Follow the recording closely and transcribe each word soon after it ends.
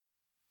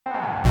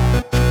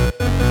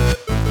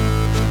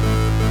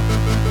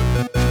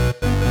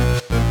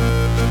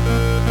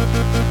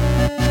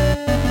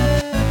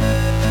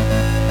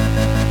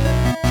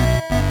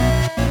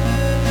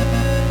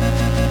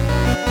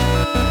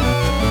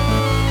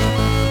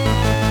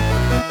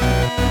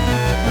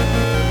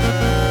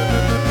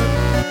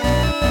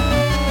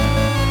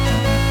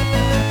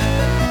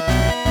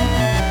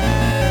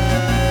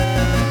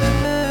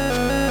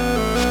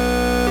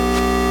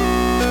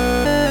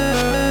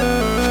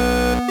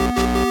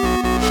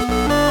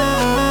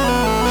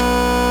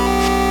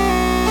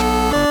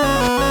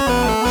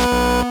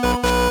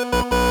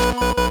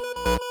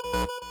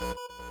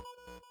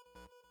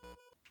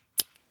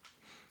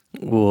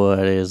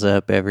is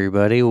up,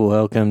 everybody?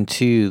 Welcome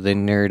to the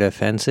Nerd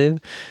Offensive.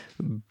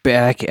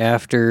 Back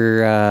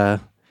after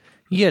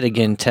yet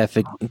again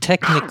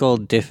technical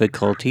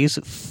difficulties.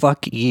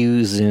 Fuck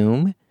you,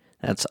 Zoom.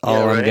 That's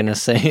all I'm gonna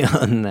say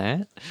on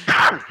that.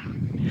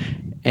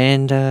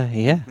 And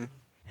yeah,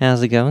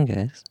 how's it going,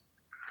 guys?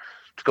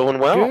 It's going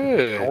well.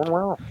 Good. Going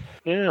well.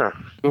 Yeah.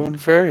 Going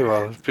very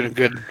well. It's been a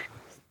good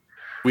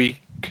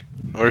week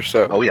or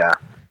so. Oh yeah.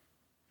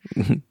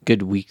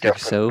 Good week or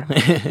so.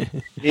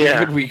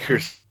 Yeah. Good week or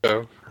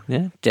so.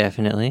 Yeah,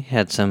 definitely.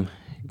 Had some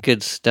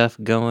good stuff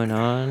going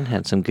on.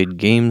 Had some good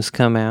games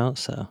come out,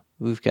 so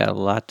we've got a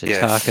lot to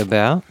talk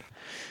about.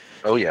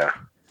 Oh yeah.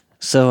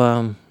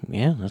 So,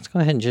 yeah, let's go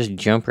ahead and just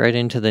jump right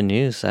into the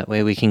news. That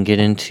way we can get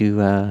into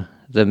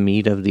the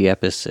meat of the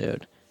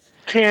episode.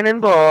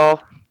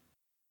 Cannonball.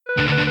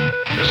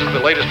 This is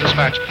the latest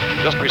dispatch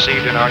just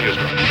received in our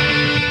newsroom.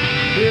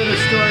 Here are the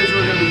stories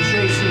we're going to be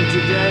chasing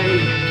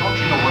today. Don't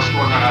you know what's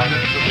going on out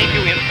there? To keep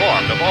you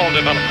informed of all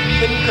developments.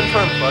 Can you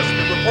confirm for us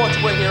the reports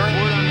we're hearing?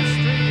 Word on the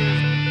street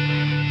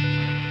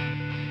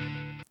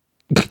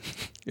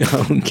is...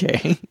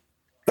 Okay.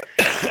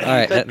 All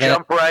right,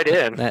 Jump right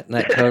in.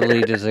 That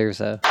totally deserves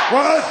a...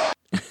 What?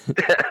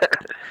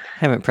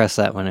 Haven't pressed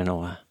that one in a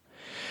while.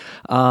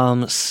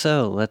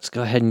 So let's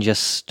go ahead and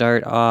just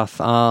start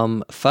off.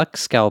 Fuck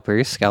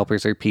scalpers.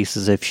 Scalpers are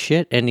pieces of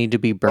shit and need to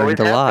be burned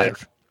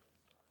alive.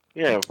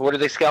 Yeah, what are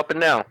they scalping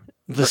now?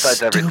 The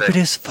Besides everything.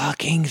 stupidest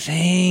fucking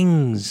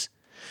things.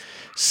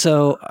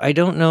 So I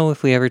don't know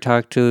if we ever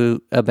talked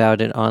about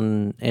it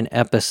on an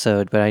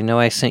episode, but I know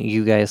I sent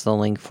you guys the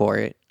link for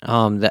it.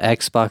 The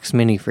Xbox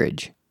mini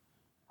fridge.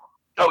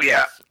 Oh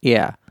yeah.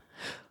 Yeah.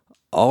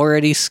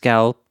 Already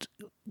scalped,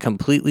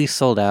 completely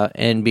sold out,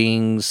 and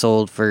being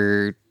sold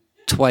for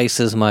twice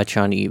as much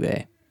on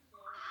eBay.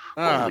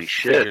 Holy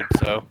shit.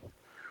 So.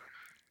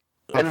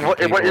 And what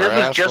this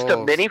is just a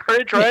mini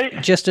fridge, right?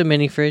 Yeah, just a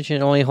mini fridge.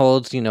 It only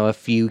holds, a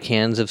few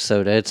cans of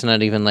soda. It's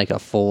not even like a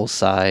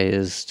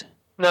full-sized...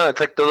 No, it's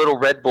like the little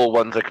Red Bull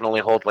ones that can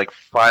only hold like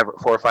 4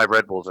 or 5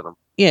 Red Bulls in them.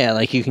 Yeah,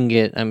 like you can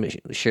get, I'm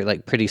sure,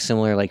 like pretty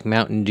similar like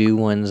Mountain Dew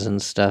ones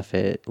and stuff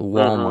at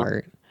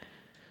Walmart.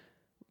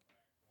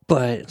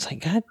 But it's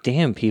like, god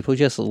damn, people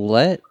just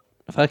let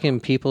fucking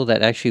people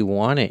that actually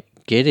want it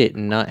get it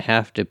and not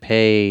have to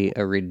pay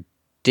a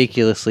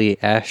ridiculously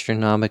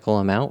astronomical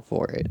amount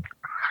for it.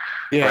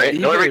 Yeah, Right?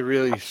 eBay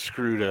really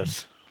screwed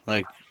us.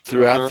 Like,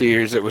 throughout the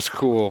years it was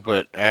cool,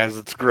 but as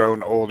it's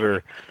grown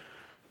older,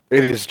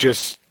 it is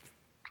just...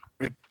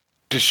 It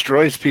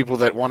destroys people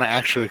that want to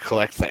actually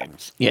collect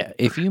things. Yeah,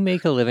 if you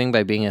make a living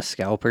by being a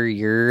scalper,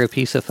 you're a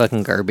piece of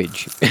fucking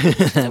garbage.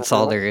 That's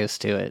all there is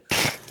to it.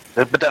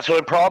 But that's the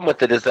only problem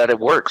with it is that it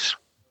works.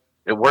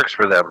 It works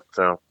for them,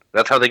 so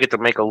that's how they get to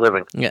make a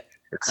living. Yeah.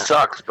 It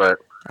sucks, but...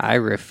 I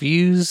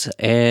refuse,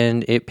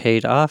 and it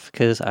paid off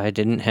because I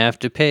didn't have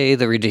to pay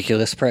the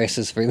ridiculous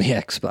prices for the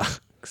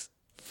Xbox.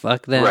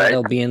 Fuck that,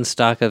 They'll be in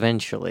stock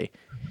eventually.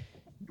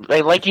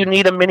 Like you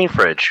need a mini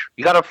fridge.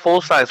 You got a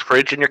full-size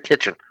fridge in your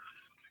kitchen.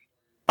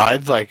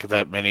 I'd like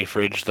that mini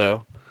fridge,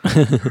 though.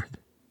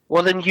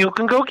 Well, then you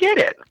can go get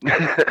it.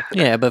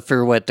 Yeah, but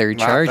for what they're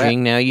Not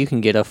charging, now you can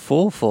get a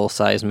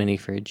full-size mini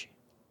fridge.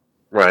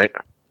 Right.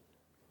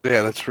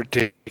 Yeah, that's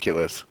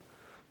ridiculous.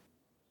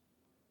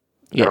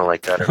 I don't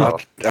like that at all.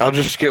 I'll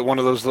just get one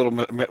of those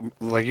little,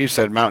 like you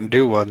said, Mountain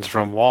Dew ones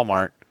from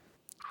Walmart.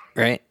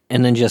 Right?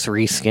 And then just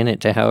reskin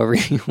it to however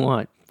you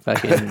want.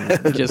 Fucking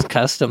just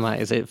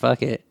customize it.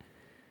 Fuck it.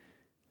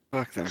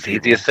 Fuck them. It's the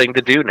easiest thing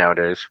to do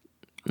nowadays.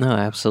 No,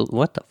 absolutely.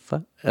 What the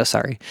fuck?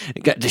 Sorry. I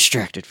got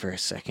distracted for a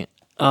second.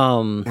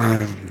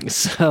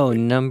 So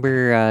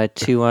number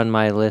 2 on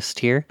my list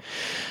here.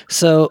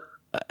 So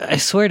I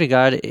swear to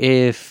God,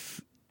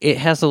 if it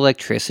has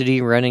electricity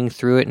running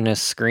through it in a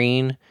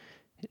screen,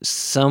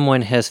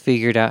 someone has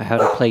figured out how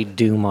to play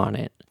Doom on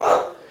it.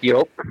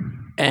 Yep.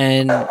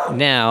 And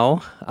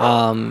now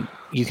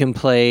you can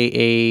play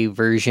a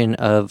version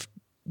of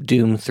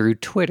Doom through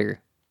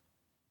Twitter.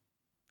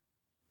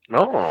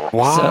 Oh.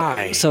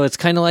 Why? So it's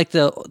kind of like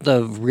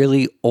the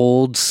really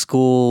old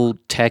school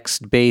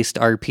text-based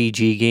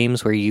RPG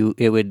games where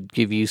it would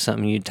give you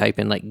something, you'd type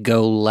in like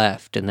go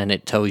left and then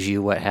it tells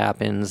you what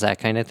happens, that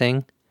kind of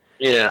thing.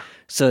 Yeah.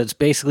 So it's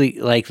basically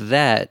like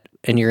that,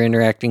 and you're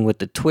interacting with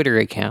the Twitter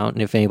account,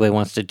 and if anybody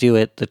wants to do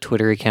it, the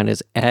Twitter account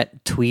is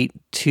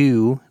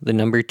 @tweet2, the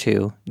number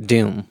 2,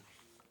 Doom.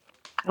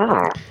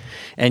 Oh.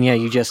 And yeah,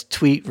 you just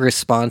tweet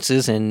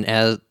responses, and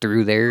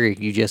through there,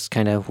 you just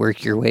kind of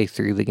work your way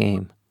through the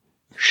game.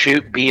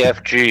 Shoot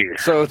BFG.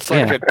 So it's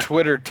like a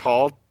Twitter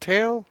tall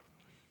tale?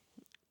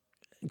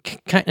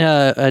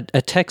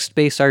 A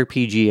text-based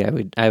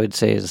RPG, I would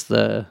say, is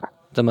the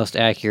most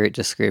accurate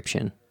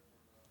description.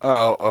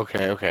 Oh,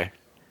 okay.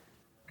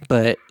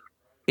 But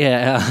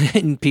yeah,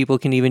 and people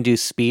can even do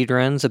speed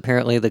runs.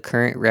 Apparently, the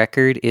current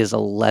record is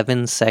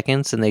 11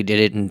 seconds, and they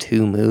did it in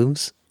 2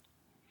 moves.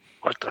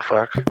 What the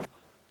fuck?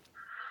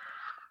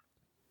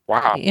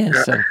 Wow. Yeah,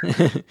 so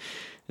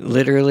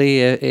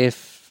literally,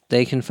 if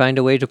they can find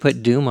a way to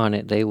put Doom on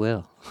it, they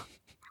will.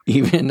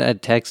 Even a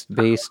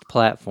text-based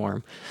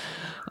platform.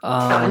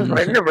 I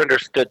never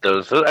understood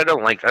those. I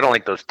don't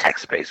like those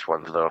text-based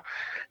ones though.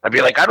 I'd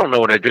be like, I don't know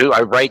what I do.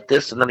 I write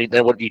this, and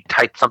then when you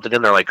type something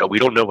in there, like, oh, we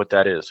don't know what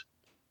that is.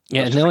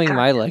 Yeah, knowing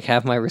my luck,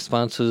 half my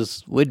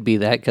responses would be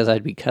that because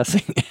I'd be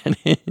cussing at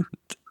it.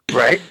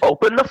 Right?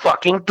 Open the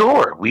fucking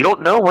door. We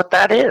don't know what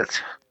that is.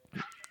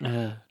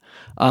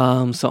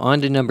 So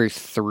on to number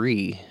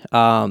 3.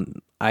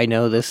 I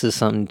know this is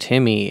something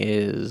Timmy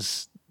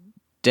is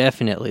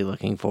definitely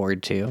looking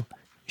forward to.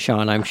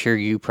 Shawn, I'm sure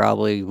you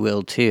probably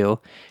will too.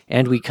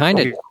 And we kind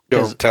of...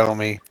 Don't tell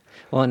me.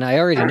 Well, and I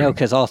already know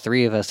because all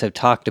 3 of us have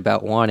talked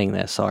about wanting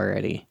this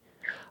already.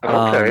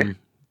 Okay.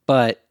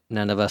 But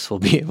none of us will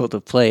be able to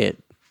play it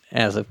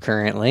as of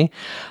currently.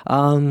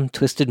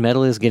 Twisted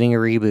Metal is getting a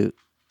reboot.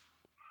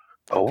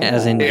 Oh,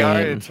 As in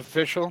game. It's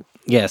official?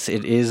 Yes,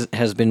 it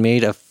has been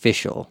made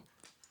official.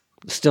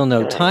 Still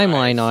no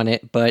timeline on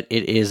it, but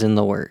it is in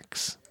the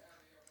works.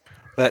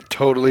 That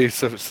totally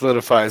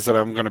solidifies that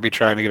I'm going to be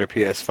trying to get a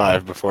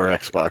PS5 before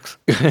Xbox.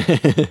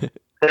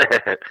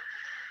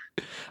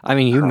 I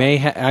mean, you may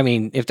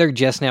if they're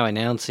just now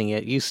announcing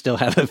it, you still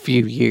have a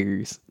few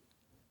years.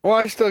 Well,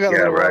 I still got a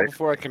little while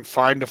before I can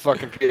find a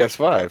fucking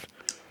PS5.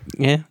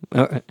 Yeah.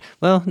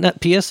 Well,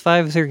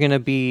 PS5s are going to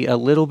be a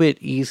little bit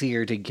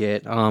easier to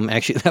get.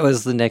 Actually, that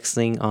was the next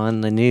thing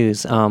on the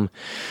news.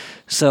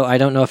 So I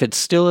don't know if it's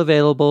still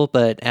available,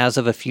 but as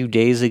of a few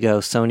days ago,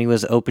 Sony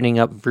was opening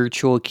up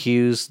virtual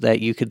queues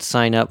that you could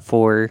sign up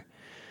for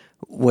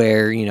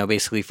where,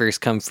 basically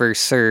first come,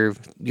 first serve.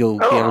 You'll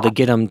be able to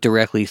get them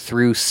directly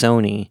through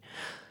Sony.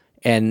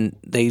 And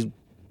they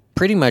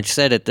pretty much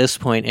said at this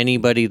point,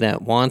 anybody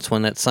that wants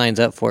one that signs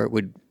up for it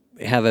would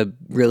have a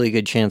really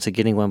good chance of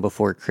getting one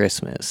before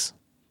Christmas.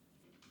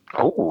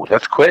 Oh,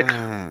 that's quick.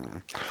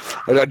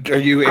 Are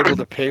you able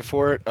to pay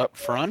for it up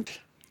front?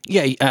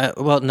 Yeah,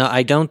 well, no,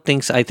 I don't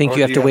think so. I think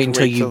you have to wait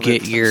until you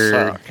get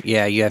your...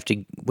 Yeah, you have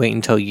to wait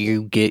until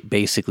you get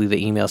basically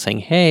the email saying,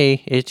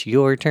 hey, it's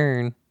your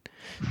turn.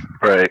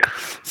 Right.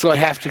 So I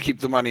have to keep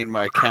the money in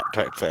my account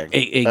type thing.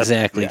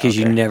 Exactly, because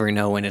you never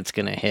know when it's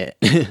going to hit.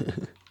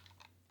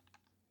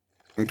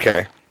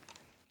 Okay.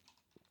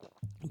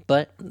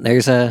 But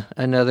there's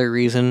another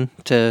reason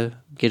to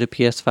get a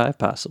PS5,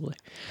 possibly.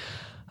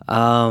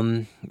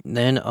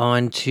 Then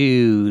on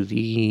to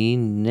the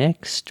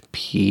next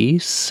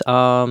piece.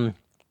 Call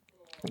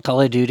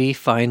of Duty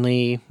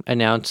finally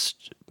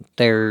announced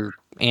their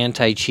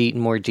anti-cheat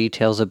and more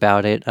details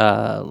about it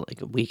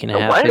like a week and a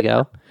half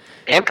ago.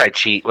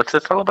 Anti-cheat? What's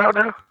this all about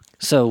now?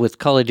 So with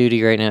Call of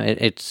Duty right now,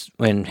 it's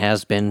and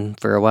has been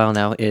for a while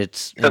now,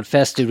 it's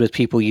infested with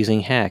people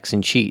using hacks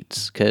and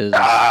cheats. Cause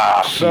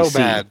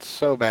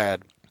so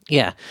bad.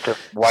 Yeah.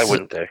 Why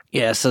wouldn't they?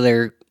 Yeah,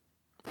 so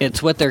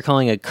it's what they're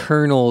calling a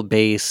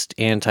kernel-based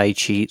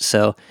anti-cheat.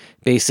 So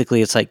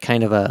basically it's like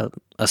kind of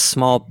a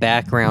small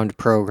background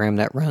program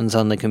that runs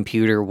on the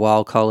computer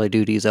while Call of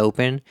Duty's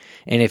open.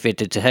 And if it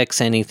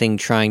detects anything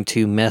trying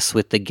to mess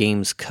with the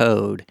game's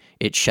code,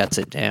 it shuts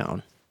it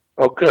down.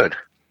 Oh, good.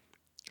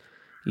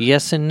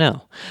 Yes and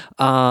no.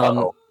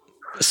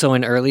 So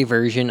an early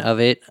version of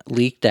it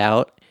leaked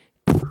out,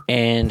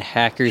 and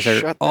hackers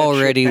are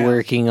already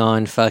working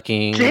on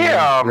fucking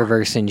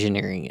reverse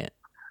engineering it.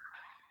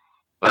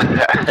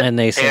 And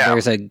they said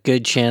there's a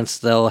good chance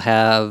they'll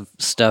have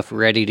stuff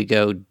ready to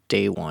go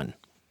day one.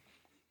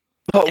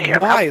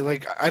 But why?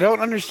 Like, I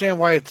don't understand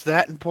why it's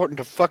that important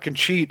to fucking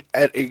cheat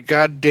at a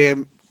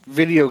goddamn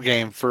video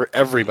game for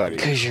everybody.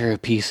 Because you're a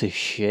piece of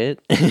shit.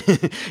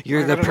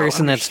 You're the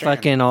person that's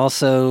fucking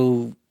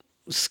also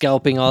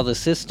scalping all the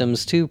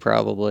systems too,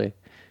 probably.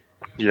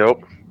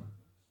 Yep.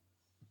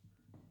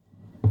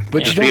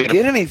 But you don't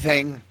get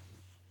anything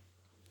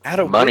out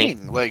of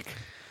winning. Like,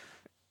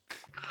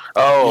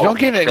 you don't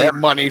get any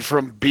money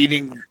from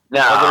beating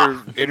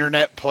other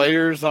internet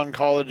players on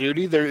Call of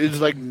Duty. There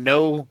is like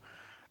no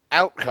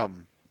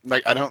outcome.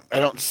 Like, I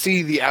don't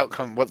see the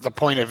outcome. What the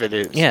point of it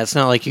is? Yeah, it's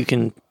not like you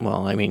can.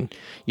 Well, I mean,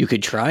 you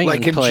could try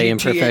and play in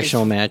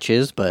professional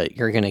matches, but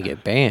you're gonna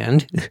get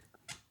banned.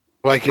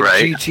 Like in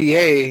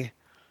GTA,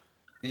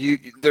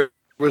 there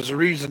was a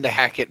reason to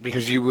hack it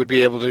because you would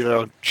be able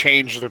to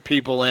change the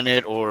people in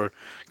it or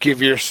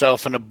give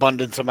yourself an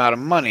abundance amount of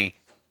money.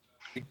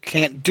 You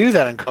can't do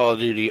that in Call of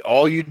Duty.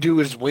 All you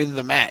do is win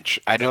the match.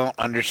 I don't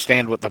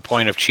understand what the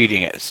point of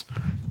cheating is.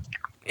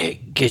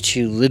 It gets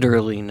you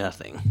literally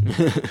nothing.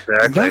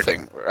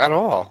 Nothing at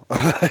all.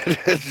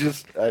 It's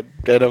just, I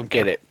don't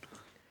get it.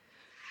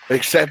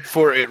 Except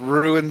for it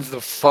ruins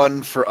the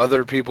fun for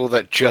other people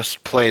that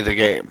just play the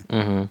game.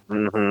 Mm-hmm.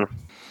 Mm-hmm.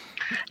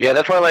 Yeah,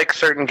 that's why like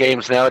certain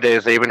games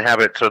nowadays, they even have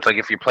it so it's like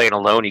if you're playing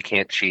alone, you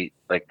can't cheat.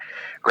 Like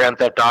Grand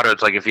Theft Auto,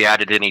 it's like if you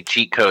added any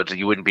cheat codes,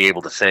 you wouldn't be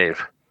able to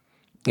save.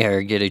 Yeah,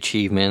 or get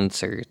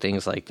achievements or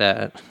things like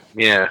that.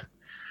 Yeah.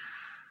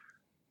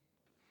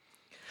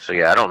 So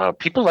yeah, I don't know.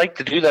 People like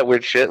to do that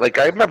weird shit. Like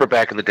I remember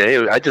back in the day,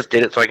 I just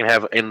did it so I can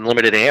have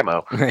unlimited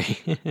ammo.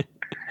 Right.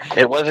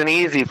 It wasn't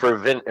easy for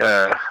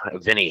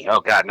Vinny.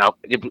 Oh God, no.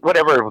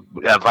 Whatever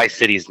Vice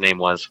City's name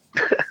was.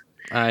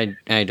 I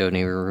don't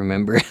even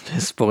remember at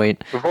this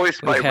point.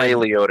 Voiced by Ray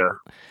Liotta.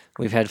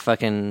 We've had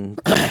fucking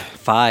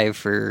 5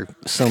 for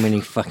so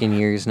many fucking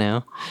years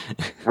now.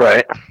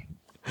 Right.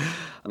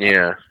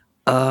 Yeah.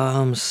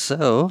 Next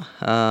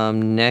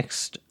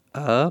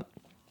up,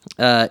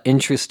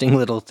 interesting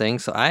little thing.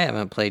 So I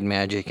haven't played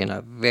Magic in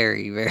a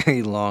very,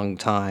 very long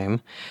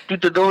time.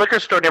 Dude, the liquor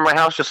store near my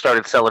house just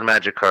started selling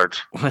Magic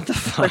cards. What the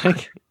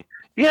fuck?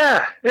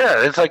 Yeah.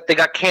 It's like they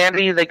got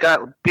candy, they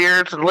got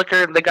beers and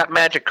liquor, and they got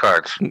Magic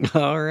cards.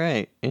 All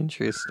right,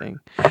 interesting.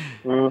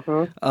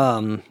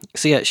 Mm-hmm.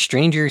 So yeah,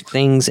 Stranger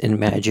Things and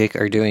Magic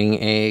are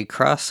doing a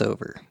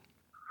crossover.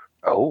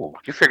 Oh,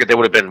 you figured they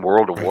would have been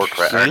World of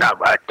Warcraft. Or not,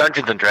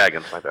 Dungeons and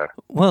Dragons, my bad.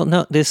 Well,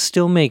 no, this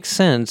still makes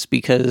sense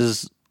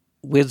because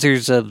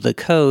Wizards of the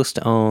Coast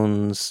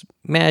owns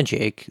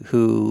Magic,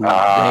 who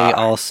they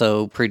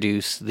also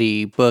produce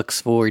the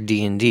books for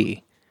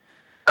D&D.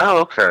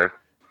 Oh, okay.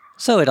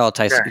 So it all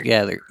ties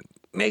together.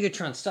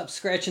 Megatron, stop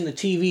scratching the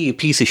TV, you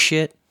piece of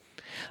shit.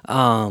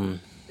 I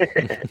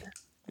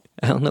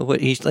don't know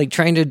what he's like,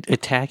 trying to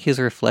attack his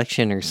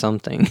reflection or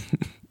something.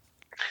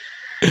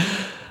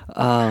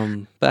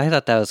 But I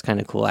thought that was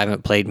kind of cool. I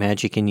haven't played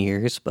Magic in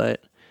years,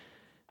 but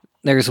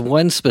there's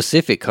one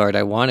specific card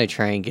I want to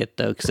try and get,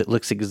 though, because it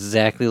looks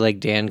exactly like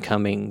Dan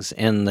Cummings,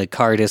 and the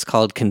card is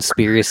called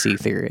Conspiracy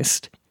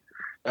Theorist.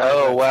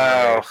 Oh,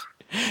 wow.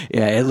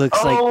 Yeah, it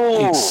looks like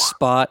it's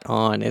spot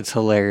on. It's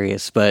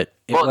hilarious, but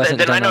it wasn't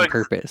done on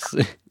purpose.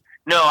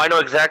 No, I know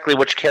exactly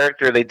which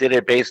character they did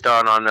it based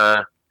on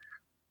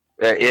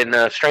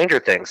in Stranger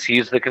Things.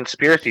 He's the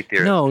conspiracy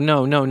theorist.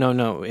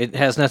 No. It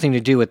has nothing to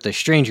do with the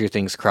Stranger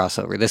Things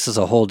crossover. This is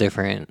a whole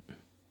different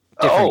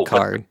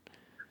card.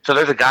 So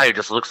there's a guy who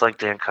just looks like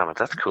Dan Cummins.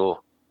 That's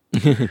cool.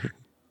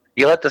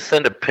 You'll have to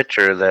send a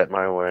picture of that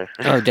my way.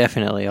 Oh,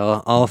 definitely.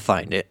 I'll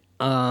find it.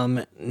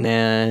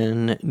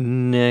 Then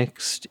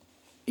next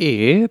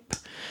up.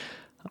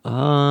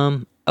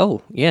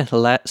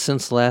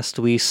 Since last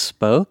we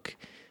spoke,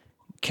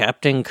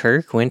 Captain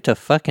Kirk went to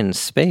fucking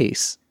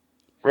space.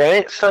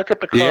 Right? Suck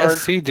up a card.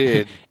 Yes, he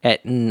did.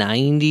 At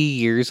 90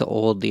 years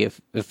old,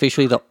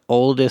 officially the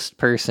oldest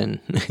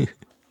person.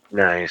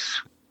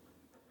 Nice.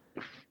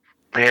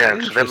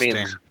 Man, so that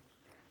means...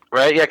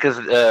 Right? Yeah, because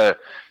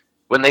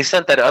when they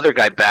sent that other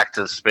guy back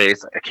to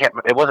space,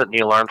 it wasn't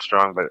Neil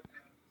Armstrong, but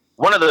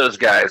one of those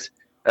guys,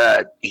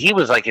 he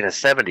was like in his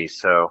 70s,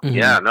 so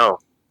yeah, no.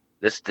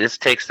 This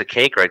takes the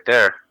cake right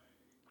there.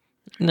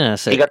 No,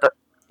 so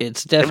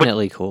it's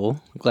definitely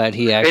cool. Glad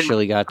he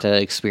actually got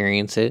to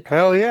experience it.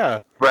 Hell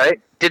yeah. Right?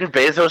 Didn't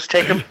Bezos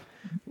take him?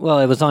 Well,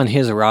 it was on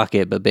his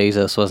rocket, but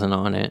Bezos wasn't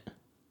on it.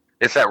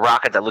 It's that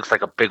rocket that looks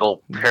like a big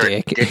old pair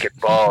of dick and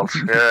balls.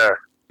 Yeah.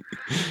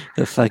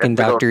 The fucking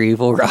Dr.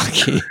 Evil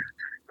rocket.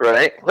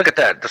 Right? Look at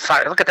that.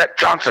 Look at that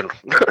Johnson.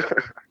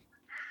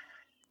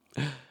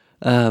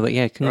 But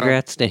yeah,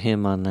 congrats to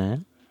him on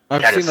that.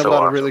 I've seen a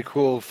lot of really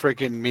cool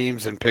freaking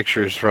memes and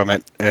pictures from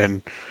it,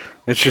 and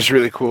it's just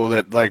really cool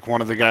that, like,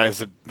 one of the guys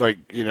that, like,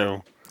 you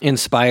know...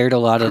 inspired a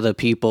lot of the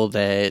people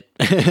that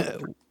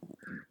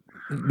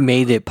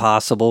made it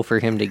possible for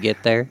him to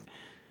get there.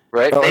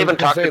 Right? They even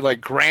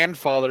like,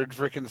 grandfathered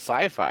freaking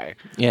sci-fi.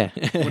 Yeah.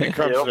 When it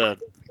comes to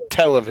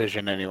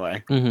television,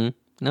 anyway. Mm-hmm.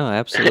 No,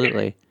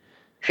 absolutely.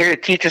 Here to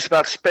teach us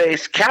about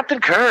space, Captain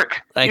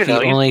Kirk. Like,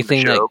 the only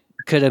thing that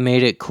could have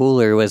made it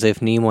cooler was if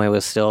Nimoy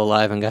was still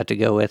alive and got to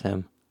go with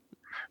him.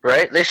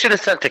 Right? They should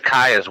have sent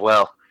Takai as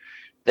well.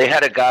 They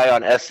had a guy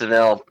on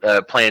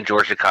SNL playing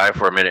George Takai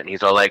for a minute, and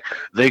he's all like,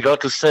 he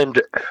got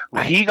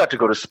to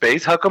go to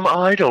space. How come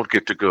I don't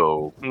get to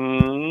go?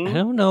 I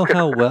don't know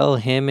how well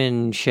him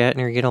and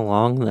Shatner get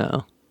along,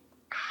 though.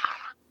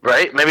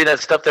 Right? Maybe that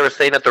stuff they were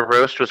saying at the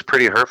roast was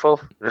pretty hurtful.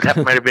 That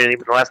might have been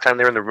even the last time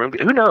they were in the room.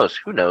 Who knows?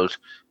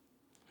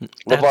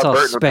 That's all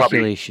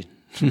speculation.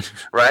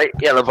 Right?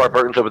 Yeah, LeVar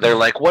Burton's over there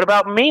like, what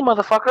about me,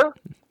 motherfucker?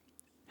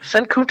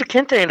 Send Kunta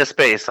Kinte into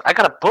space. I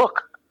got a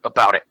book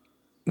about it.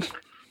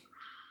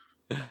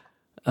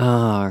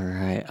 All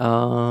right.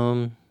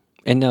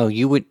 And no,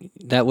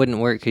 that wouldn't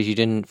work because you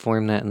didn't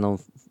form that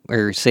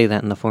say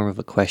that in the form of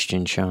a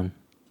question, Shawn.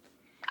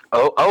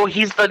 Oh,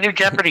 he's the new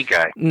Jeopardy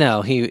guy.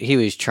 No, he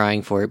was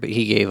trying for it, but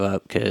he gave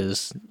up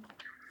because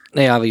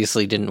they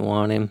obviously didn't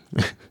want him.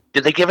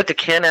 Did they give it to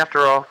Ken after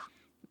all?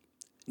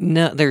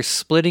 No, they're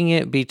splitting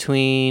it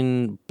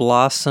between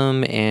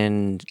Blossom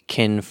and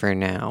Ken for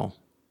now.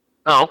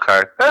 Oh,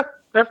 okay.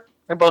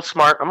 They're both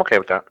smart. I'm okay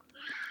with that.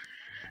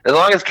 As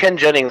long as Ken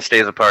Jennings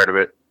stays a part of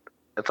it,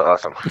 that's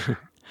awesome.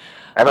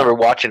 I remember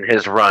watching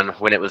his run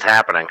when it was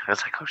happening. I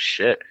was like, oh,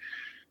 shit.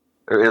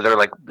 They're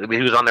like,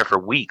 he was on there for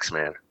weeks,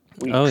 man.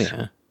 Weeks. Oh,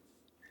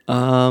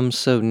 yeah.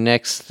 So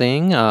next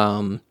thing,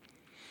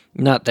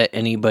 not that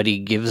anybody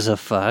gives a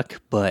fuck,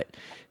 but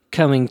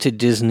coming to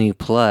Disney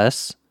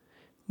Plus,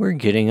 we're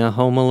getting a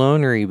Home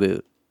Alone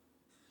reboot.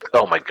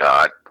 Oh, my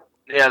God.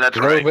 Yeah, that's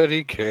right.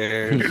 Nobody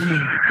cares.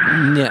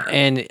 Yeah,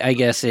 and I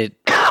guess the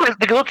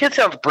little kid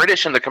sounds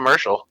British in the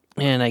commercial.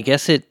 And I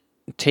guess it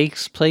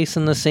takes place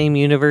in the same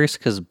universe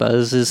because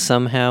Buzz is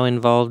somehow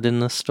involved in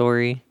the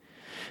story.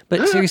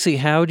 But seriously,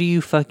 how do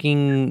you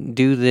fucking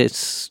do this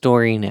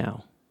story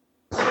now?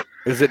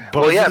 Is it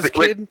Buzz's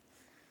kid?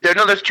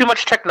 There's too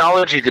much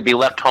technology to be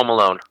left home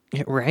alone.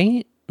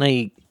 Right?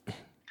 Like,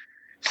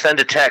 send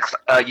a text.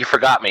 You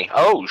forgot me.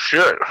 Oh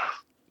shit.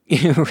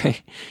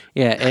 right?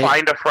 Yeah.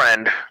 Find a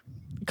friend.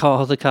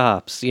 Call the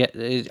cops. Yeah,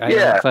 I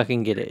don't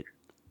fucking get it.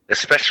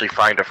 Especially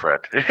find a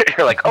friend.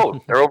 You're like,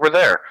 oh, they're over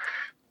there.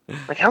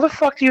 Like, how the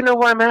fuck do you know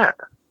where I'm at?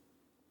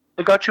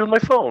 I got you on my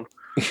phone.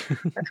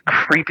 That's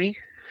creepy.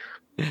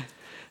 A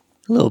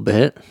little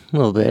bit.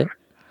 Right?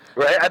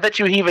 I bet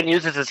you he even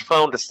uses his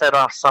phone to set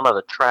off some of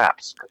the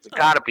traps. It's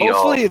gotta be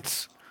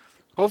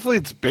Hopefully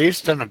it's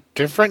based on a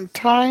different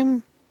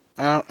time.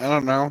 I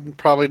don't know.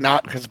 Probably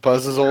not, because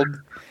Buzz is old.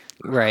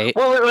 Right.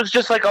 Well, it was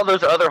just like all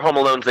those other Home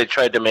Alones they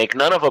tried to make.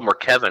 None of them were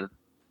Kevin.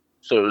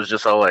 So it was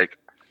just all like...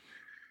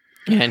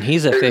 Yeah, and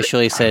he's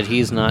officially said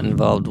he's not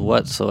involved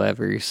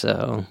whatsoever,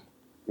 so...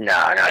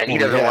 Nah, he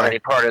doesn't want any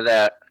part of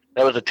that.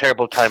 That was a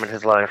terrible time in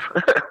his life.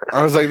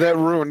 I was like, that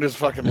ruined his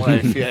fucking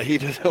life. Yeah, he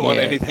doesn't want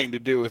anything to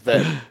do with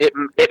that.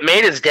 It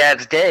made his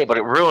dad's day, but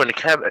it ruined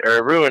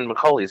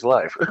Macaulay's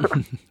life.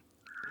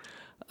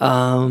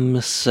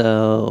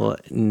 So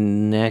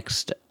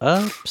next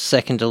up,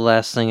 second to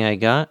last thing I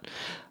got.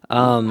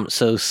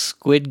 So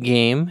Squid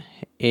Game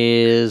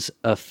is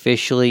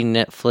officially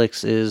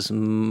Netflix's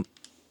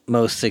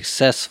most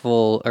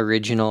successful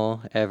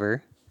original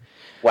ever.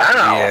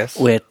 Wow. Yes.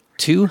 With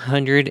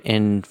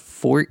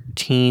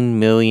 214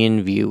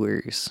 million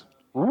viewers.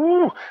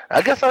 Ooh,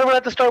 I guess I'm gonna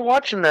have to start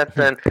watching that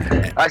then.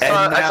 I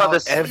saw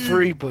this.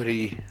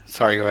 Everybody.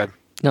 Sorry, go ahead.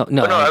 No.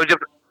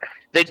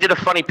 They did a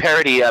funny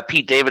parody.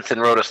 Pete Davidson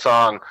wrote a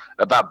song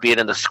about being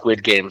in the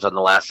Squid Games on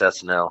the last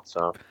SNL.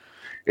 So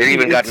it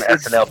even got an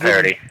SNL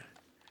parody.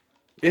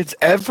 It's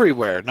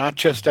everywhere, not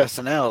just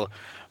SNL.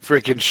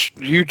 Freaking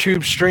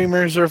YouTube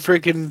streamers are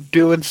freaking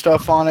doing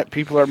stuff on it.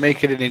 People are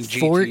making it in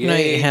GTA.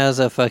 Fortnite has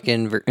a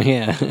fucking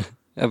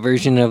a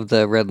version of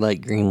the red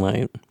light, green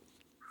light.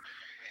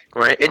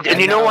 Right,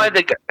 and you know why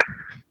they got...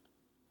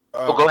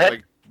 go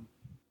ahead.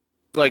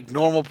 Like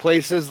normal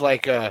places,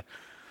 like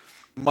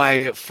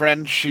my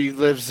friend, she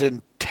lives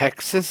in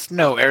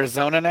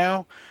Arizona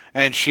now,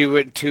 and she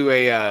went to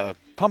a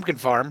pumpkin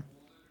farm,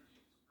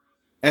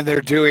 and they're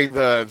doing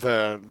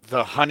the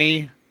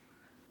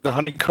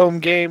honeycomb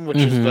game, which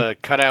is the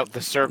cut out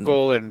the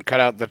circle and cut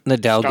out the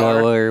Dalgo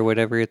star. or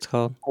whatever it's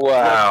called.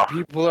 Wow.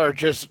 People are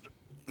just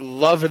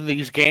loving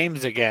these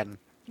games again.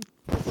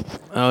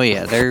 Oh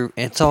yeah,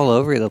 it's all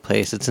over the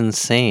place. It's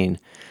insane.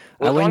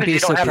 Well, I wouldn't be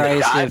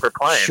surprised if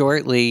playing.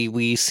 shortly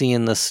we see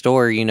in the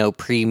store,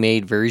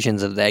 pre-made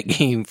versions of that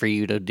game for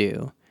you to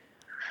do.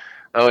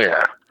 Oh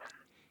yeah.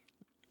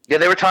 Yeah,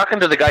 they were talking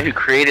to the guy who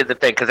created the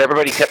thing, because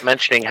everybody kept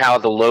mentioning how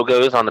the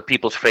logos on the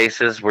people's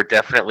faces were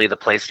definitely the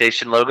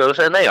PlayStation logos,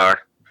 and they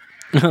are.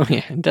 Oh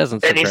yeah, it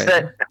doesn't surprise me.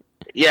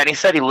 And he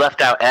said he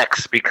left out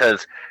X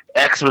because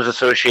X was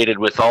associated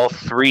with all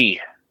three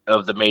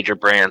of the major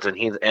brands, and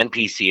he's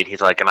NPC, and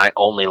he's like, and I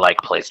only like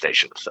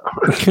PlayStation. So,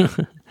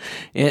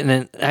 and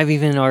then I've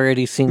even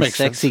already seen Makes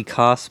sexy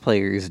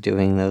cosplayers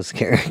doing those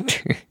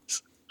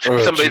characters.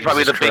 Somebody's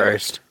probably the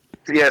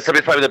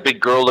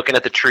big girl looking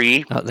at the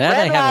tree. Oh, that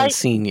I haven't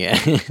seen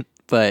yet,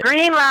 but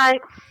green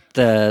light.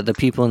 The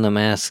people in the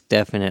mask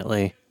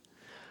definitely.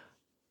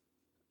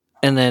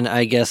 And then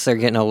I guess they're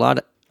getting a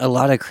lot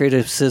of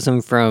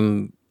criticism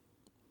from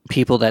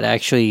people that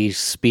actually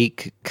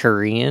speak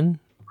Korean.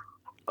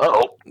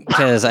 Oh,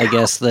 because I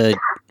guess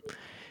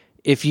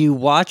if you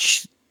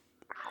watch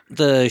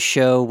the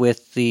show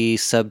with the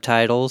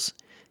subtitles,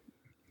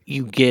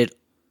 you get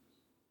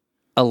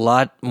a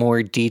lot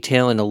more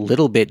detail and a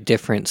little bit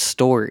different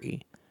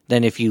story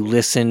than if you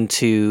listen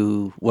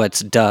to what's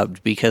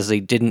dubbed, because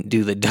they didn't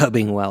do the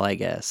dubbing well, I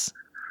guess.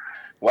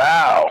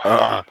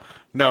 Wow.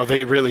 No, they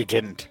really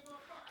didn't.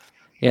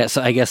 Yeah,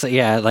 so I guess,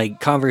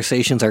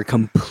 conversations are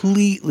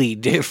completely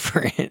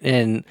different.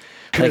 And,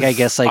 I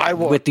guess,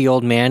 with the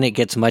old man, it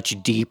gets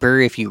much deeper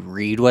if you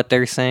read what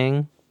they're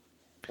saying.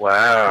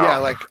 Wow.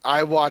 Yeah,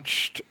 I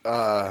watched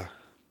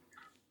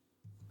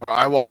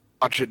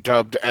it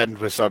dubbed and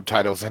with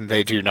subtitles, and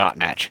they do not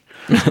match.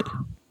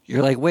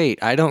 You're like,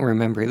 wait, I don't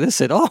remember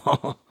this at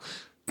all.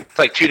 It's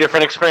like two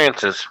different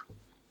experiences.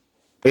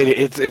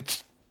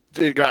 It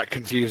got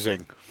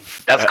confusing.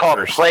 That's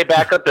called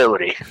playback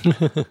ability.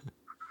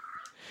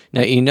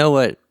 Now, you know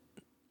what?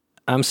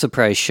 I'm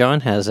surprised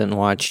Shawn hasn't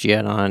watched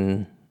yet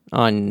on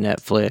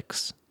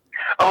Netflix.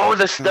 Oh,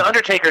 the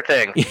Undertaker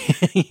thing.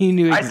 He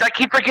knew. I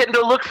keep forgetting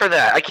to look for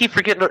that. I keep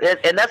forgetting,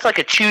 and that's like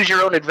a choose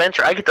your own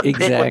adventure. I get to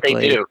pick what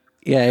they do.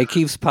 Yeah, it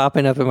keeps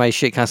popping up in my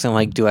shit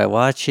constantly. I'm like, do I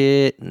watch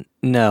it?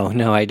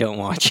 No, I don't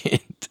watch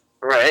it.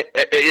 Right.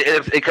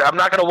 I'm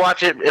not going to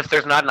watch it if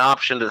there's not an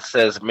option that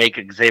says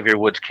make Xavier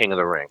Woods King of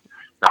the Ring.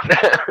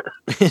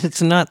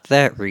 It's not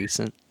that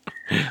recent.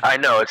 I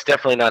know, it's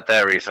definitely not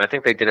that recent. I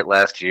think they did it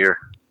last year.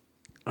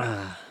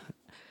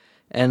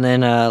 And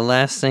then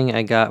last thing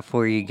I got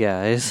for you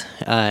guys,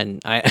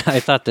 and I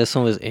thought this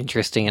one was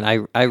interesting,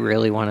 and I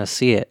really want to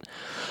see it.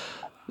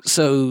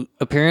 So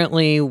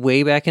apparently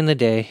way back in the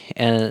day,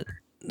 and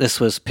this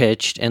was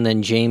pitched, and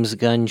then James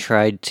Gunn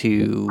tried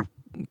to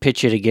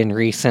pitch it again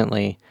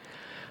recently.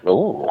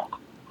 Oh.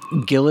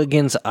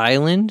 Gilligan's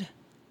Island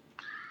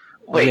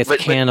with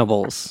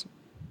cannibals.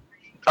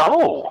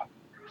 Oh.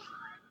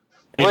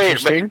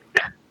 Interesting.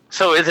 Wait,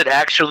 so is it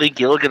actually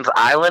Gilligan's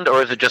Island,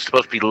 or is it just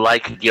supposed to be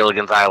like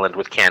Gilligan's Island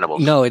with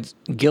cannibals? No, it's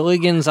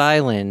Gilligan's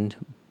Island,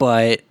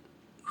 but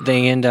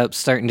they end up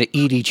starting to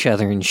eat each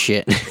other and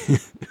shit.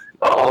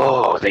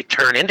 Oh, they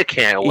turn into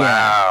cannibals.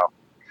 Wow.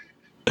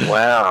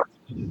 Wow.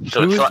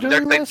 So Who it's was like,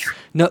 doing this?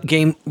 No,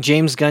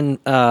 James Gunn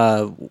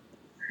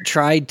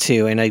tried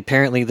to, and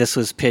apparently this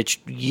was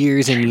pitched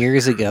years and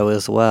years ago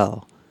as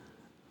well.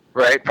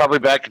 right? Probably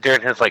back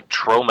during his like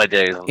trauma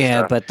days. And Yeah,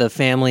 stuff. but the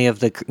family of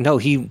the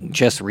he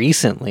just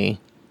recently.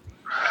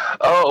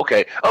 Oh,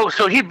 okay. Oh,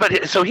 so he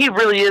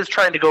really is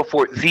trying to go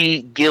for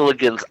the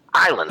Gilligan's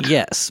Island.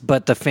 Yes,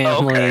 but the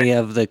family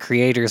of the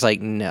creators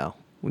like no,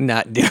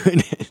 not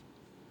doing it.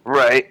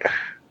 Right.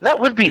 That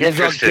would be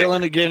interesting.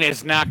 Gilligan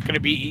is not going to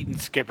be eating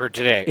Skipper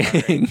today.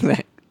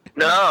 Exactly.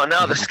 No,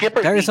 the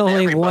skipper. There's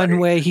only one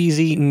way he's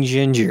eating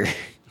ginger.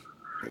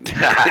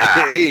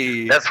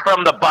 That's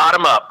from the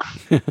bottom up.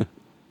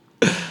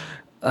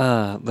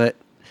 But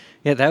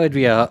yeah, that would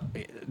be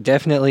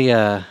definitely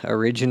a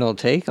original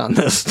take on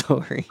the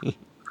story.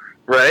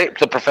 Right?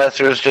 The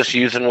professor is just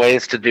using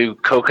ways to do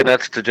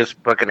coconuts to just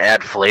fucking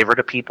add flavor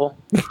to people.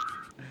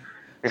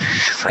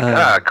 It's just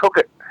like,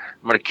 coconut.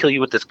 I'm going to kill you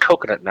with this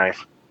coconut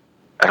knife.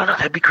 I don't know.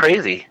 That'd be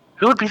crazy.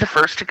 Who would be the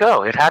first to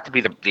go? It'd have to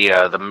be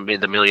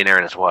the millionaire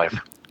and his wife.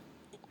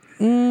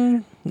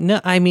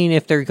 No, I mean,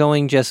 if they're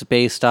going just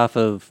based off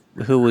of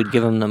who would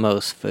give them the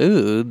most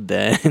food,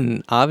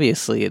 then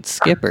obviously it's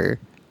Skipper.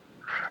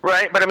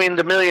 Right, but I mean,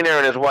 the millionaire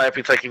and his wife.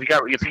 It's like if you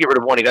get rid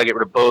of one, you got to get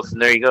rid of both,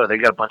 and there you go. They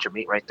got a bunch of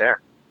meat right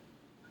there.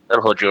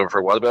 That'll hold you over for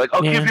a while. They'll be like,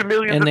 "I'll give you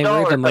millions and of they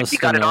dollars." were the Like, most you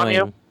got annoying. it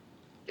on you.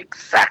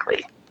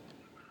 Exactly.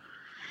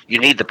 You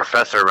need the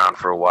professor around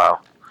for a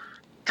while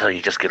until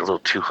you just get a little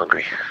too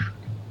hungry.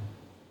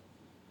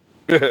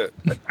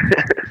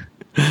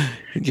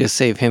 Just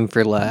save him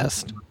for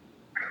last.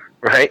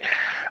 Right?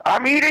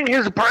 I'm eating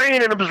his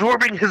brain and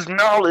absorbing his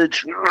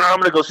knowledge. I'm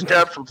gonna go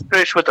stab some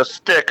fish with a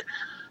stick.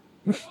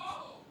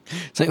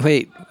 It's like,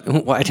 wait,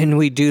 why didn't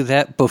we do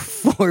that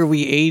before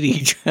we ate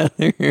each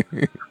other?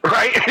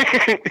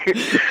 Right?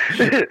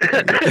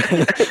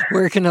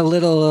 Working a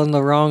little on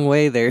the wrong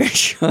way there,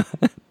 Shawn.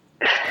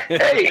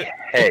 Hey.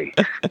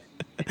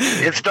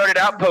 It started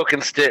out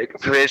poking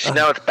fish,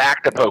 now it's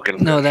back to poking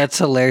fish. No, that's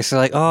hilarious. They're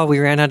like, oh, we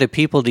ran out of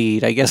people to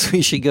eat. I guess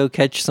we should go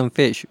catch some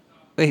fish.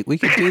 Wait, we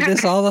could do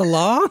this all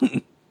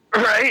along?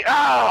 Right?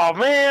 Oh,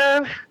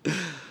 man.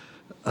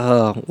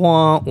 Wah,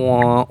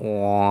 wah,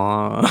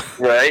 wah.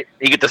 Right?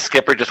 You get the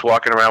skipper just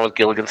walking around with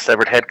Gilligan's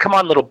severed head. Come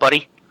on, little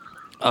buddy.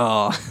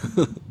 Oh.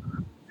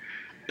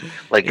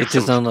 Like It's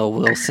his own little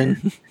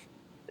Wilson.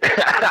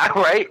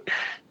 Right?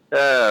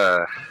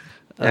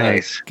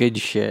 Nice. Good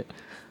shit.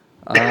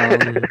 All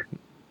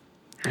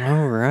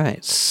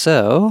right.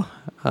 So,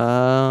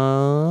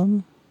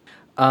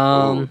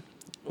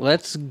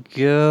 let's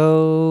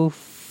go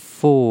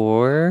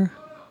for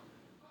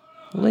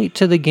late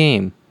to the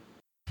game.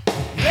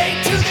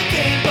 Late to the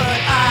game, but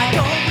I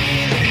don't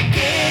really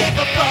give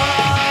a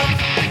fuck.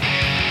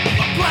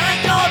 I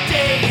grind all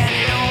day and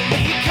it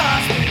only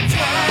costs me $20.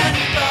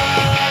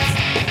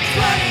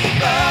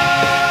 $20,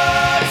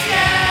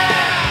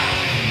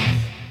 yeah.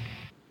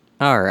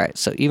 All right.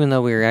 So even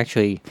though we were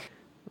actually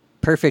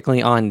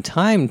perfectly on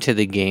time to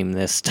the game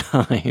this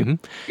time,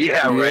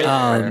 Yeah,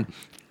 right.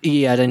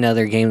 yet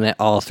another game that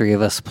all three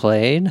of us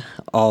played.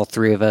 All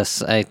three of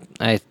us, I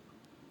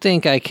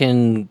think I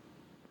can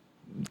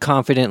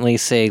confidently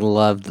say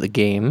loved the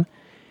game.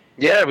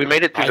 Yeah, we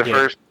made it through the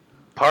first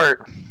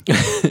part.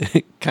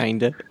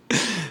 Kinda.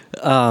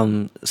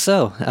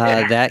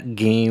 That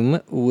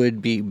game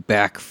would be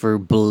Back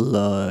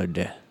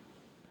 4Blood.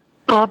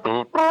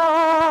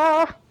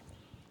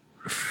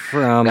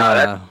 From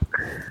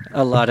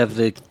a lot of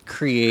the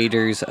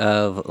creators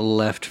of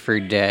Left 4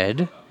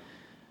 Dead.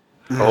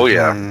 Oh,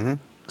 yeah.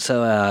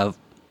 So,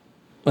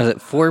 was it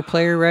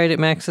 4-player, right? It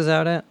maxes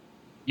out at?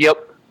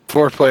 Yep.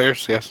 4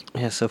 players, yes.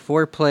 Yeah, so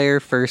 4-player,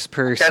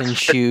 first-person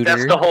shooter.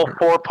 That's the whole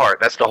 4 part.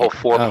 That's the whole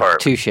 4 part.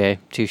 Touche.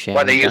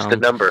 Why they use the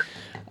number.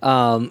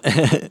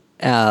 But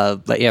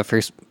yeah,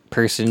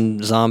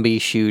 first-person zombie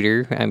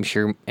shooter. I'm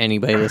sure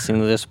anybody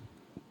listening to this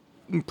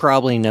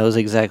probably knows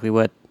exactly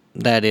what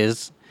that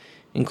is,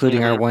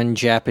 including our one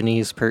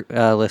Japanese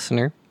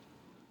listener.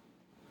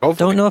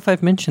 Hopefully. Don't know if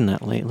I've mentioned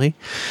that lately.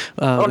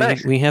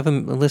 Nice. We have a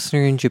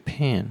listener in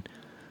Japan.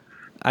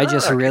 I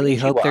just really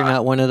hope they're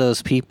not one of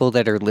those people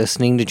that are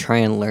listening to try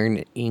and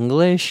learn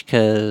English,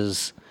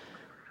 because,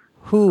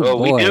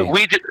 boy.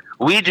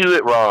 We do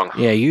it wrong.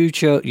 Yeah, you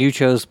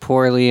chose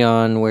poorly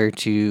on where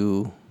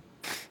to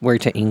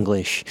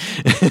English.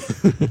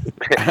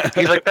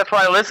 He's like, that's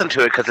why I listen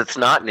to it, because it's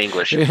not in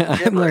English.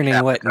 I'm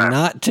learning what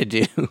not to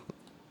do.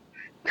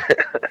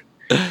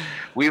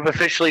 We've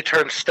officially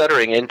turned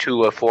stuttering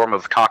into a form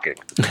of talking.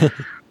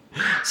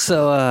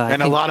 So,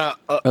 And a lot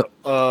of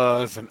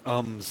uhs and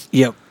ums.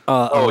 Yep.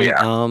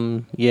 Yeah.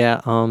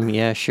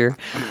 Yeah, sure.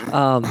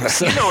 So,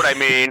 You know what I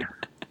mean,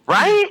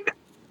 right?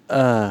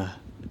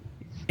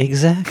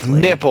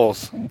 Exactly.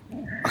 Nipples.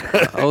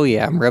 Oh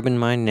yeah, I'm rubbing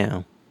mine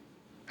now.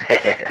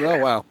 Oh,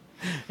 wow.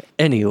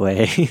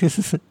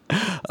 Anyways,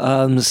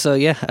 so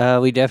yeah,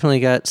 we definitely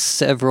got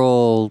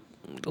several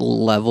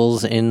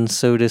levels in,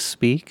 so to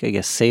speak. I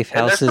guess safe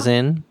And there's houses some-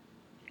 in.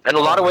 And a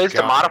lot of my ways to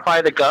God.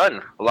 modify the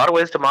gun. A lot of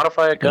ways to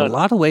modify a And a gun.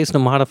 lot of ways to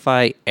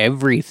modify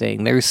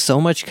everything. There's so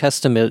much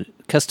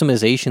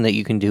customization that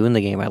you can do in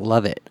the game. I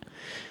love it.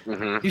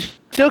 Mm-hmm. You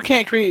still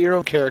can't create your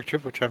own character,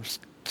 which I'm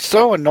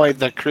so annoyed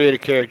that create a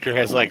character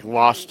has, like,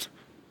 lost.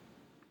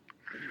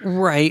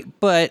 Right,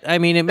 but I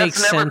mean, it That's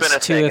makes never been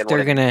sense a too thing if in they're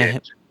one of these gonna.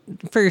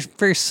 games.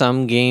 For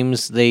some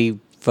games, they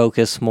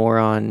focus more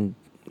on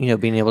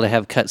being able to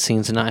have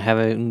cutscenes and not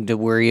having to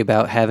worry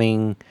about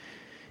having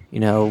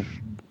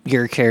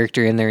your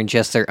character in there in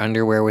just their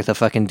underwear with a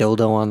fucking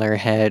dildo on their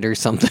head or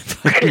something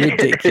fucking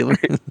ridiculous.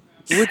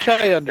 Which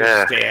I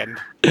understand.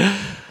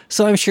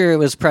 So I'm sure it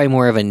was probably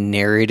more of a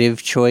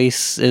narrative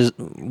choice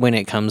when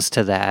it comes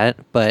to that.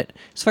 But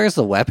as far as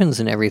the weapons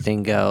and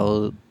everything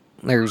go,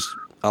 there's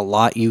a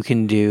lot you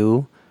can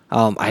do.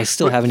 I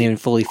still haven't even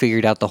fully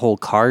figured out the whole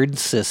card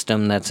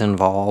system that's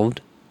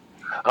involved.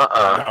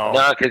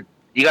 No, 'cause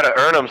you got to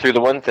earn them through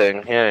the one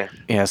thing. Yeah.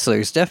 Yeah, so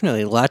there's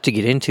definitely a lot to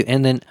get into.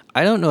 And then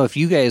I don't know if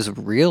you guys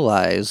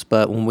realize,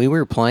 but when we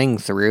were playing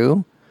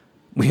through,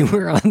 we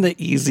were on the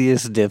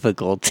easiest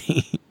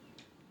difficulty.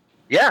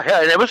 Yeah,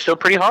 and it was still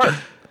pretty hard.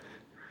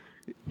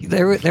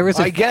 There was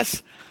I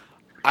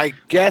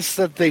guess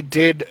that they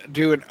did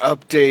do an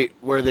update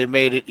where they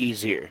made it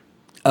easier.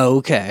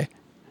 okay.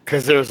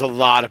 Because there was a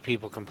lot of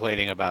people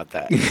complaining about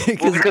that.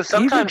 Well, because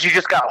sometimes you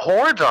just got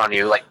hordes on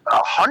you, like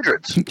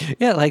hundreds.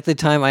 Yeah, like the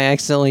time I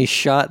accidentally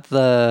shot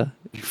the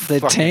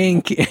fucking-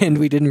 tank and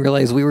we didn't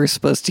realize we were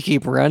supposed to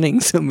keep running,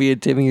 so me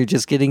and Timmy are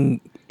just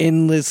getting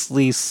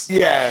endlessly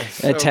Yeah.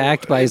 so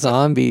attacked by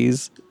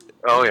zombies.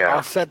 Oh yeah.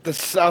 I'll set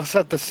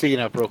the scene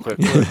up real quick.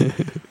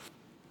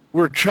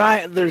 We're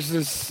trying. There's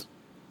this.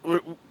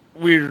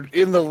 We're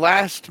in the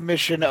last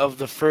mission of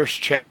the first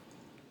check.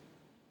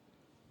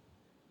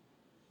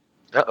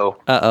 Uh-oh.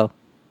 Uh-oh.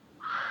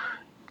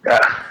 Yeah.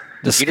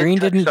 The You screen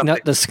touch didn't something.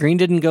 the screen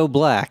didn't go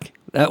black.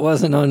 That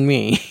wasn't on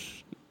me.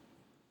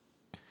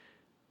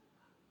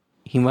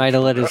 He might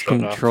have let his Oh,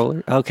 no.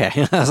 controller. Okay.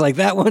 I was like,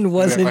 that one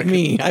wasn't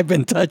me. I've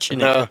been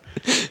touching it.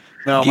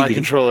 No, my Giggity.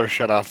 controller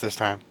shut off this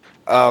time.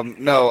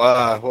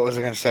 No, what was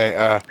I going to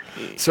say?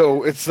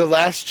 So it's the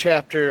last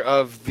chapter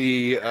of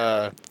the,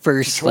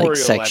 First tutorial, I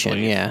section,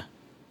 believe. yeah.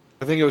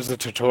 I think it was the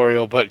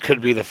tutorial, but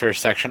could be the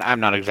first section. I'm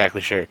not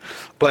exactly sure.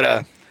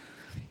 But,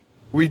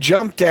 we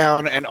jump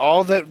down, and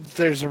all that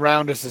there's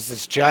around us is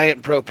this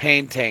giant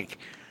propane tank.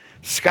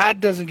 Scott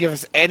doesn't give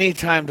us any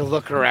time to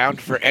look around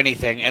for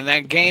anything, and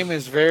that game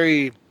is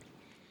very.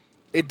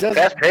 It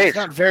doesn't. Fast-paced. It's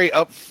not very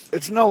up.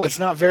 It's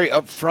not very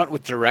upfront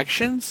with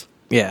directions.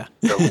 Yeah.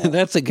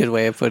 That's a good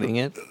way of putting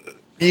it.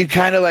 You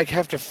kind of like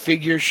have to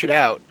figure shit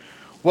out.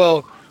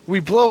 Well, we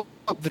blow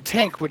up the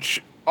tank,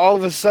 which all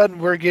of a sudden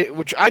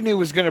which I knew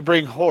was going to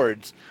bring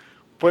hordes,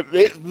 but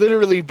it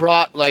literally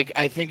brought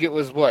I think it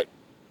was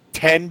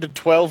 10 to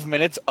 12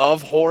 minutes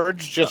of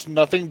hordes, just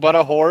nothing but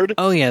a horde.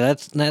 Oh yeah,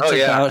 that's Oh,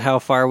 yeah. about how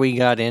far we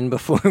got in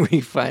before we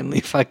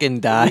finally fucking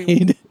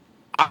died.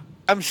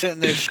 I'm sitting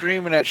there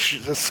screaming at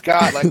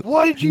Scott, like,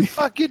 what did you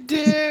fucking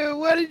do?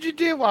 What did you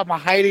do? While I'm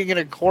hiding in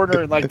a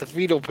corner in the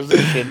fetal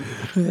position.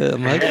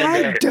 I'm like,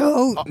 I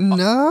don't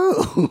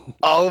know.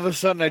 All of a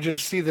sudden, I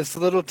just see this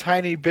little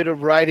tiny bit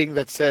of writing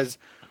that says,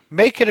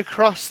 make it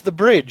across the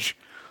bridge.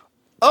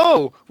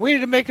 Oh, we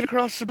need to make it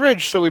across the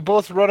bridge. So we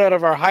both run out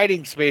of our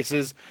hiding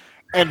spaces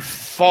and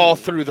fall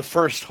through the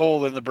first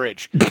hole in the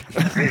bridge.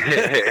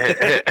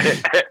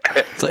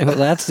 It's like, well,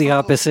 that's the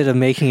opposite of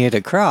making it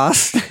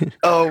across.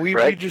 Oh, we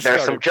Right? just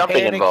There's started some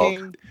jumping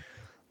panicking.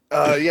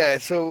 involved. Yeah,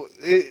 so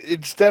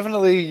it's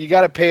definitely, you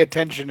got to pay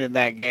attention in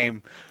that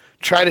game.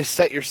 Try to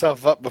set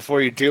yourself up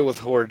before you deal with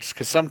hordes,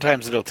 because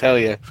sometimes it'll tell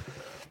you.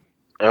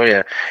 Oh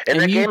yeah. And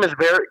And the you- game is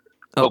very.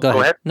 Oh,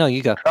 go ahead. No,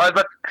 you go.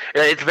 But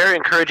it's very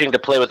encouraging to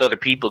play with other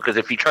people because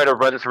if you try to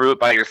run through it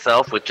by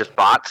yourself with just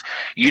bots,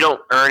 you don't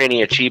earn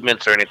any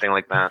achievements or anything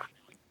like that.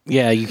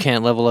 Yeah, you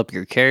can't level up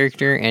your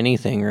character,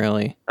 anything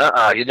really.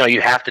 You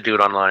have to do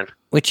it online.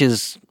 Which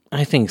is,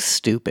 I think,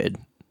 stupid.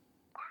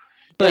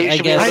 But you I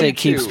should be guess able it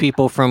keeps to.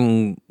 people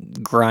from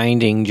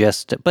grinding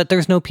but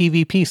there's no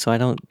PvP, so I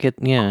don't get,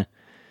 yeah.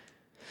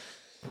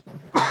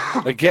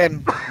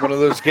 Again, one of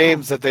those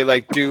games that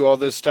they do all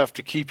this stuff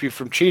to keep you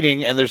from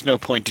cheating, and there's no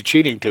point to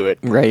cheating to it.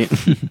 Right.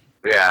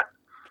 Yeah.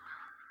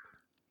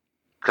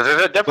 Because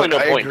there's definitely But no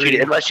I point in agree.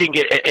 cheating unless you can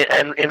get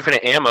an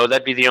infinite ammo.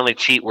 That'd be the only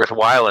cheat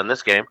worthwhile in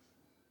this game.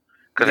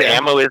 Because Yeah.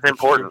 ammo is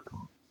important.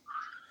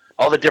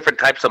 All the different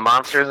types of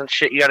monsters and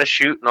shit you got to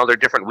shoot, and all their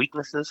different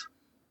weaknesses.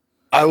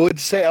 I will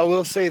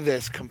say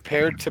this,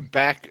 compared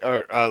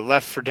to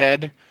Left 4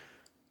 Dead,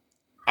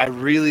 I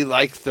really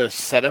like the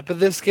setup of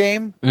this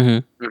game, hmm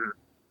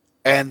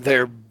and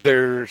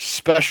their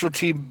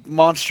specialty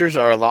monsters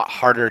are a lot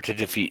harder to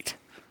defeat.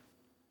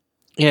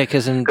 Yeah,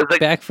 because in 'Cause,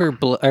 Back 4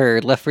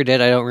 or Left 4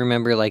 Dead, I don't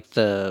remember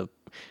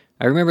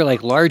I remember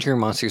like larger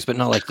monsters, but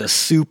not like the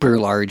super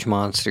large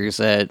monsters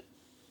that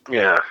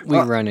we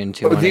run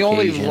into. On the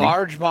only occasion.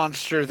 large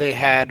monster they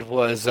had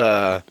was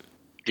the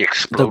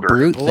exploder, the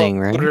brute thing,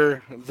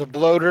 right? The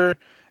bloater,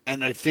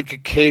 and I think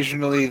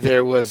occasionally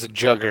there was a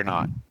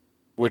juggernaut,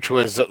 which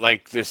was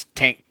like this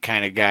tank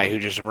kind of guy who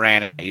just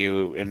ran at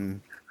you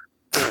and.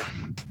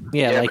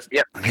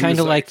 Kind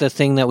of like the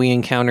thing that we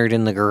encountered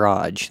in the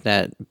garage,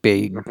 that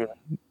big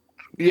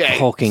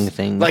hulking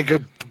thing. Like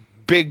a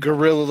big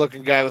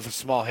gorilla-looking guy with a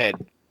small head.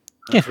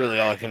 That's really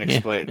all I can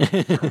explain.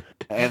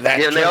 And that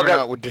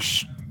juggernaut would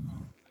just...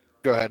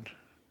 Go ahead.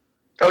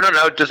 Oh, no,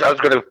 I was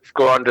going to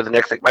go on to the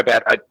next thing. My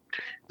bad.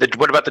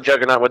 What about the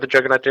juggernaut? What did the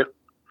juggernaut do?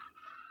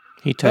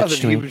 He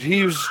touched me.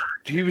 He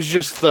was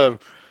just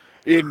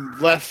in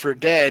Left 4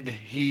 Dead,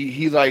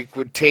 he like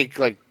would take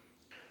like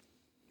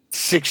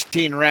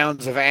 16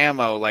 rounds of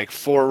ammo, like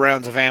 4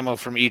 rounds of ammo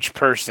from each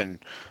person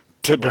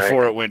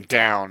before it went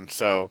down.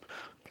 So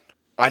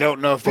I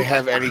don't know if they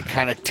have any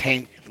kind of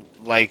tank,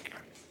 like,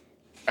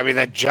 I mean,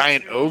 that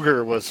giant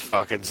ogre was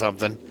fucking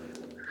something.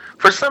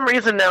 For some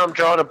reason now I'm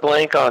drawing a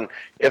blank on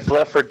if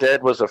Left 4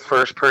 Dead was a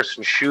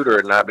first-person shooter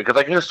or not, because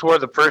I could have swore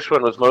the first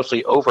one was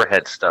mostly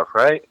overhead stuff,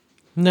 right?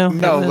 No,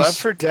 Left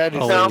 4 Dead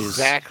is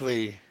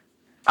exactly...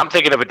 I'm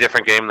thinking of a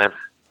different game then.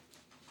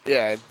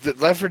 Yeah,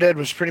 Left 4 Dead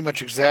was pretty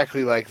much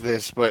exactly like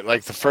this, but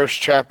like the first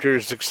chapter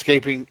is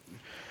escaping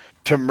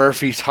to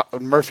Murphy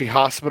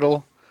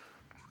Hospital.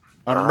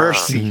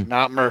 Mercy,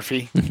 not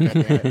Murphy.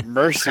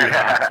 Mercy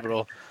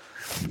Hospital.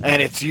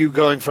 And it's you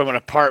going from an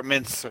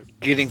apartment,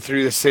 getting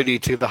through the city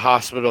to the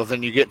hospital,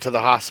 then you get to the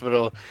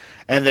hospital,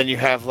 and then you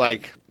have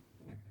like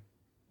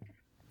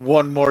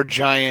one more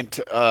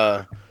giant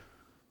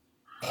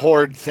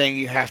horde thing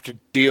you have to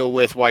deal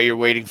with while you're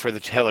waiting for the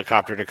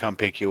helicopter to come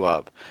pick you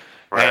up.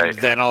 Right. And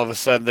then all of a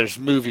sudden, there's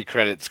movie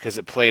credits because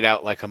it played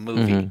out like a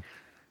movie. Mm-hmm.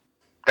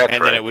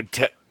 Then it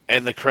would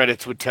and the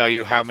credits would tell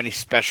you how many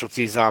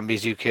specialty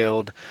zombies you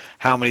killed,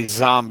 how many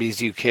zombies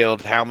you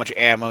killed, how much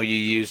ammo you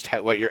used,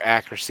 what your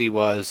accuracy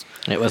was.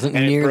 It wasn't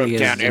nearly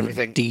as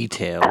in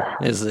detail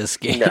as this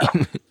game. No,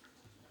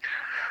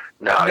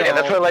 yeah,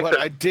 that's what I like. But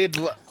I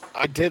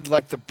did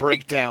like the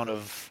breakdown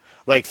of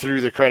like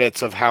through the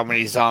credits of how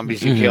many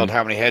zombies you killed,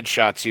 how many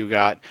headshots you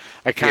got.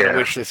 I kind of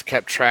wish this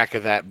kept track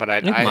of that, but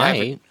I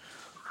haven't.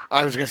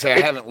 I was going to say,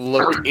 I haven't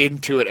looked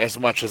into it as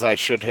much as I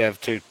should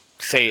have to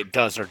say it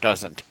does or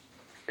doesn't.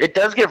 It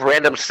does give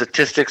random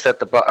statistics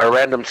or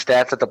random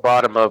stats at the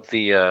bottom of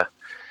the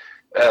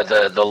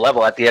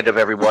level at the end of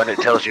every one. It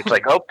tells you, it's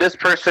like, oh, this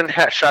person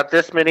shot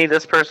this many,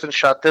 this person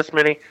shot this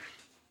many.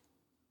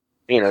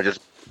 You know,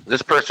 just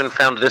this person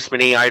found this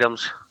many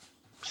items.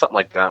 Something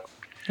like that.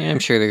 Yeah, I'm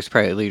sure there's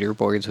probably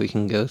leaderboards we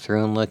can go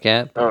through and look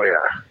at. Oh,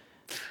 yeah.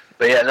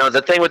 But yeah, no,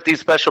 the thing with these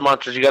special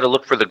monsters, you got to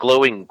look for the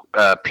glowing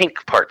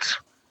pink parts.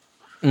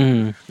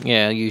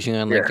 Yeah, usually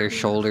on like their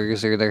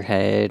shoulders or their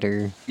head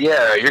or...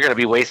 Yeah, you're going to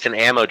be wasting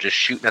ammo just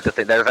shooting at the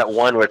thing. There's that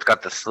one where it's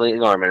got the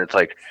sling arm and it's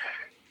like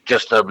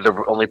just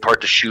the only part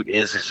to shoot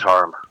is his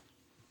arm.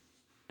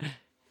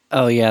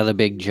 Oh yeah, the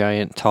big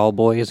giant tall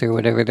boys or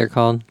whatever they're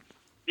called.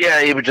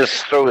 Yeah, he would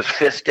just throw his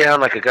fist down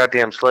like a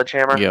goddamn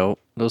sledgehammer. Yo,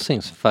 those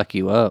things fuck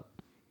you up.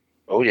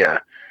 Oh yeah,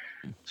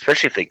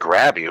 especially if they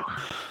grab you.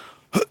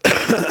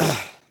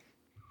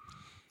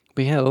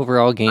 But yeah,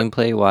 overall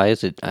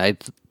gameplay-wise, I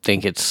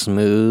think it's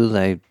smooth.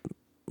 I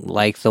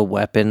like the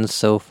weapons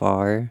so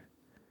far.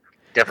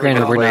 Definitely.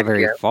 Granted, we're not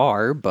very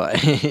far,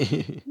 but...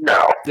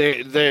 No.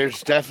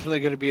 There's definitely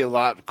going to be a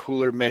lot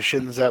cooler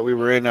missions that we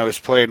were in. I was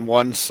playing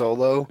one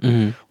solo,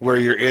 where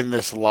you're in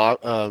this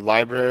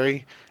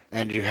library,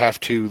 and you have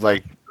to,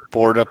 like,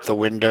 board up the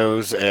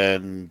windows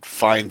and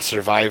find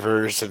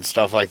survivors and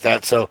stuff like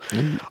that. So,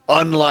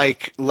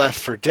 unlike Left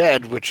 4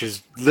 Dead, which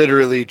is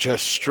literally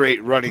just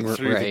straight running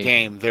through the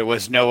game, there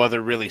was no other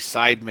really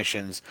side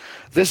missions.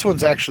 This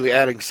one's actually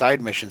adding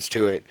side missions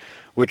to it,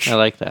 which I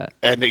like that.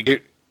 And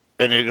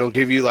it'll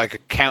give you like a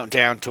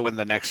countdown to when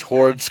the next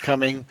horde's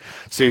coming,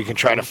 so you can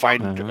try to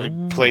find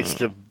a place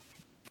to,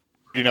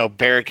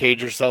 barricade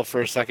yourself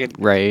for a second.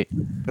 Right.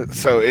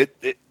 So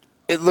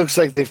it looks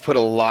like they've put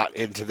a lot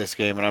into this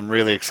game, and I'm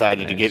really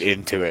excited to get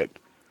into it.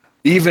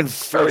 Even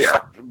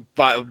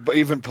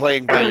even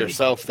playing by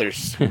yourself,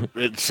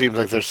 it seems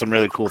like there's some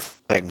really cool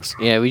things.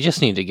 Yeah, we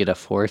just need to get a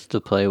fourth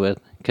to play with,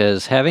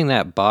 because having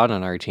that bot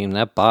on our team,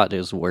 that bot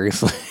is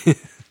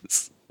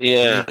worthless.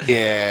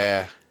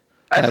 Yeah.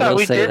 I thought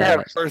we did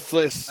have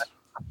worthless.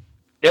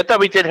 Yeah, I thought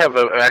we did have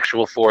an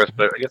actual fourth,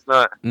 but I guess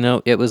not.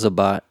 No, it was a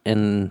bot,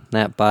 and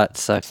that bot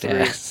sucked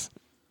ass.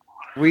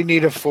 We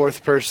need a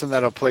fourth person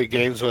that'll play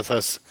games with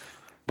us,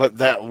 but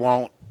that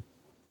won't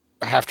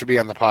have to be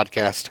on the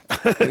podcast.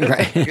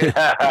 Right.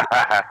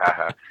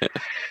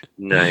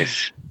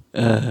 Nice.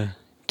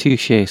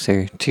 Touche,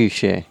 sir.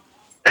 Touche.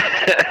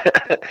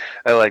 I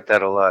like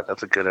that a lot.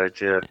 That's a good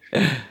idea.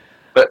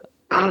 But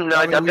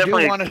no, we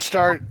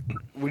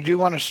do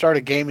want to start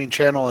a gaming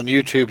channel on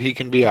YouTube. He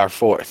can be our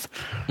fourth.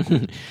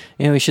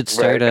 Yeah, we should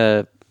start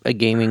a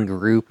gaming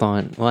group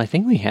on... Well, I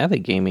think we have a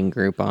gaming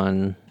group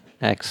on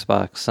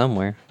Xbox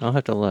somewhere. I'll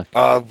have to look.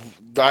 I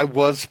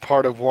was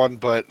part of one,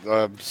 but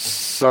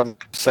some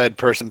said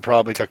person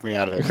probably took me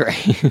out of it.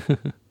 Right.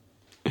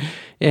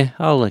 Yeah,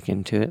 I'll look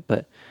into it.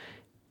 But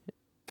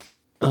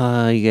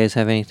you guys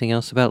have anything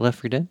else about Left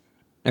 4 Dead?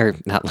 Or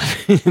not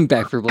Left,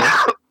 Back 4 Blood?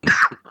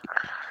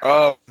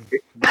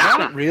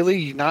 Not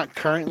really, not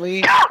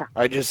currently.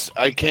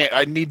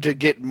 I need to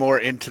get more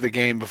into the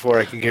game before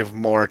I can give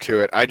more to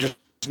it. I just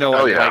know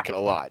I like it a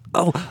lot.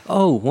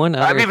 One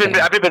other thing.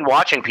 I've even been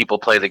watching people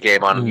play the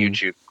game on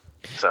YouTube.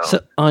 So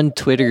on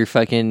Twitter,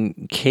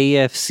 fucking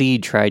KFC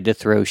tried to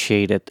throw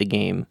shade at the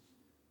game.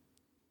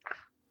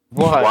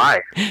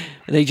 why?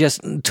 They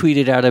just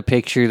tweeted out a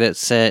picture that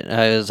said,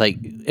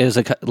 it was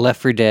a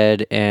Left 4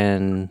 Dead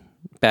and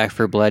Back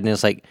 4 Blood, and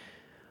it's like,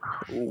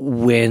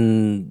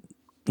 when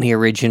the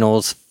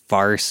original's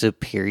far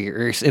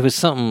superior. It was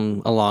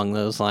something along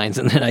those lines,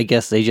 and then I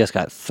guess they just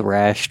got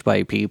thrashed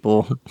by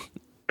people.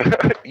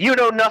 You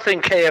know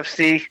nothing,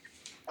 KFC.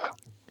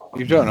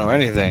 You don't know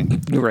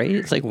anything. Right?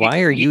 It's like,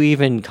 why are you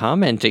even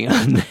commenting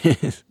on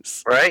this?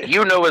 Right?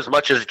 You know as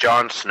much as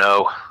Jon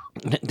Snow.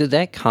 Did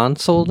that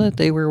console that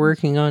they were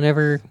working on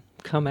ever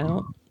come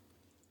out?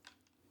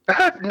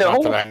 No.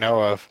 Not that I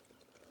know of.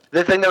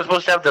 The thing that was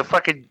supposed to have the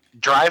fucking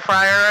dry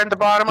fryer at the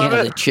bottom of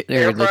it?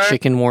 The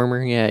chicken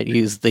warmer. Yeah, it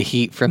used the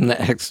heat from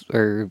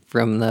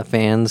the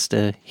fans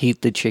to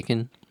heat the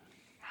chicken.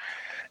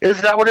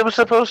 Is that what it was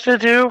supposed to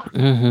do?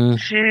 Mm-hmm.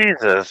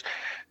 Jesus.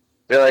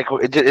 They're like,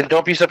 and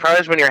don't be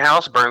surprised when your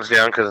house burns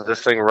down because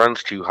this thing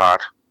runs too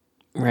hot.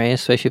 Right,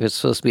 especially if it's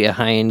supposed to be a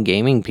high-end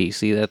gaming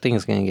PC. That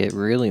thing's going to get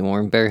really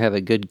warm. Better have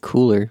a good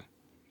cooler.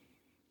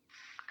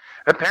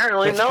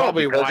 Apparently, no,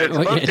 because it's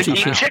supposed to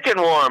keep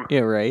chicken warm.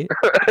 Yeah, right?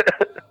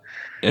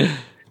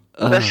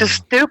 That's just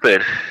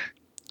stupid.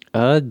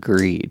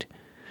 Agreed.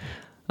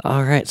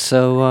 All right,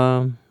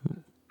 so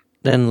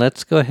then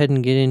let's go ahead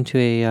and get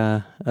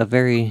into a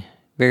very,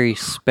 very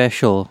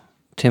special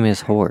Tim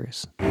is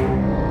Horrors.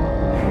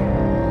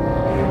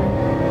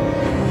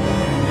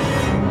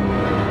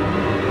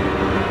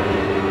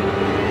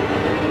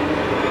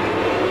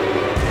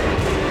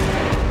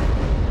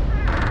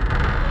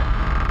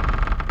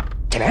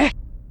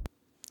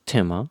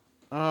 Tim, huh?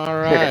 All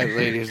right,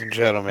 ladies and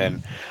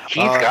gentlemen.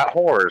 He's got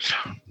horrors.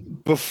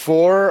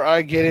 Before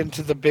I get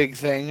into the big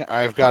thing,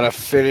 I've got to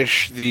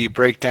finish the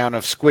breakdown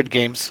of Squid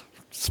Games.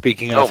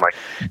 Speaking of,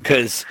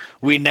 because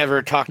we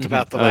never talked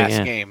about the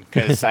last game,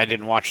 because I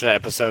didn't watch that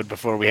episode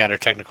before we had our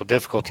technical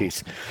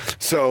difficulties.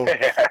 So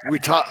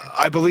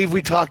I believe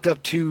we talked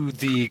up to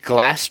the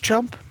glass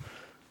jump.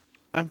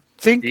 I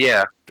think.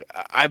 Yeah.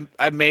 I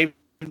may.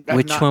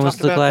 Which one was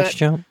the glass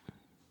jump?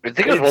 I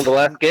think it was one of the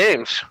last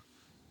games.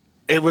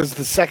 It was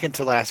the second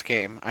to last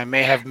game. I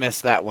may have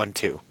missed that one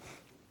too.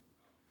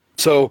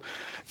 So,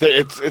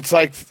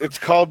 it's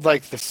called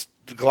like the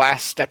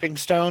glass stepping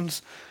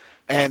stones,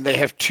 and they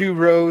have 2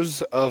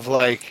 rows of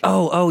like.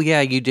 Oh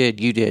yeah, you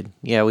did.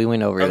 Yeah, we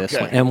went over this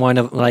one, and one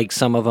of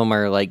some of them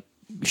are like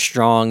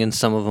strong, and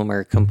some of them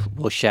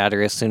will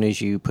shatter as soon as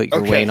you put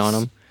your weight on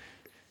them.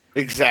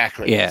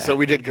 Exactly. Yeah. So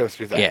we did go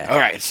through that. Yeah. All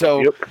right.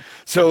 So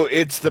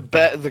it's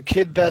the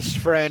kid best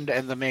friend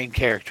and the main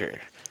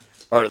character.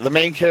 Or the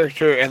main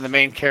character and the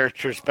main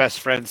character's best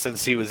friend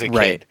since he was a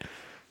kid.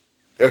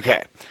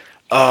 Okay.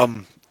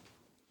 What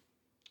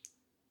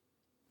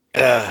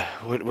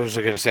was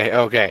I going to say?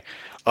 Okay.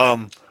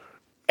 And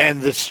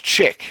this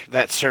chick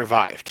that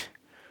survived.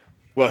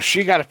 Well,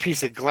 she got a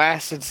piece of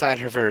glass inside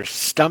her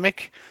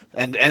stomach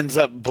and ends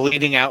up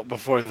bleeding out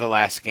before the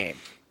last game.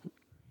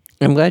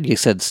 I'm glad you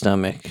said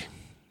stomach.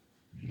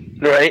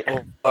 Right?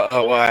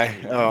 Why?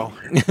 Oh.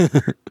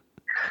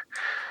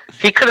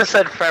 He could have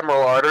said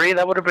femoral artery.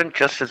 That would have been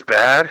just as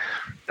bad.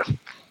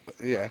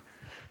 Yeah.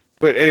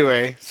 But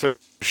anyway, so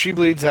she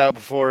bleeds out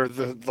before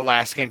the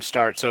last game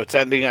starts, so it's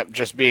ending up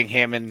just being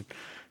him and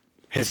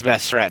his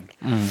best friend.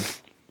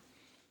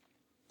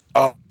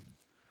 Oh.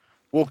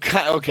 Well,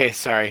 okay,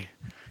 sorry.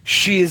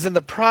 She is in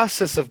the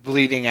process of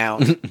bleeding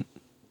out.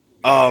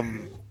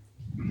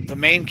 The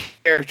main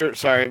character...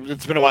 Sorry,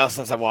 it's been a while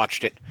since I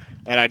watched it,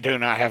 and I do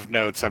not have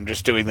notes. I'm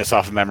just doing this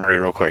off of memory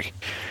real quick.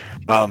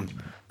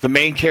 The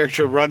main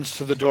character runs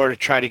to the door to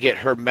try to get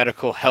her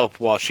medical help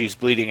while she's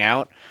bleeding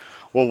out.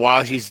 Well,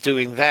 while he's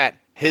doing that,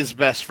 his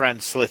best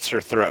friend slits her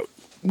throat.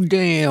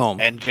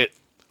 Damn. And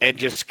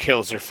just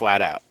kills her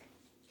flat out.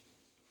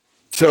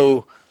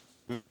 So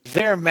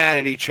they're mad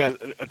at each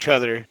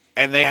other,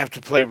 and they have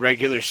to play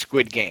regular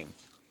Squid Game.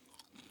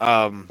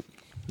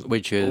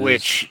 Which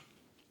is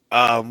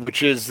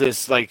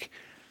this like,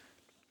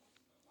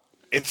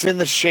 it's in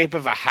the shape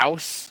of a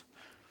house.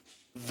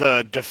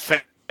 The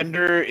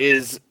defender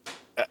is,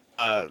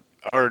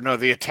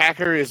 the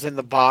attacker is in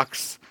the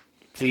box.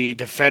 The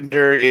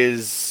defender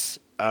is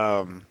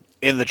in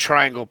the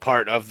triangle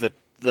part of the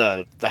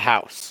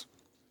house.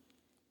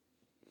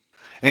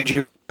 And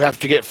you have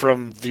to get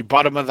from the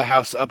bottom of the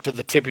house up to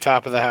the tippy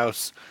top of the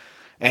house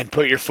and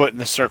put your foot in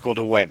the circle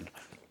to win.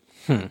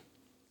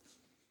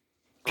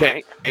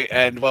 Okay.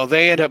 And well,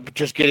 they end up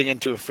just getting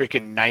into a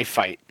freaking knife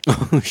fight.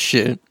 Oh,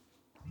 shit.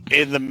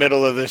 in the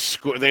middle of this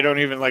school. They don't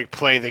even like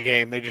play the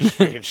game. They just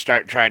freaking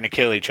start trying to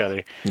kill each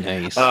other.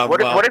 Nice.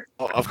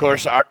 Of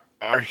course,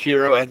 our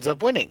hero ends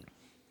up winning.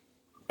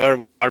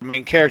 Our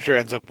main character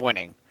ends up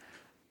winning.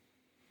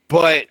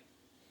 But,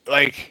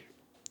 like,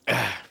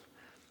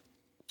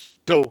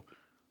 so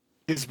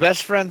his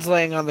best friend's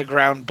laying on the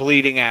ground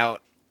bleeding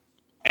out,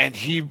 and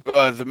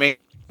the main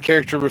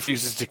character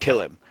refuses to kill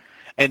him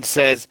and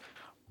says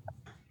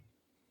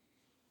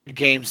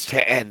games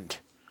to end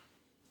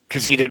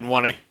because he didn't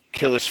want to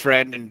kill his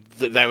friend, and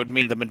that would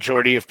mean the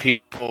majority of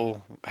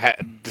people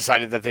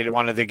decided that they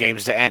wanted the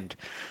games to end.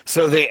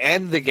 So they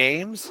end the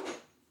games,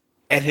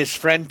 and his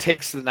friend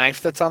takes the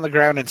knife that's on the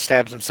ground and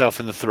stabs himself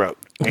in the throat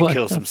and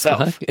kills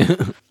himself.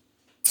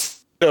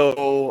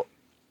 So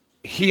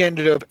he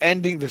ended up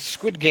ending the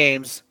Squid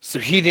Games, so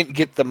he didn't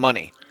get the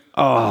money.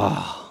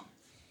 Oh.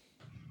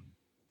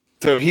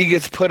 So he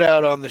gets put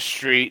out on the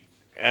street.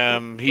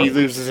 He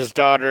loses his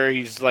daughter.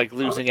 He's like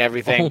losing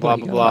everything. Blah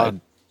blah blah.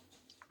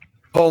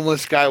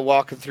 Homeless guy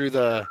walking through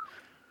the.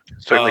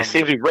 Certainly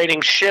seems to be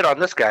raining shit on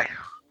this guy.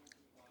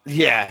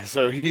 Yeah,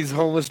 so he's a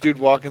homeless dude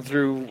walking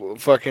through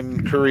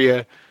fucking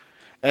Korea,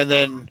 and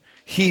then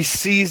he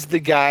sees the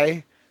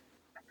guy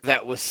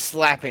that was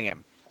slapping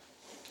him.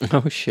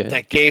 Oh shit!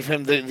 That gave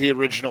him the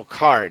original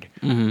card.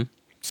 Mm-hmm.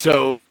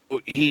 So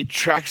he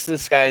tracks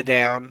this guy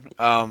down,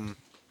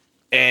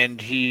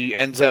 and he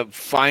ends up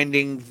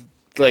finding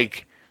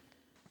like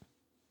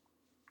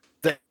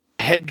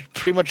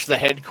pretty much the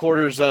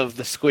headquarters of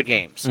the Squid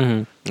Games.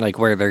 Mm-hmm. Like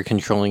where they're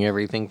controlling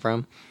everything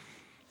from.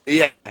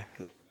 Yeah.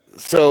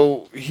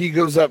 So he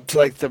goes up to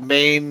like the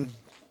main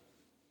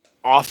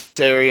office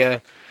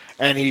area,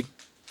 and he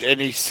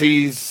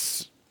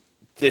sees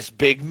this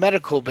big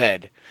medical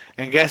bed.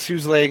 And guess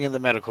who's laying in the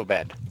medical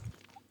bed?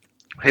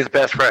 His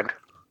best friend.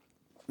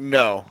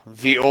 No,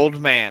 the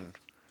old man.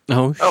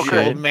 Oh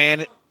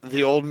shit!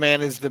 The old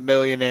man is the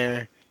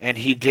millionaire, and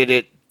he did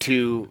it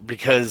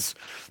because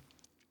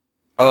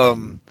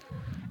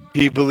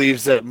he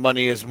believes that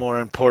money is more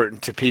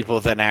important to people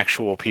than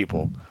actual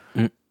people.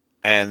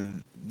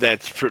 And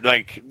that's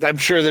I'm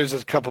sure there's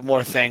a couple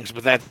more things,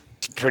 but that's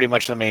pretty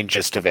much the main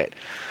gist of it.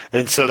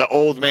 And so the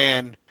old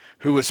man,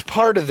 who was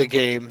part of the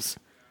games,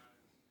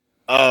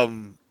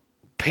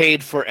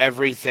 paid for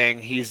everything.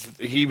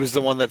 He was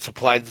the one that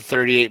supplied the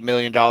 $38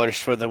 million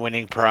for the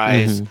winning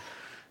prize.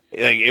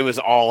 Mm-hmm. Like, it was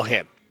all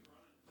him,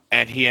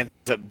 and he ends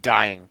up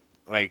dying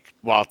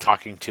while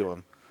talking to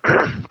him.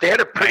 They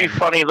had a pretty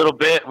funny little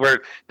bit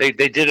where they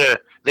did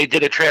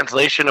a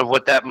translation of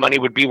what that money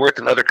would be worth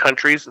in other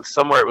countries, and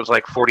somewhere it was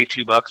like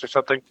 $42 or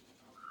something.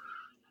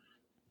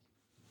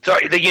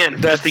 Sorry, the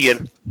yen. That's the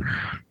yen.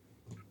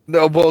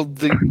 No, well,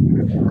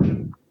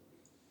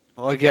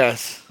 I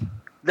guess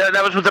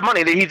that was with the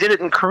money. He did it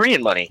in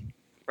Korean money,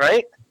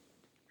 right?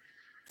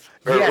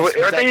 Yes,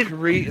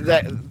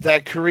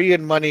 that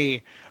Korean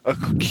money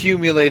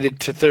accumulated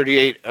to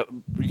 38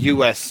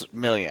 US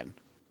million.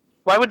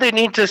 Why would they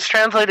need to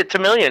translate it to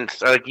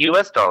millions, like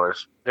US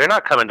dollars? They're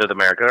not coming to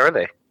America, are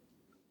they?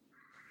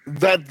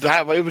 That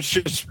it was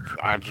just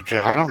I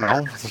don't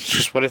know. It's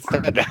just what it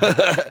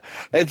said.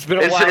 It's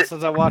been a while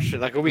since I watched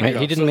it, like a week ago.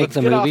 He didn't make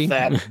the movie.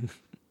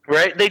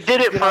 Right? They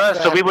did it for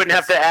us, so we wouldn't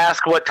have to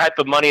ask what type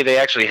of money they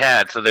actually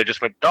had. So they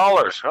just went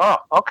dollars. Oh,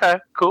 okay,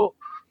 cool.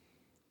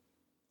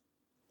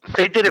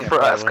 They did it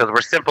for us because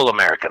we're simple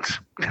Americans.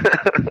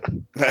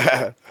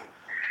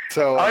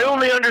 So I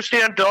only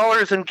understand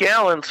dollars and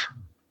gallons.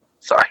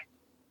 Sorry.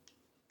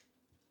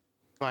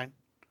 Fine.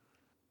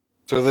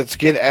 So let's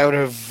get out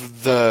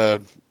of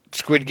the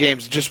Squid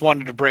Games. Just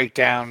wanted to break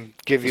down,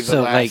 give you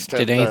the last. So,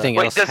 did anything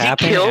else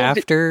happen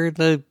after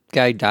the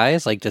guy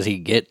dies? Like, does he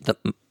get the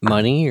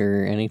money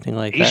or anything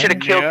like that? He should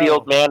have killed the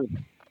old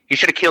man. He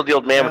should have killed the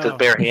old man with his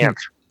bare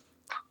hands.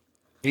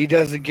 He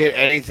doesn't get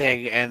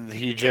anything, and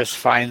he just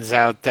finds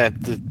out that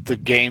the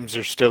games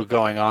are still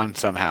going on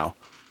somehow.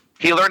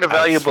 He learned a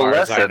valuable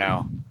lesson. I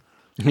know.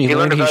 He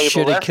learned he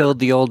should have killed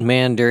the old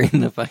man during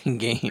the fucking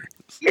games.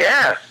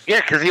 Yeah,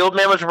 because the old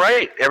man was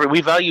right.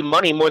 We value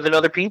money more than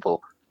other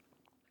people.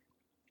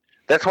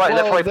 That's why.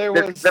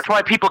 That's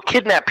why people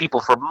kidnap people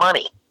for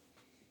money.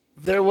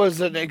 There was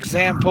an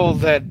example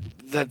that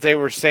they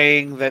were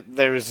saying that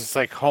there was this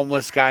like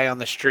homeless guy on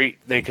the street.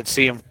 They could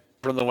see him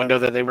from the window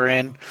that they were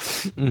in,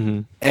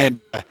 and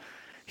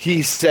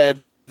he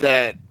said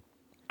that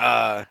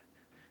that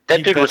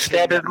dude would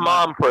stab his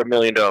mom for $1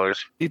 million.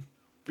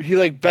 He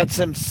like bets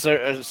him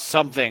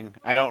something.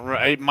 I don't.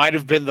 It might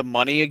have been the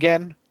money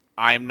again.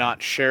 I'm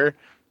not sure.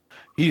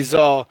 He's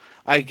all.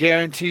 I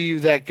guarantee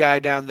you that guy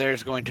down there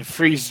is going to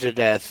freeze to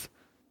death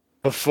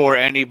before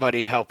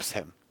anybody helps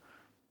him.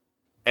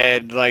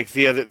 And like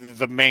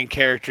the main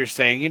character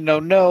saying,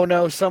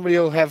 no, somebody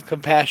will have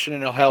compassion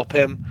and will help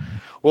him.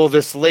 Well,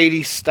 this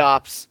lady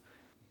stops,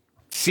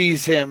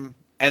 sees him,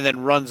 and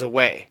then runs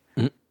away.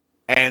 Mm-hmm.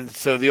 And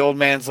so the old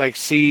man's like,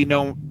 see,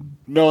 no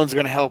one's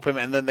going to help him.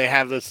 And then they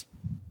have this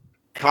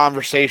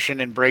conversation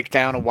and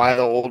breakdown of why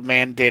the old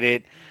man did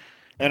it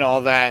and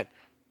all that,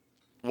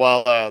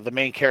 while the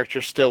main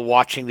character's still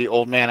watching the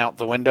old man out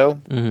the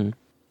window. Mm-hmm.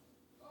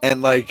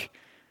 And like,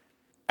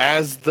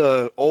 as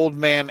the old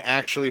man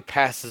actually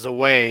passes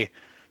away,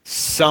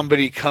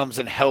 somebody comes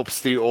and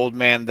helps the old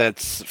man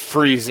that's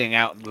freezing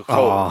out in the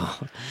cold. Oh,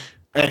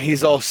 And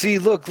he's all, see,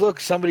 look,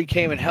 somebody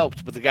came and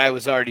helped, but the guy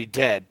was already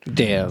dead.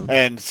 damn.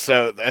 And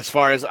so, as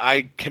far as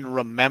I can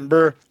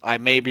remember, I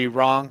may be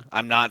wrong.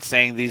 I'm not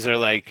saying these are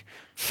like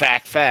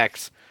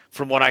facts.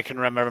 From what I can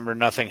remember,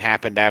 nothing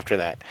happened after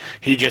that.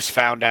 He just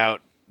found out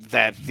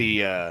that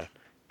the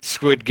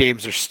Squid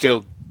Games are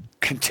still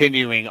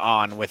continuing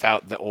on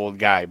without the old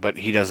guy, but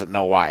he doesn't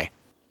know why.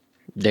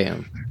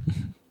 Damn.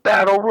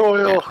 Battle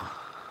Royal.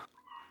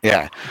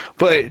 Yeah,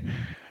 but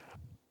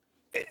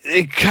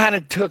it kind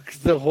of took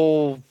the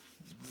whole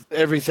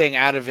everything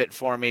out of it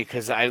for me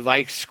because I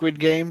like Squid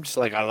Games.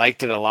 Like, I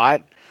liked it a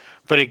lot.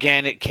 But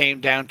again, it came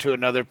down to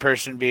another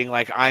person being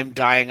like, I'm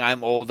dying,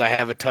 I'm old, I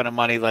have a ton of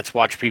money, let's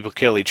watch people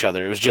kill each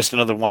other. It was just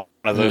another one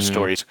of those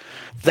stories.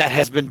 That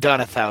has been done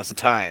 1,000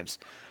 times.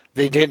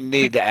 They didn't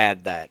need to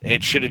add that. We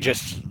should have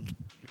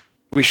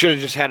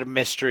just had a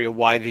mystery of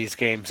why these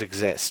games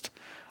exist.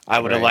 I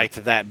would have liked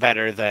that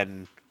better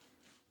than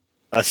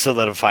a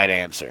solidified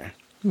answer.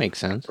 Makes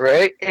sense.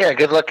 Right? Yeah,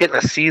 good luck getting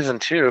a season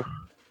 2.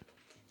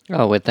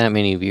 Oh, with that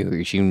many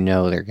viewers, you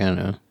know they're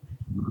gonna.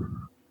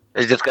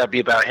 It's just got to be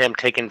about him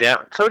taking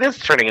down. So it is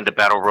turning into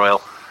Battle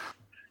Royal.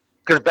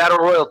 Because Battle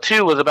Royal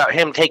 2 was about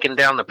him taking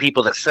down the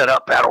people that set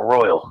up Battle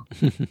Royal.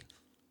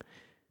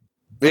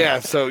 Yeah,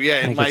 so yeah,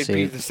 I it might can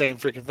be see. the same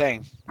freaking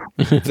thing.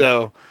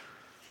 So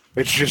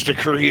it's just a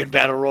Korean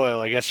Battle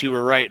Royal. I guess you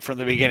were right from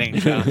the beginning,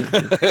 Shawn.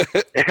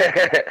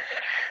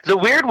 The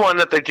weird one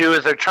that they do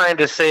is they're trying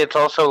to say it's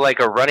also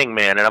like a Running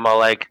Man. And I'm all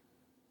like,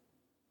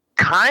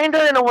 kind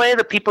of in a way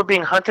that people are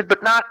being hunted,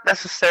 but not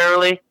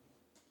necessarily.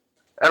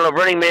 I don't know,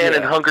 Running Man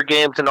and Hunger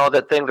Games and all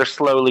that thing,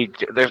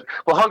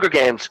 well, Hunger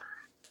Games,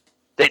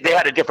 they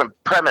had a different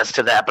premise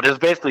to that, but it's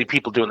basically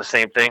people doing the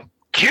same thing.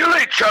 Kill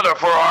each other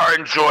for our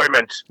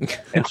enjoyment,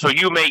 and so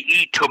you may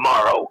eat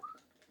tomorrow.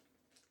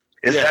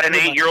 Is that an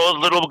 8-year-old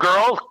little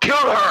girl? Kill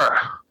her!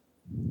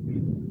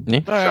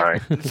 Yeah.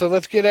 Sorry. So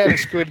let's get out of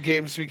Squid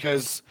Games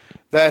because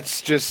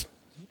that's just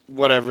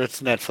whatever.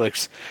 It's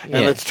Netflix. And Yeah.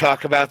 let's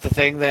talk about the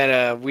thing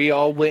that we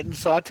all went and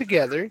saw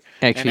together.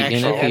 Actually, and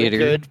in a had theater. a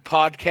good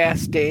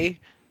podcast day.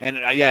 And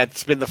yeah,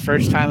 it's been the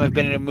first time I've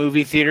been in a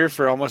movie theater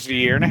for almost a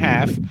year and a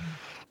half.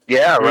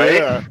 Yeah, right?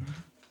 Yeah.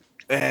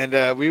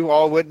 And we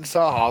all went and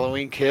saw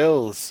Halloween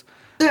Kills.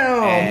 Oh,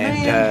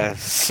 And man.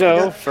 so, Got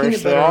peanut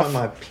first butter on off,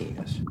 my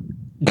penis.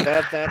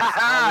 that's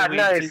Halloween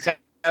Nice.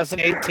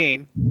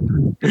 2018.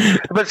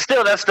 But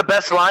still, that's the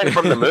best line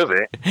from the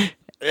movie.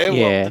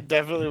 It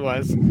definitely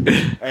was.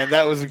 And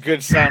that was a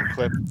good sound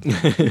clip.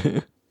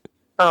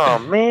 Oh,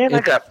 man, I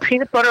got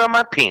peanut butter on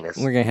my penis.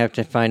 We're gonna have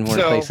to find more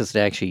So- places to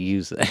actually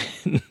use that.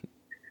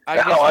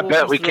 I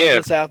bet we throw can.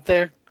 This out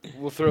there.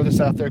 We'll throw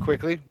this out there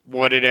quickly.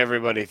 What did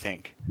everybody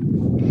think?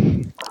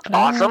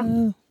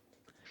 Awesome.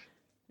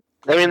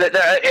 I mean,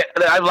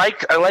 I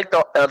liked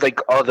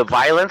the all the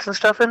violence and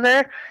stuff in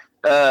there.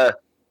 I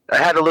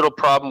had a little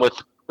problem with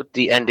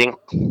the ending,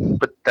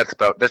 but that's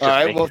All just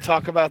right, me. we'll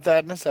talk about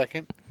that in a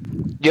second.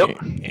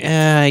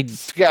 Yep.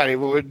 Scotty,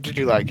 did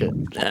you like it?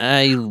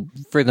 I,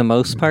 for the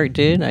most part,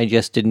 did. I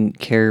just didn't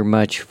care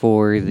much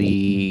for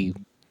the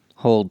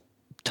whole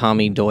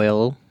Tommy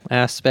Doyle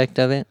aspect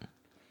of it.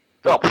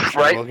 Oh,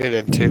 right. We'll get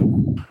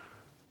into.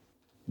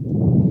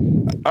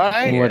 All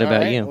right. What about all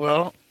right. you?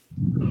 Well,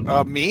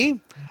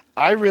 me,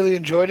 I really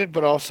enjoyed it,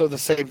 but also the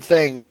same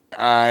thing.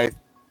 I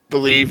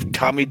believe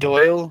Tommy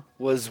Doyle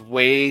was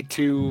way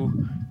too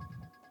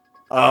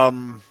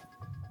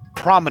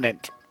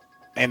prominent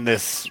in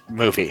this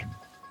movie.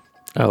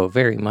 Oh,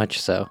 very much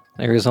so.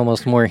 There was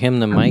almost more him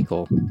than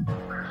Michael.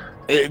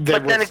 There But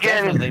then was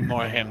again- definitely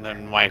more him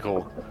than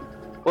Michael.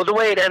 Well, the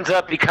way it ends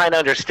up, you kind of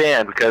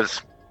understand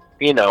because,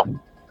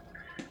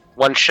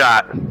 one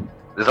shot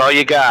is all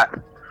you got.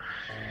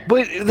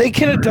 But they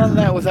could have done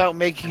that without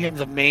making him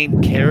the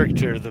main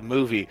character of the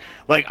movie.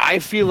 Like, I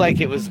feel like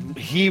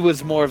he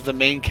was more of the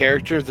main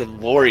character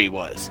than Laurie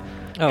was.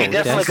 Oh, He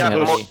definitely got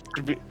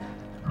definitely.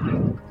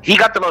 He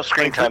got the most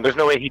screen time. There's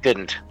no way he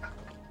didn't.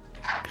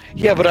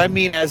 Yeah, but I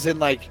mean, as in,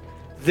 like,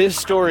 this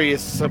story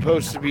is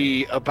supposed to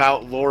be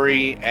about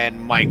Laurie and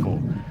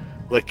Michael.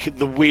 Like,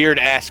 the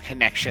weird-ass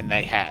connection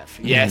they have.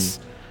 Yes,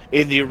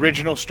 in the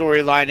original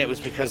storyline, it was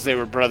because they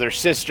were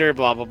brother-sister,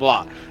 blah, blah,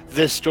 blah.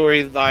 This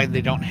storyline,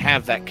 they don't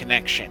have that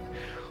connection.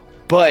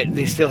 But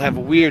they still have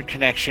a weird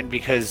connection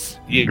because,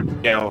 I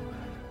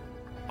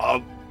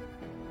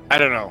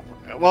don't know.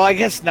 Well, I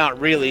guess not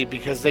really,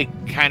 because they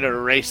kind of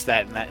erased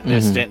that in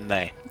this, didn't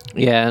they?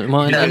 Yeah,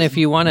 well, and Yes.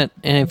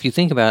 if you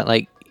think about it,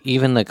 like,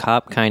 even the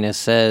cop kind of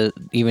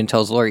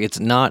tells Laurie, it's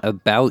not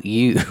about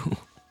you.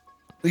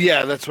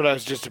 Yeah, that's what I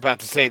was just about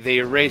to say. They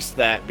erased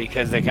that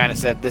because they kind of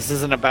said, this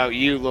isn't about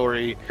you,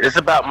 Laurie. It's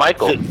about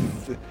Michael.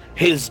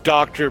 His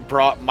doctor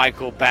brought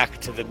Michael back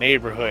to the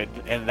neighborhood,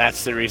 and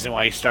that's the reason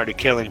why he started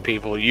killing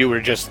people. You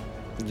were just,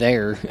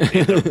 There.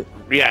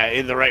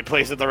 in the right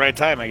place at the right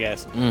time, I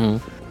guess.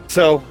 Mhm.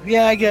 So,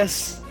 yeah, I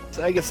guess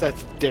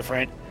that's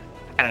different.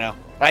 I don't know.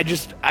 I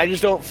just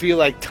don't feel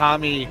like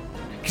Tommy,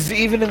 because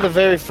even in the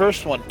very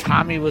first one,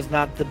 Tommy was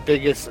not the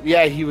biggest.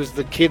 Yeah, he was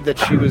the kid that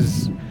she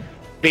was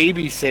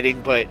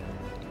babysitting, but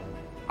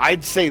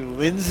I'd say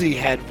Lindsay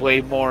had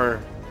way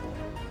more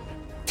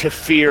to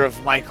fear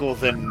of Michael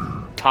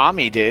than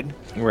Tommy did.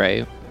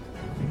 Right.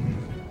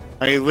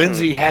 I mean,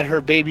 Lindsay had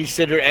her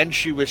babysitter and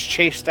she was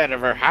chased out of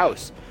her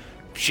house.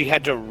 She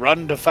had to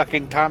run to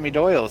fucking Tommy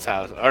Doyle's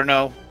house. Or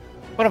no,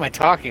 what am I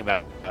talking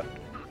about?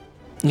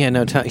 Yeah,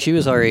 no, she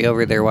was already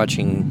over there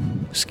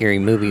watching scary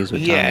movies with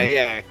Tommy.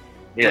 Yeah.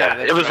 Yeah,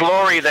 it was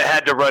Lori that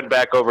had to run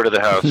back over to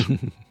the house.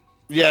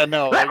 Yeah,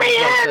 no. Let me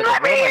in!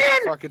 What am I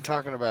fucking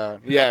talking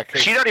about? Yeah,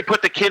 She'd already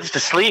put the kids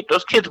to sleep.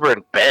 Those kids were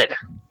in bed.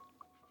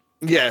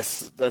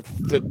 yes,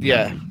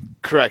 yeah,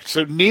 correct.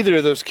 So neither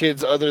of those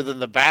kids, other than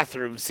the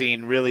bathroom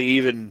scene, really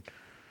even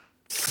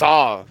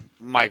saw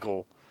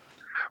Michael.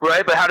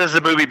 Right, but how does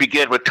the movie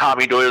begin with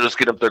Tommy Doyle just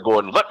get up there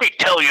going, "Let me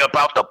tell you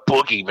about the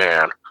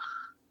boogeyman"?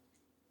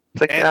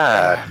 It's like,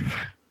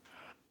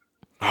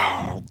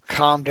 oh,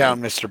 calm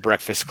down, Mr.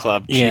 Breakfast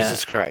Club. Yeah,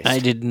 Jesus Christ. I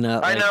did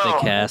not like the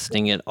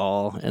casting at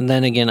all. And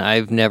then again,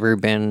 I've never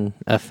been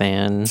a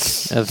fan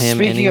of him.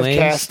 Speaking anyways.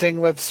 of casting,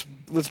 let's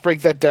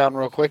break that down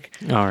real quick.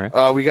 All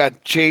right. We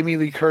got Jamie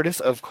Lee Curtis,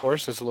 of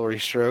course, as Laurie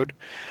Strode.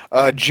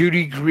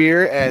 Judy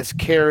Greer as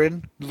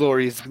Karen,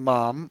 Laurie's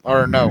mom.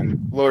 Or no,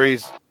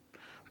 Laurie's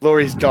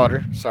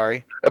daughter.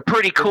 Sorry. a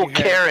pretty cool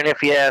Karen,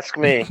 if you ask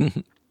me.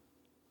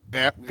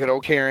 Yeah, good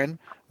old Karen.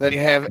 Then you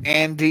have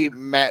Andy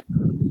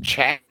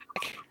Matchak.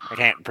 I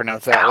can't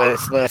pronounce that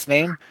last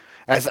name.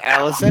 As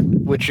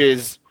Allison, which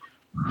is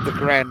the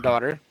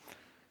granddaughter.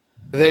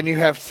 Then you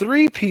have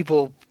 3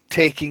 people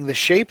taking the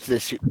shape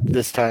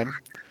this time,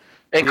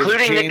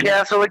 Including Nick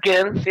Castle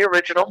again, the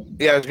original.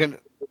 Yeah, I was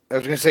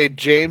gonna say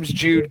James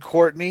Jude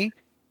Courtney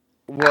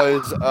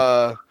was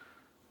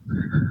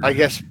I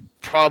guess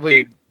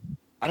probably,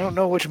 I don't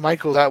know which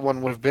Michael that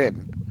one would have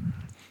been.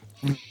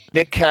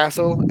 Nick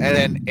Castle, and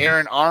then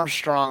Aaron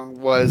Armstrong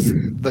was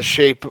the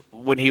shape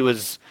when he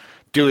was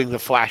doing the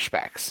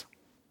flashbacks.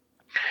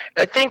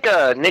 I think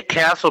Nick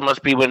Castle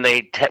must be when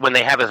they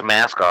have his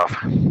mask off.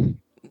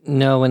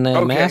 No, when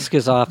the mask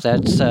is off,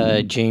 that's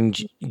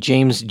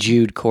James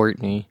Jude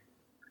Courtney.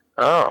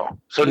 Oh,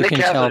 so Nick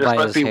Castle just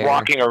must be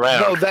walking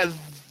around. No,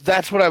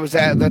 that's what I was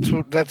at.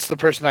 That's the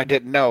person I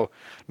didn't know.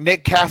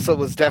 Nick Castle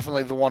was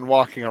definitely the one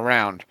walking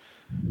around.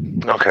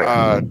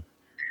 Okay.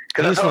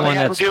 He's the one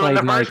that's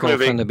played Michael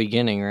from the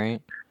beginning,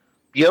 right?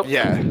 Yep.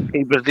 Yeah.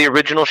 He was the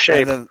original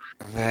shape. And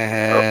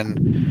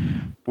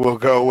then we'll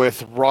go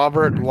with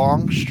Robert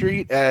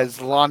Longstreet as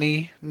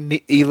Lonnie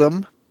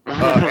Elam.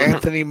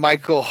 Anthony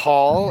Michael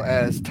Hall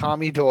as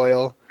Tommy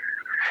Doyle.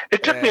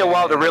 It took me a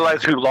while to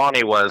realize who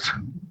Lonnie was.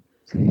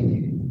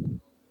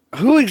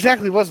 Who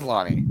exactly was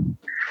Lonnie?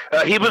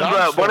 He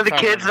was one of the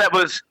kids that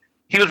was.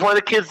 He was one of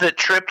the kids that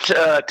tripped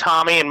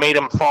Tommy and made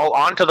him fall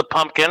onto the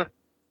pumpkin.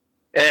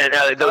 And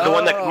the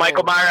one that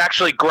Michael Myers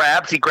actually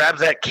grabs. He grabs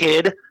that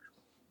kid,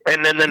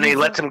 and then he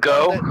lets him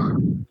go.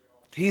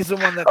 He's the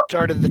one that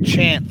started the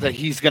chant that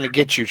he's going to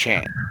get you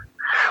chant.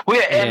 Well,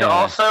 yeah,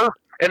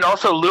 and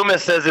also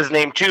Loomis says his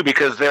name too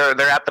because they're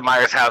at the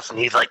Myers house and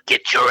he's like,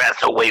 "Get your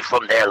ass away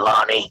from there,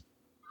 Lonnie."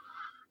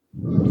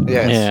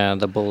 Yes. Yeah,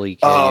 the bully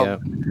kid. Yeah.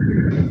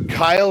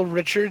 Kyle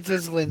Richards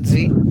is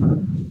Lindsay.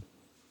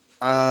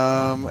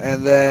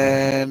 And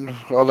then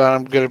hold on,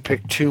 I'm gonna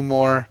pick 2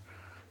 more.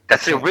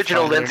 That's the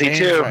original Lindsay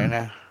too. Right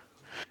now.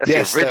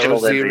 That's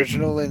the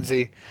original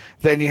Lindsay.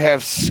 Then you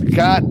have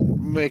Scott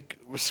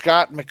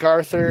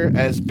MacArthur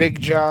as Big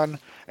John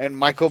and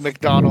Michael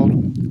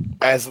McDonald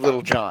as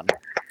Little John.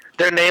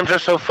 Their names are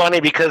so funny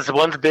because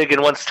one's big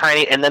and one's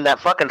tiny, and then that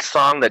fucking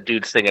song that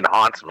dude's singing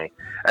haunts me.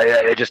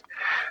 I just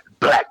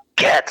Black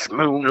Cats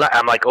Moonlight.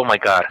 I'm like, oh my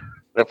god,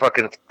 they're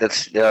fucking. They're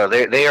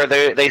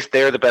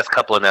the best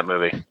couple in that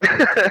movie.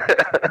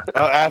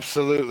 Oh,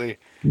 absolutely.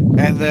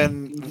 And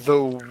then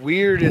the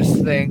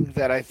weirdest thing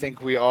that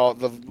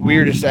the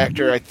weirdest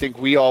actor I think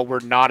we all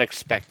were not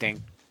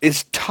expecting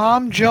is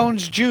Tom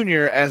Jones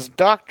Jr. as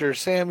Dr.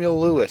 Samuel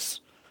Loomis.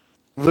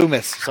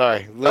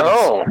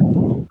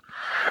 Oh.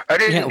 I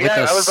didn't. Yeah, with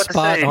I was about to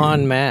say,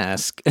 spot-on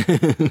mask.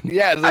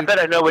 Yeah, I bet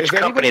I know which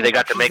company they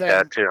got to make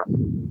that too.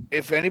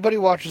 If anybody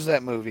watches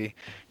that movie,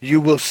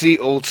 you will see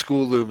old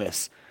school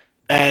Loomis,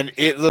 and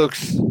it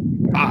looks.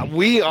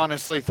 We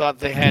honestly thought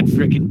they had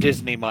freaking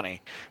Disney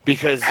money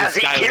because this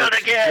guy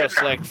looks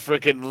just like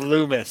freaking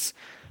Loomis.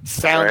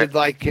 Sounded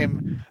like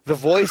him. The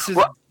voice is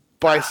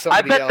by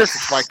somebody else.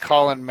 It's by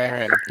Colin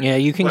Marin. Yeah,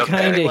 you can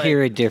kind of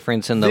hear a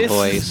difference in the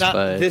voice.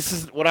 But this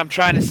is what I'm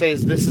trying to say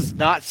is this is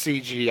not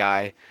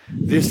CGI.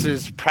 This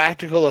is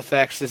practical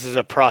effects. This is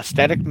a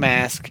prosthetic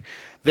mask.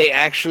 They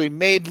actually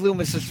made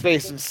Loomis's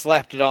face and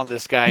slapped it on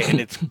this guy, and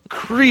it's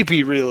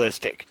creepy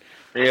realistic.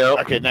 Yeah.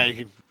 Okay, now you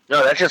can.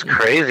 No, that's just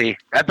crazy.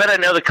 I bet I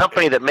know the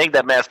company that made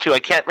that mask too. I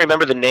can't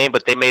remember the name,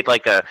 but they made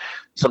like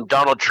some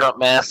Donald Trump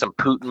mask, some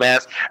Putin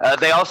mask.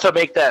 They also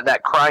make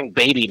that crying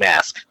baby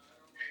mask.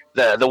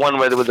 The one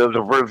where there was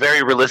a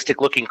very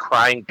realistic looking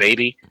crying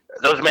baby.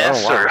 Those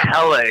masks are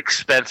hella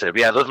expensive.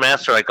 Yeah, those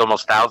masks are like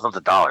almost thousands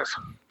of dollars.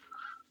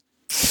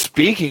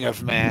 speaking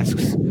of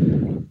masks,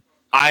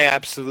 I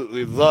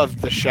absolutely loved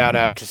the shout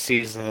out to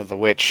Season of the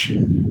Witch.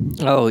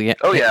 Oh, yeah.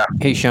 Oh, yeah.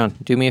 Hey, Shawn,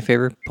 do me a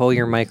favor. Pull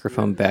your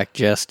microphone back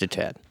just a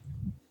tad.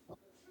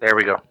 There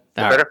we go. Is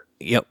that All better?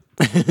 Right. Yep.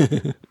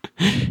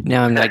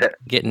 Now I'm not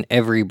getting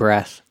every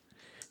breath.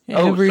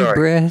 Oh, Every sorry.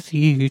 breath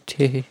you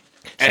take.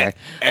 Sorry.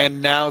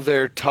 And now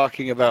they're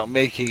talking about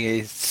making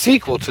a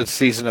sequel to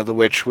Season of the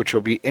Witch, which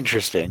will be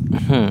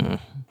interesting.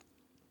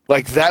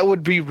 Like, that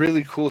would be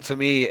really cool to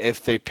me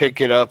if they pick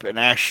it up and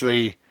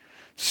actually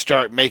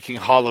start making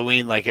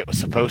Halloween like it was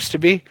supposed to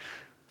be.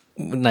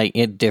 Like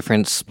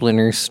different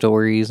Splinter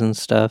stories and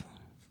stuff.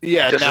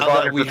 Yeah, Just as now long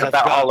that as we it's have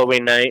about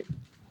Halloween night.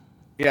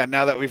 Yeah,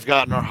 now that we've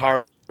gotten our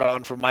heart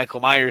on from Michael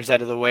Myers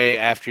out of the way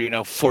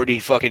after, 40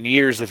 fucking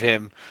years of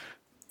him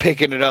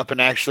picking it up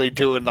and actually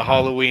doing the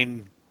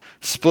Halloween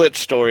split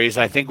stories,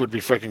 I think would be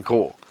freaking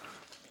cool.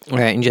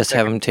 Right, and just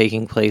have them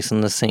taking place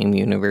in the same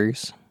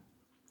universe.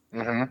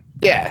 Mm-hmm.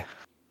 Yeah.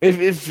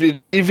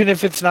 Even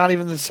if it's not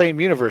even the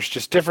same universe,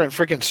 just different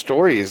freaking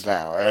stories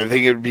now. I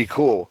think it would be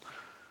cool.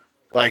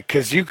 Like,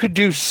 because you could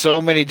do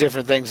so many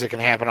different things that can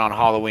happen on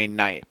Halloween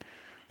night.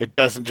 It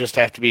doesn't just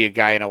have to be a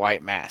guy in a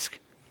white mask.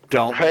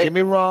 Don't get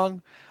me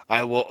wrong.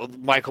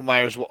 Michael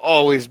Myers will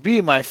always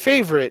be my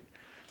favorite.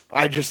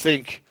 I just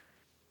think,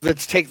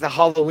 let's take the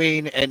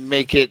Halloween and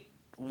make it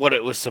what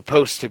it was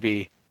supposed to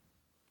be.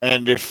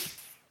 And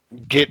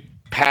get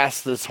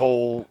past this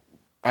whole,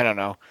 I don't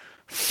know,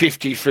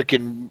 50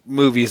 freaking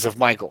movies of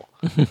Michael.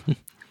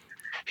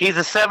 He's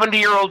a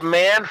 70-year-old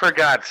man, for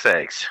God's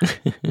sakes.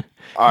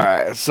 All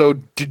right. So,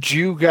 did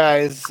you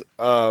guys?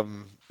 What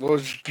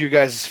was your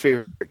guys'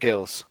 favorite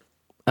kills?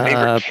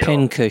 Favorite kill?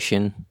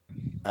 Pincushion.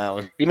 That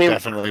was You mean-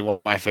 definitely one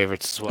of my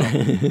favorites as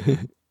well.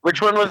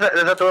 Which one was that?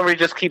 Is that the one where he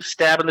just keeps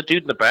stabbing the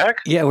dude in the back?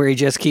 Yeah, where he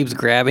just keeps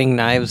grabbing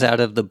knives out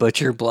of the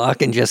butcher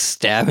block and just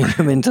stabbing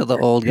them into the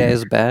old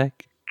guy's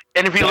back.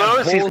 And if you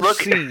notice, he's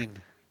looking...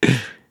 Scene.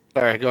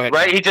 Sorry, go ahead.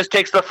 Right, he just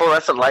takes the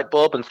fluorescent light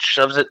bulb and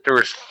shoves it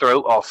through his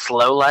throat all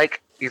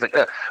slow-like. He's like,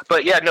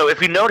 But yeah, no,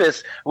 if you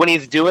notice, when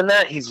he's doing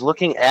that, he's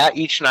looking at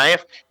each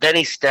knife, then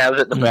he stabs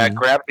it in the back,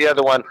 grabs the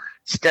other one,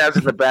 stabs it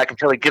in the back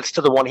until he gets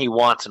to the one he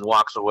wants and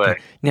walks away.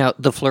 Now,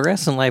 the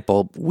fluorescent light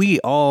bulb, we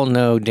all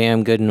know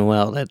damn good and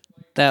well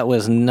that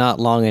was not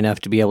long enough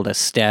to be able to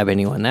stab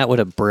anyone. That would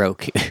have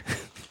broke.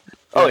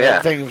 Oh, yeah.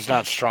 That thing was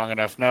not strong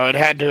enough. No, it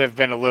had to have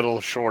been a little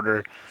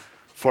shorter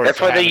for That's it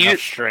to why have they enough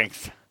use-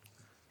 strength.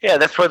 Yeah,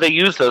 that's why they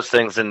use those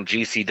things in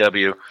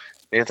GCW.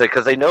 It's like,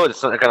 because they know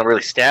it's not going to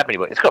really stab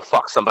anybody. It's going to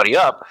fuck somebody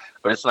up,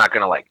 but it's not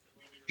going to,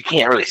 you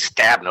can't really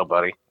stab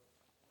nobody.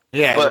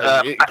 Yeah,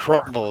 But, it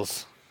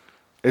crumbles.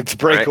 It's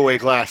breakaway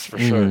glass for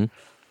sure.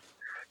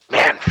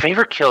 Man,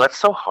 favorite kill, that's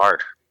so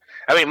hard.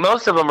 I mean,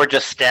 most of them are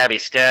just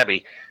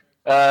stabby.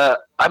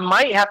 I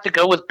might have to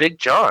go with Big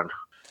John,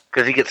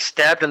 because he gets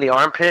stabbed in the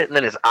armpit and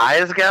then his eye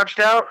is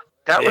gouged out.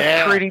 That was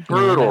pretty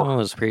brutal. Yeah, that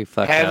was pretty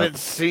fucked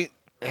up.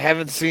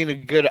 Haven't seen a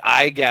good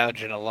eye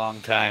gouge in a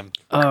long time.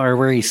 Oh, or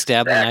where he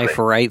stabbed the knife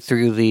right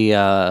through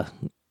the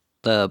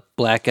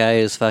black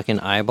guy's fucking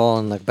eyeball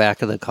in the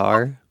back of the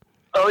car.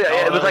 Oh,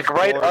 yeah, it was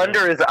right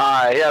under his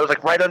eye. Yeah, it was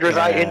right under his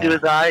eye, into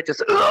his eye.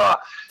 Just, ugh.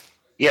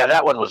 Yeah,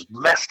 that one was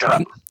messed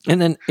up.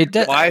 And then it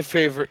does. My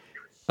favorite.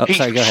 Oh,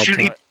 sorry, go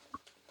ahead.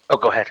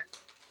 Go ahead.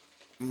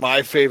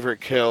 My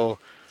favorite kill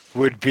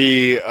would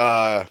be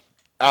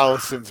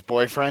Allison's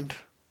boyfriend.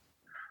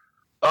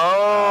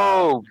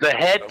 Oh, the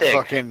head thing.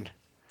 Fucking.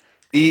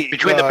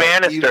 Between the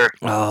banister.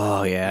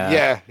 Oh,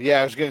 yeah.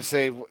 Yeah, I was going to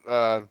say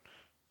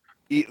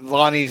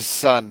Lonnie's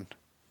son.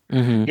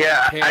 Mm-hmm.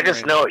 Yeah, I Cameron,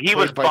 just know he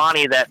was played by-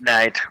 Bonnie that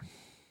night.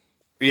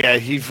 Yeah,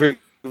 he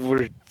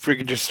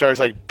freaking just starts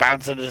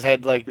bouncing his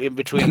head in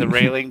between the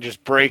railing,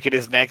 just breaking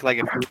his neck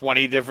in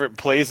 20 different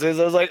places.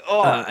 I was like,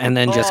 and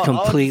then just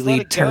completely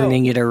let it go.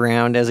 turning it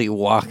around as he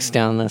walks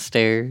down the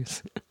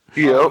stairs.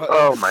 Yep.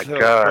 Oh my so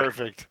god.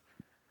 Perfect.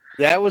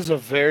 That was a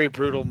very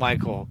brutal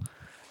Michael.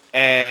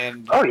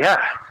 And Oh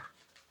yeah.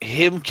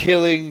 him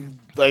killing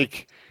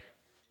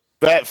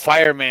that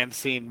fireman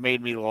scene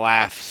made me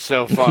laugh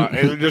so far.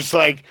 It was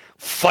just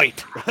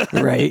fight.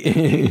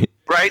 Right.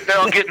 Right, they're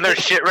all getting their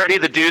shit ready.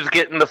 The dude's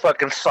getting the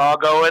fucking saw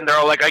going. They're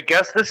all like, I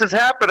guess this is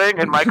happening.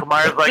 And Michael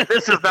Myers like,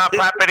 this is not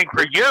happening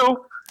for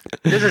you.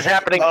 This is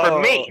happening for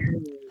me.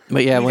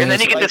 But yeah, when And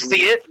then it's, you get to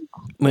see it.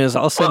 when it's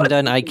all said and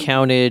done, I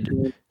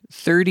counted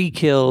 30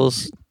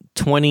 kills,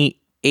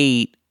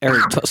 28,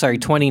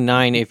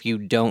 29 if you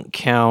don't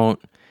count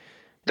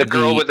The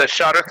girl with the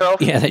shot herself.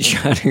 Yeah, that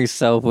shot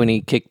herself when he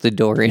kicked the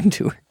door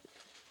into her.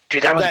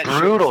 Dude, that was That shit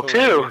brutal was too.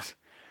 hilarious.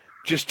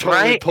 Just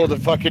totally Right? pulled a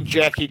fucking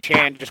Jackie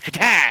Chan. Just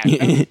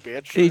katang,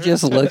 bitch. He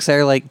just looks at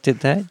her like,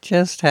 did that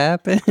just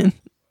happen?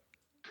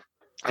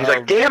 He's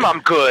like, damn, I'm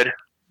good.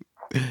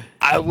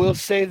 I will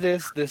say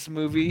this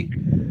movie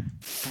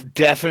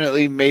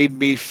definitely made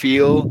me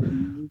feel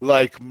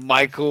like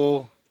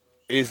Michael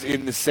is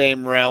in the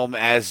same realm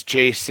as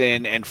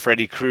Jason and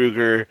Freddy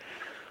Krueger.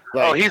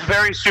 Oh, he's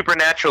very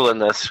supernatural in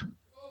this.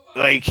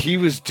 He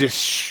was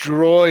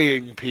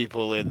destroying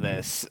people in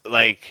this.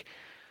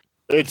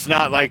 It's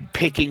not like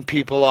picking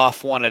people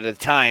off one at a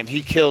time.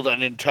 He killed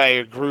an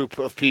entire group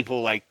of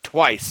people like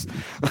twice.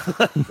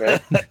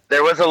 Right?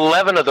 There was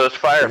 11 of those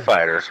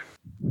firefighters.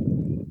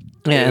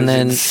 Yeah, and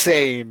then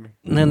insane.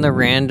 And then the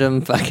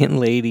random fucking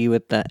lady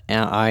with the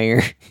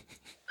iron.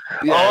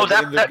 Yeah,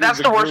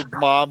 that's the worst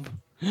mob.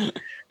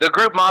 The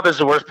group mob is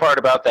the worst part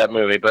about that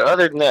movie, but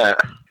other than that,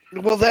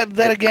 well,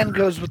 that again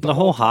goes with the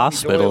whole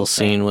hospital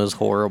scene was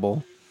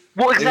horrible.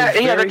 Well,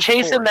 exactly. Yeah, they're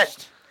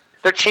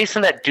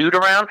chasing that dude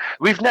around.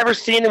 We've never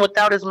seen him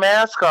without his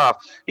mask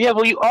off. Yeah,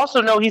 well, you also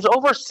know he's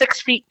over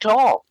 6 feet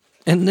tall.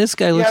 And this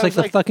guy looks like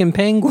the fucking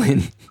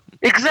penguin.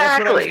 Exactly.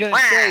 That's what I was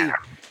gonna say.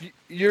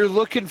 You're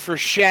looking for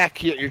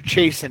Shaq, yet you're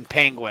chasing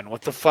Penguin.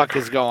 What the fuck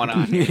is going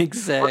on?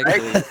 Exactly.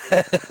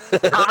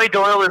 Tommy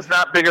Doyle is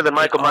not bigger than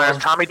Michael Myers.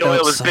 Tommy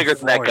Doyle was bigger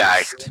than that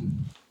guy.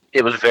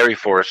 It was very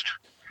forced.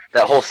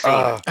 That whole scene.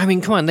 I mean,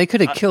 come on. They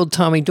could have killed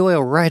Tommy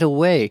Doyle right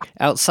away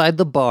outside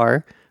the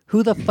bar.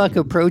 Who the fuck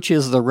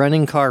approaches the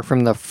running car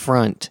from the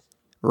front?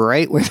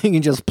 Right? Where they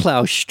can just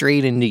plow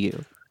straight into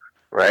you.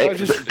 Right?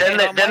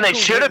 Then they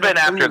should have been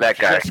after that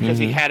guy. Just because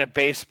he had a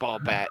baseball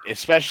bat.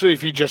 Especially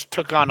if he just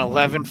took on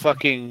 11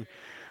 fucking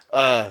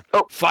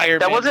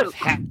firemen with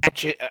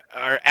hatchet,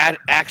 or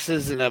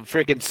axes and a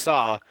freaking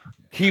saw.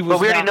 He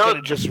was not going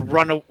to just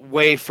run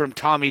away from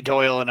Tommy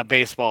Doyle in a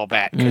baseball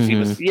bat because he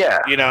was,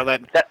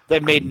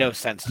 that made no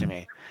sense to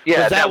me.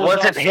 Yeah, that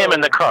wasn't him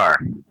in the car.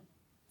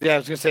 Yeah, I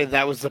was going to say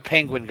that was the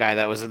Penguin guy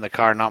that was in the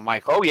car, not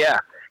Michael. Oh, yeah.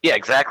 Yeah,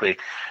 exactly.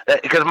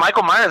 Because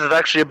Michael Myers is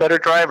actually a better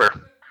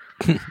driver.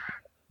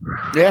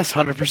 Yes,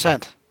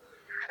 100%.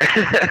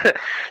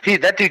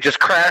 That dude just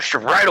crashed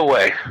right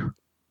away.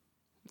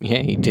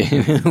 Yeah, he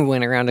did.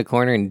 Went around a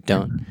corner and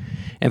done.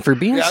 And for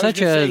being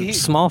such a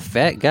small,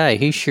 fat guy,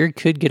 he sure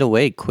could get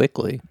away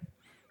quickly.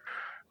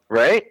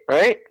 Right?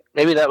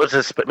 Maybe that was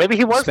his... Maybe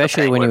he was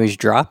especially when he was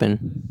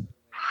dropping.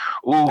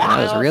 Ooh. That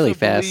was really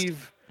fast.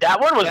 That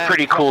one was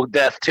pretty cool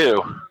death,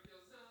 too.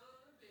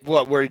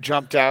 What, where he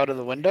jumped out of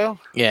the window?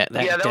 Yeah,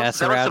 that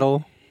death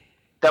rattle.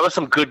 That was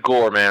some good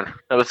gore, man.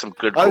 That was some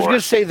good gore. I was going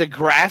to say the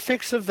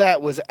graphics of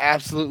that was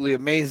absolutely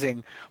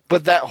amazing,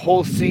 but that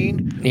whole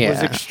scene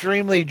was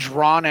extremely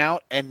drawn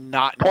out and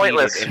not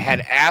pointless. Needed. It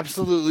had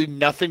absolutely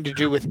nothing to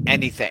do with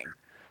anything.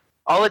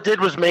 All it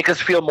did was make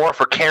us feel more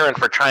for Karen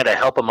for trying to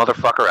help a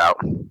motherfucker out.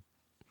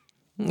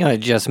 It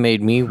just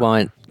made me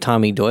want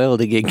Tommy Doyle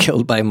to get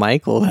killed by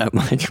Michael that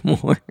much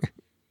more.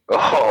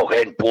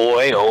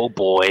 Oh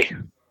boy.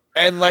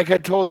 And like I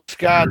told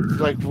Scott,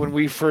 like when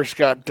we first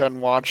got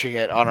done watching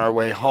it on our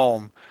way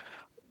home,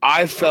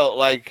 I felt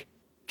like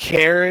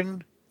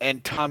Karen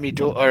and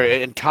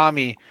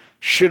Tommy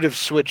should have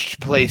switched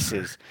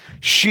places.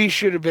 She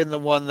should have been the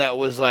one that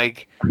was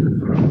like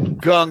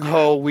gung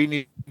ho. We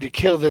need to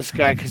kill this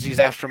guy because he's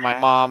after my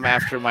mom,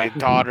 after my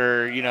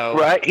daughter. You know,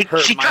 right?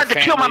 She tried to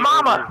kill my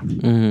mama.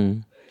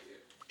 Mm-hmm.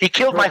 He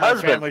killed my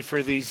husband. Family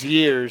for these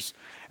years.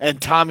 And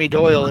Tommy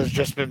Doyle has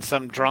just been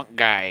some drunk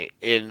guy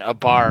in a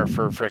bar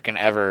for frickin'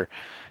 ever.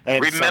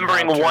 And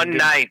remembering one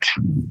night.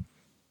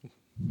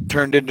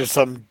 Turned into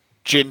some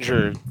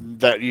ginger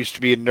that used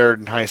to be a nerd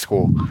in high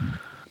school.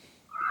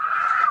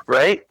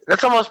 Right?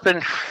 That's almost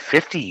been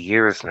 50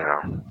 years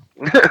now.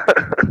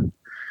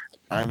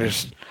 I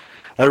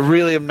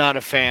really am not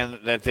a fan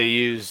that they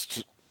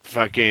used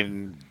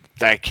fucking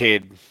that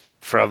kid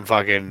from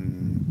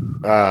fucking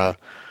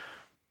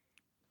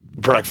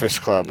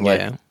Breakfast Club.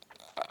 Yeah.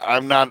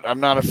 I'm not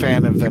a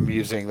fan of them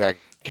using that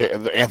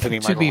Anthony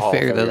Michael To be Hall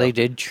fair, though, they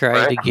did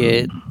try to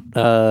get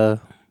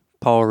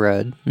Paul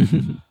Rudd.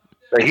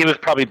 He was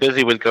probably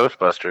busy with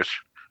Ghostbusters.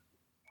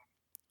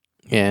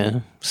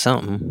 Yeah,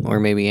 something. Or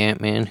maybe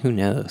Ant-Man, who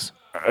knows?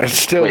 I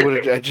still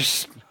would have, I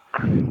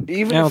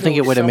don't think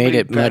it would have made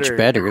it much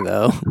better,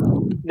 though.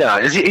 No,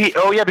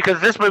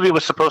 because this movie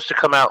was supposed to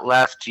come out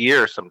last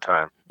year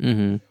sometime.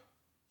 Mm-hmm.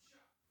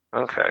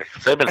 Okay,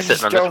 so they've been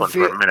sitting on this one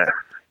for a minute.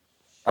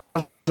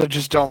 I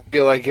just don't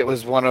feel like it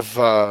was one of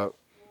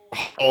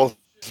Hall's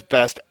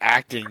best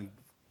acting.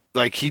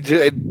 Like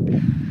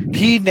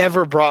he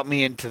never brought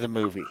me into the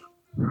movie.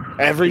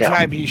 Every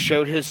time he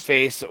showed his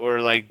face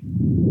or like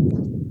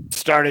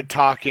started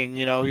talking,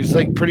 he's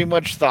like pretty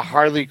much the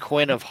Harley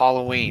Quinn of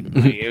Halloween.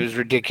 Like, it was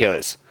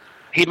ridiculous.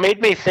 He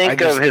made me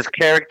think of his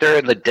character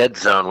in The Dead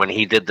Zone when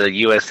he did the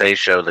USA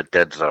show, The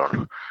Dead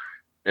Zone.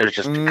 It was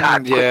just,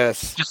 God,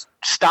 just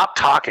stop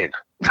talking.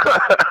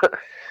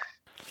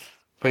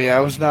 But yeah,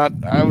 I was not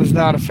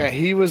a fan.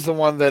 He was the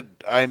one that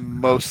I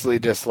mostly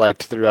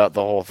disliked throughout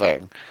the whole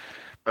thing.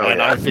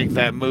 I think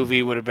that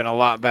movie would have been a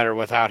lot better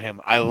without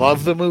him. I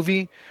love the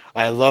movie.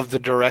 I love the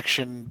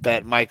direction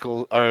that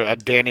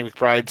Danny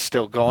McBride's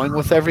still going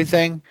with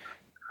everything.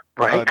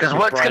 Right, because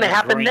what's going to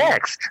happen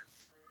next?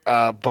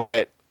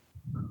 But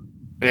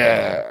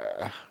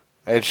yeah,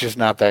 it's just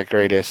not that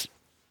greatest.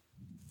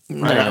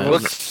 No,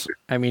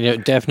 I mean,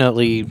 it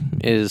definitely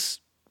is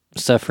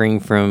suffering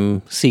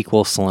from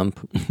sequel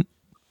slump.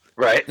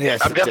 Right.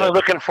 Yes, I'm definitely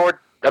looking forward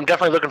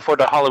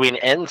to Halloween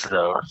Ends,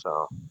 though.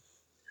 So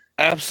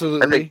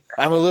absolutely,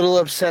 I'm a little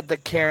upset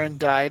that Karen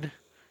died.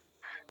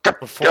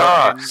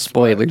 Duh.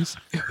 Spoilers.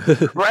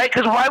 Right?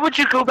 Because why would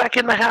you go back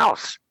in the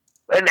house?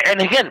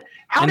 And again,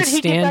 how And did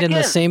he get stand back in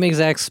the same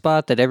exact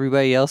spot that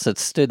everybody else that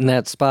stood in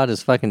that spot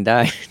has fucking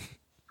died.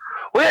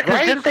 Well, yeah,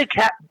 'cause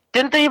Right?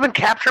 didn't they even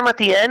capture him at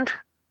the end?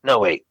 No,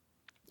 wait.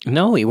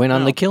 No, he went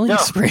on the killing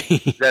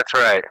spree. That's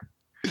right.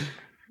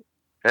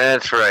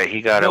 That's right.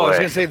 He got No, I was away.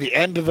 gonna say the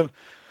end of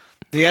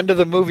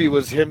the movie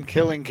was him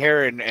killing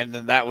Karen, and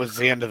then that was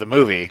the end of the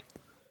movie.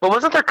 But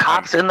wasn't there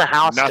cops in the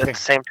house at Nothing. the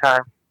same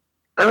time?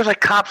 There was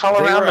like cops all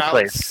They around were the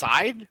place.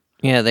 outside?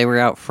 Yeah, they were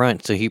out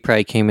front, so he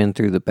probably came in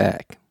through the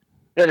back.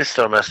 That is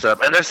so messed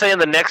up. And they're saying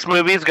the next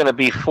movie is going to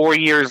be 4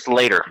 years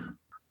later.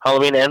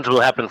 Halloween Ends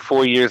will happen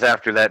 4 years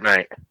after that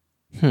night.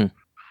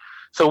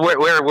 So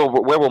where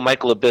will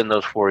Michael have been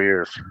those 4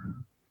 years?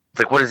 It's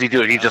like, what does he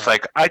do? He's just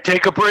like, I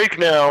take a break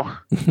now.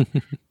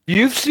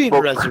 You've seen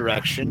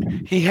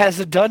Resurrection. He has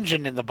a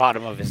dungeon in the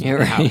bottom of his You're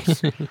right.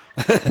 house.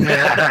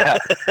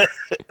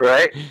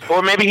 Right?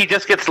 Or maybe he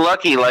just gets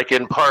lucky, like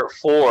in part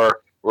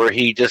 4, where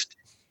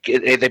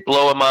they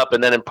blow him up,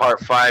 and then in part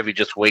 5, he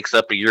just wakes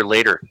up a year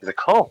later. He's like,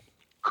 oh,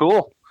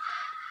 cool.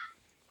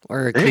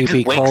 Or a He just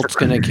creepy wakes cult's up.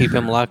 going to keep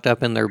him locked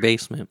up in their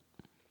basement.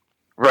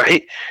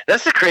 Right?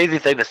 That's the crazy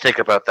thing to think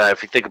about that,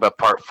 if you think about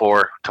part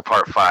 4 to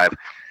part 5.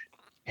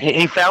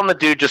 He found the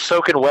dude just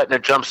soaking wet in a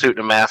jumpsuit and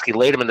a mask. He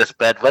laid him in this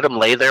bed, let him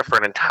lay there for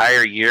an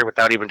entire year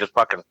without even just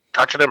fucking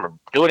touching him or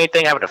doing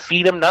anything, having to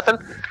feed him, nothing.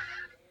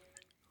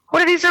 What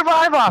did he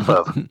survive off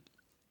of?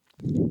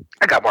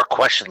 I got more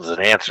questions than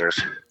answers.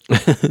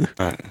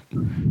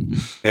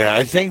 Yeah,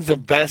 I think the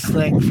best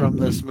thing from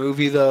this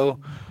movie, though,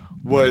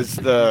 was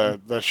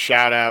the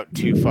shout out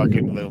to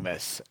fucking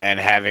Loomis and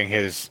having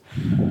his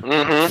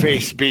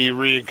face be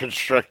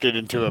reconstructed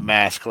into a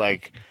mask.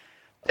 Like,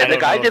 And the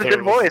guy did a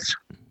good voice.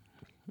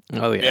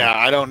 Oh, yeah. Yeah,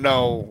 I don't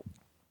know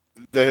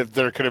that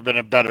there could have been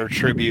a better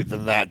tribute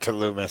than that to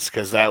Loomis,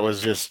 because that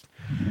was just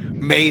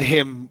made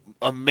him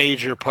a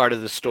major part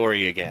of the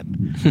story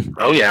again.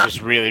 Oh, yeah.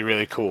 Just really,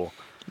 really cool.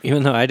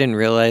 Even though I didn't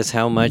realize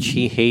how much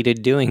he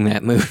hated doing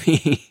that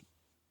movie.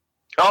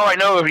 Oh, I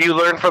know. You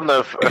learned from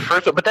the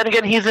first one. But then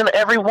again, he's in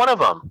every one of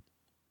them.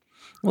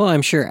 Well,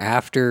 I'm sure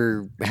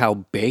after how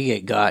big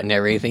it got and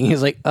everything,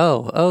 he's like,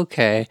 oh,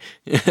 okay.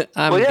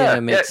 I'm going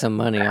to make some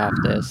money off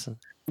this.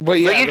 But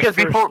yeah, Because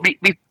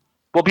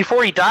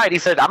before he died, he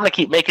said, I'm going to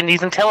keep making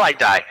these until I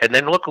die. And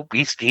then look,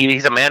 he's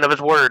a man of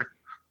his word.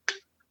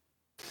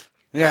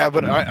 yeah,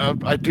 but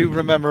I do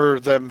remember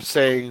them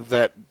saying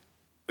that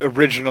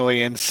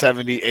originally in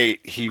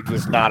 '78 he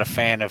was not a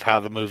fan of how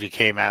the movie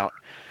came out,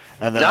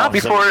 and then all of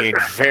a sudden it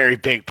gained very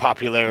big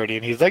popularity,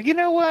 and he's like, you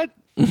know what?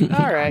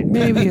 All right,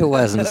 maybe it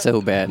wasn't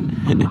so bad.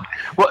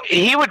 Well,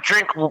 he would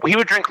drink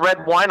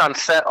red wine on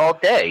set all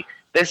day.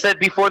 They said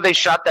before they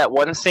shot that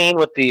one scene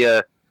with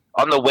the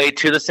on the way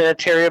to the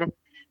sanitarium,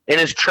 in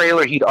his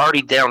trailer he'd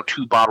already downed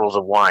 2 bottles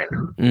of wine.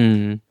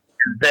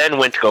 Then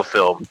went to go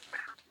film,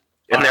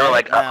 and they were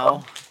like,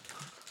 now.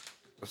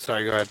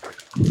 Sorry, go ahead.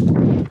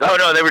 Oh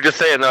no, they were just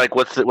saying, they're like,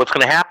 what's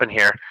going to happen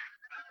here?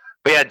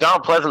 But yeah,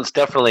 Donald Pleasance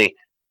definitely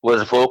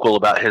was vocal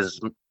about his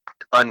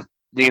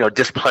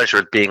displeasure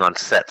with being on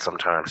set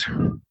sometimes.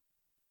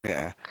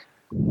 Yeah.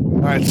 All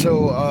right.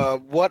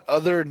 So, what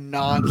other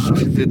nods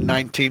to the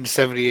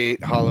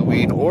 1978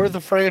 Halloween or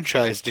the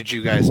franchise did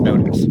you guys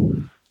notice?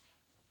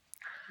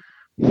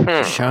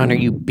 Shawn, are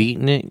you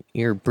beating it?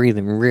 You're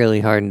breathing really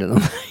hard into the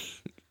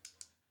mic.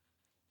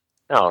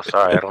 Oh,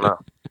 sorry, I don't know.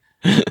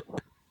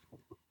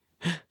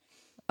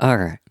 All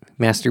right.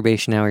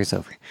 Masturbation hour is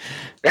over.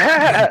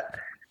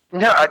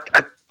 No,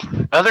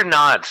 other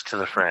nods to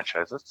the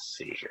franchise. Let's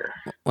see here.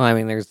 Well, I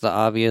mean, there's the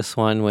obvious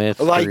one with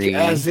Like, 3.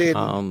 as in-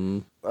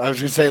 I was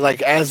gonna say,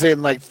 like, as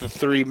in, like, the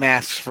 3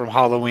 masks from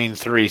Halloween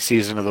 3: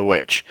 Season of the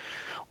Witch.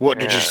 What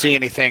did you see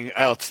anything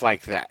else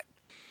like that?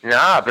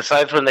 Nah,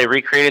 besides when they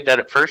recreated that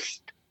at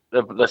first,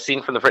 the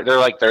scene from they're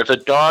like, there's a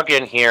dog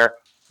in here.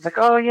 It's like,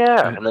 oh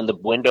yeah, and then the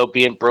window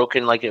being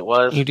broken like it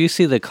was. You do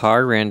see the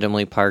car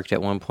randomly parked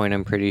at one point,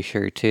 I'm pretty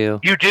sure, too.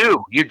 You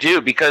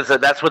do, because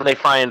that's when they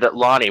find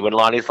Lonnie. When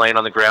Lonnie's laying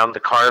on the ground, the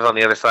car's on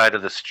the other side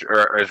of the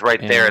is right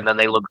there, and then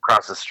they look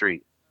across the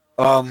street.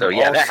 So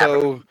yeah, that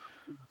happened.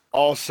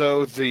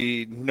 Also,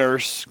 the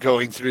nurse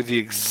going through the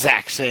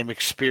exact same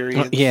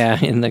experience. Yeah,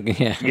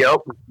 Yep.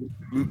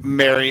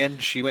 Marion,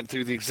 she went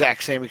through the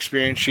exact same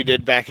experience she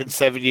did back in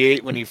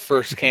 '78 when he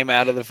first came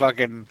out of the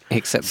fucking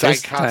Except psych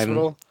this time,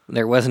 hospital.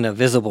 there wasn't a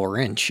visible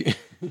wrench.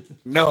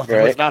 No,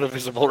 there was not a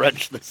visible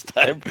wrench this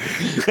time.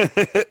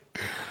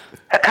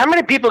 How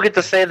many people get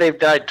to say they've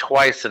died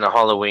twice in a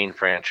Halloween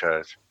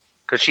franchise?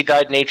 Because she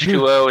died in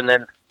H2O, and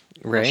then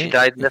Right? she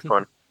died in this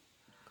one.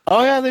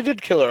 Oh yeah, they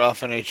did kill her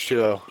off in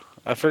H2O.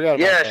 I forgot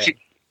about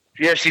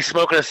that. She's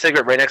smoking a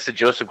cigarette right next to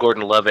Joseph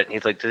Gordon-Levitt, and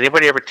he's like, "Did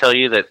anybody ever tell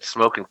you that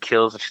smoking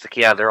kills?" And she's like,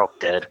 "Yeah, they're all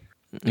dead."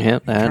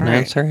 Yep,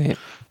 that's right.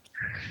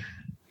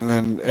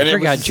 And I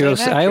forgot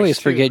Joseph. I always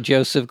forget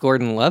Joseph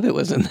Gordon-Levitt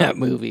was in that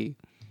movie.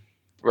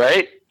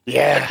 Right?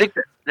 Yeah. I think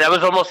that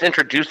was almost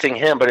introducing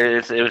him, but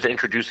it was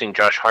introducing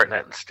Josh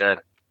Hartnett instead.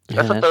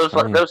 That's what that's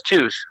funny. those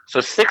two.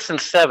 So 6 and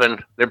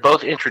 7, they're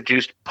both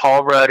introduced.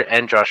 Paul Rudd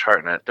and Josh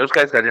Hartnett. Those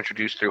guys got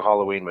introduced through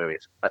Halloween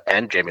movies,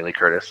 and Jamie Lee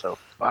Curtis. So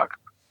fuck.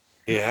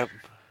 Yeah.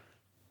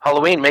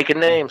 Halloween making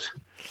names,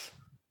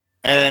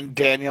 And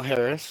Daniel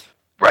Harris.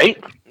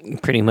 right?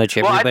 Pretty much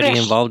Well, I everybody think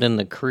involved in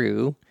the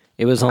crew.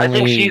 It was I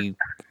think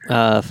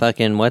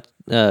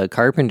only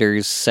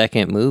Carpenter's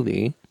second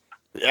movie.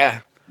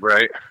 Yeah.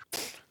 Right.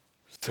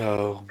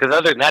 So Because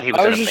other than that, he was.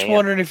 I in was a just band.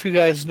 wondering if you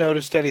guys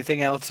noticed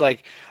anything else.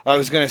 Like I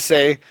was gonna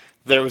say,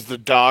 there was the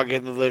dog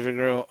in the living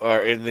room or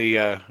in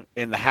the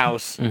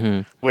house,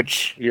 Mm-hmm.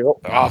 which Yep.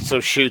 also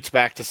shoots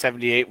back to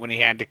 '78 when he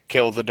had to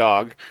kill the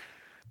dog.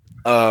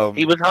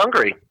 He was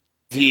hungry.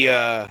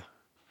 The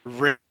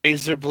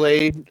razor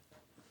blade,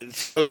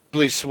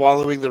 slowly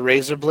swallowing the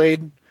razor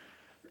blade.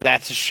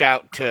 That's a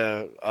shout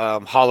to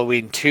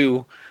Halloween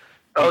 2.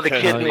 Oh, the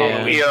Because kid in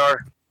the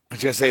ER. I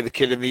was gonna say the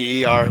kid in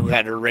the ER who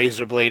had a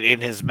razor blade in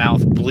his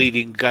mouth,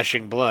 bleeding,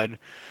 gushing blood.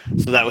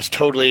 So that was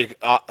totally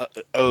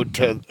owed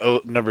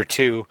to number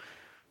 2.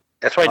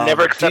 That's why I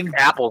never accept didn't-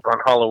 apples on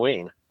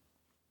Halloween.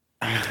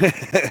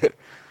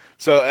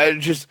 So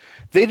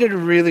they did a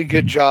really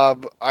good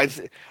job.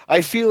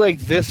 I feel like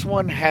this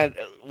one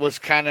was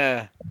kind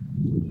of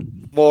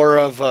more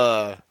of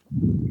a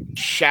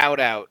shout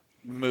out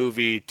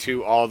movie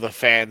to all the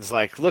fans.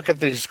 Like, look at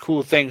these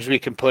cool things we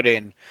can put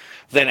in,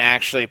 than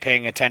actually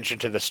paying attention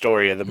to the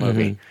story of the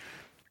movie.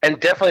 And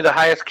definitely the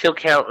highest kill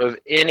count of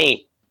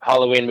any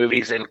Halloween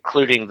movies,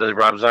 including the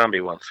Rob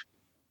Zombie ones.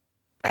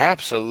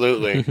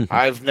 Absolutely.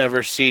 I've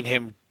never seen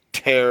him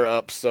tear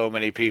up so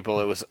many people.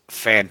 It was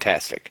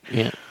fantastic.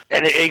 Yeah.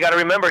 And you got to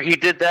remember, he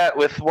did that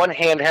with one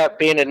hand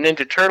being a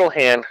Ninja Turtle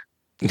hand,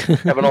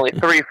 having only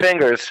 3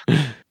 fingers.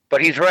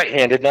 But he's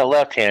right-handed, not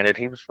left-handed.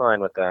 He was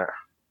fine with that.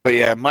 But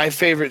yeah, my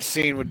favorite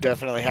scene would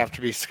definitely have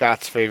to be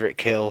Scott's favorite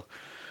kill,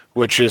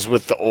 which is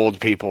with the old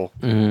people.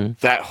 Mm-hmm.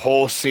 That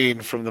whole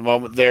scene from the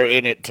moment they're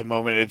in it to the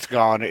moment it's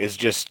gone is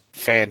just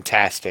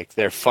fantastic.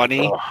 They're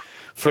funny. Oh.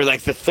 For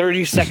like the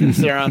 30 seconds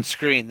they're on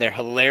screen, they're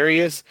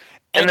hilarious.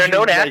 And they're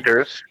known you, like,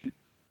 actors.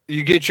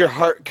 You get your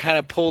heart kind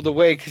of pulled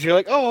away because you're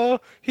like, oh,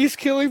 he's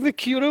killing the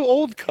cute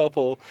old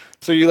couple.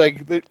 So you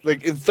like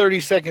in 30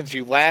 seconds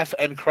you laugh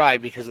and cry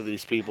because of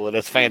these people, and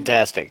it's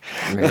fantastic.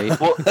 Right.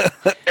 Well,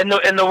 and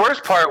the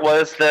worst part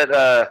was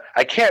that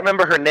I can't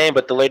remember her name,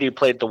 but the lady who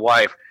played the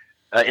wife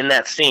in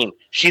that scene,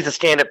 she's a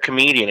stand-up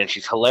comedian and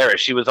she's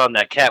hilarious. She was on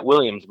that Cat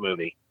Williams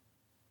movie,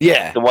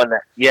 Yeah. the one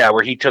that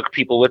where he took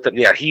people with him.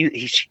 Yeah,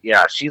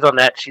 she's on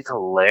that. She's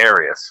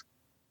hilarious.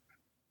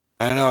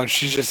 I know, and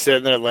she's just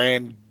sitting there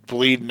laying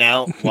bleeding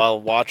out while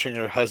watching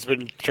her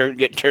husband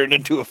get turned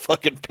into a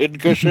fucking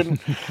pincushion.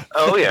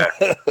 Oh yeah,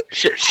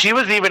 she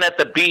was even at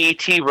the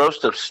BET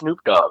roast of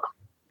Snoop Dogg.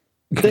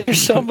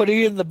 There's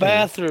somebody in the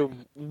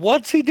bathroom.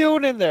 What's he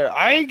doing in there?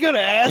 I ain't gonna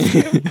ask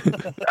him.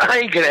 I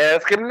ain't gonna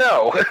ask him.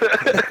 No.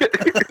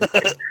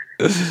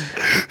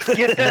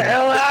 Get the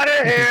hell out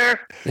of here.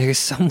 There's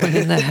someone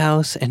in the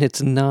house, and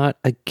it's not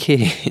a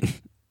kid.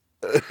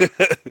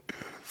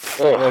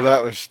 Oh,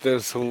 that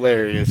was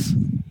hilarious.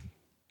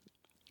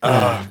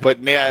 But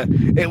yeah,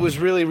 it was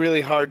really,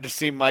 really hard to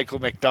see Michael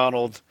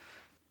McDonald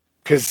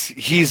because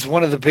he's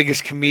one of the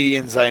biggest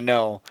comedians I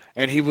know,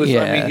 and he was.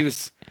 Yeah. I mean, he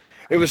was.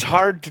 It was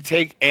hard to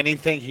take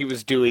anything he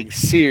was doing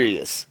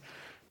serious,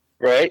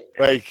 Right?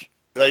 like.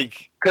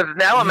 Because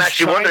now I'm He's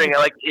actually trying wondering, to-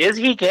 like, is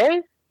he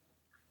gay?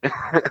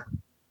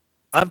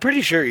 I'm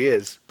pretty sure he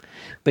is.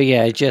 But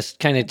yeah, it just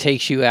kind of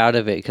takes you out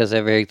of it because of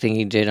everything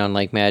he did on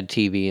like Mad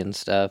TV and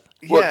stuff.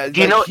 Well, Yeah,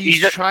 do you know- he's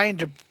you just- trying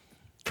to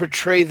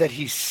portray that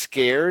he's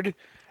scared,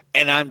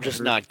 and I'm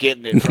just not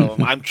getting it from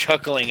him. I'm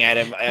chuckling at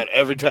him at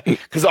every time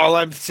because all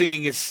I'm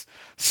seeing is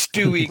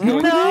Stewie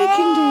going,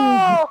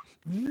 No!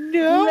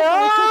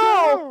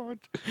 No!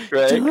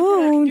 Right?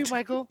 Don't.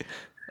 Michael.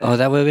 Oh,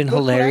 that would have been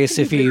Look what I hilarious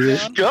can if do, he Big was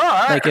John.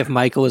 God. like if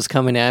Michael was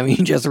coming at me,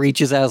 he just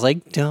reaches out,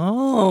 like,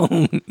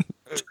 don't.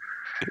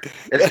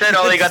 Instead,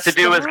 all he got to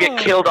do was get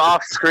killed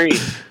off screen.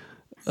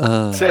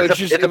 Uh, So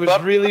It's it a was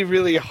buff- really,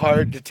 really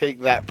hard to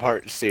take that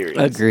part serious.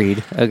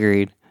 agreed.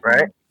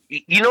 Right?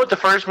 You know what the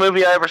first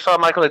movie I ever saw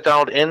Michael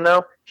McDonald in,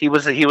 though? He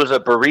was a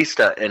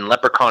barista in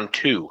Leprechaun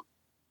 2.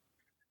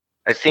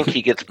 I think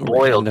he gets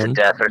boiled to Random.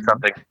 death or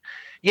something.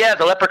 Yeah,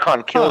 the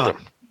leprechaun killed Huh.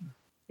 him.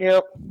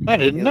 Yep. I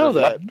didn't know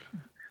that.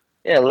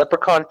 Yeah,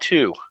 Leprechaun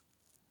 2.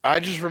 I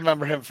just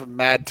remember him from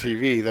Mad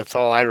TV. That's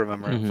all I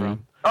remember him Mhm.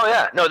 from. Oh,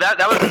 yeah. No, that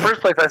was the first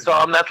place I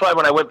saw him. That's why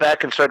when I went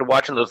back and started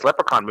watching those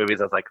Leprechaun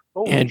movies, I was like,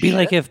 oh, Yeah, it'd be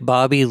like if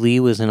Bobby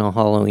Lee was in a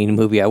Halloween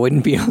movie. I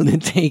wouldn't be able to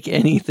take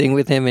anything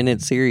with him in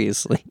it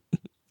seriously.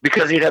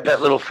 Because he'd have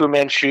that little Fu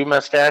Manchu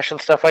mustache and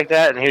stuff like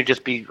that, and he'd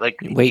just be like,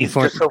 Waiting he's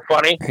for just so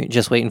funny. Right,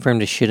 just waiting for him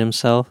to shit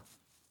himself.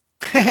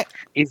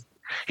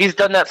 He's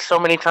done that so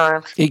many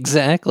times.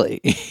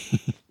 Exactly.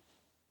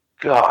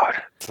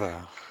 God.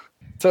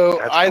 So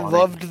That's I funny.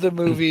 loved the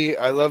movie.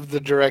 I loved the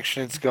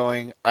direction it's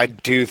going. I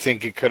do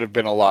think it could have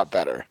been a lot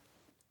better.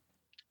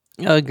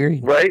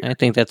 Agreed. Right? I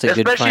think that's a good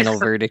Especially final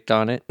since- verdict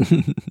on it.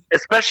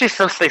 Especially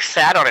since they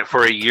sat on it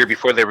for a year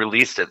before they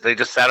released it. They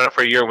just sat on it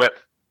for a year and went,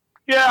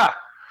 yeah,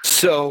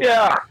 So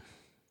Yeah.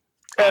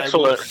 I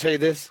Excellent. will say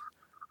this: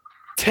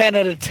 10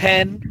 out of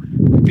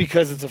 10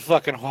 because it's a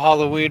fucking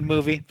Halloween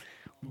movie.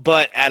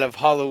 But out of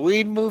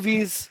Halloween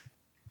movies,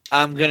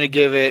 I'm gonna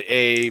give it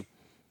a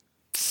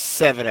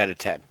 7 out of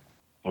 10.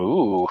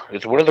 Ooh,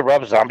 is one of the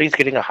Rob Zombies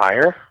getting a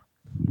higher?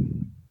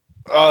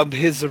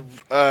 His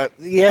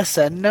yes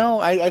and no.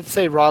 I'd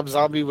say Rob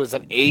Zombie was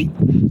an 8,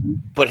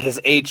 but his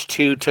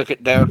H2 took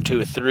it down to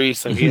a 3,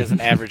 so he has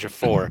an average of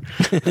 4.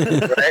 Right?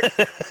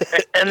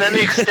 And then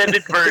the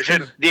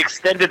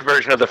extended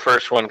version of the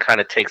first one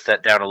kind of takes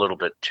that down a little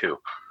bit too.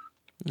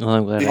 Well,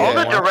 I'm glad Yeah. I All the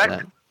watched direct,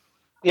 that.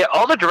 yeah,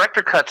 all the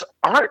director cuts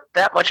aren't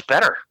that much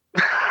better.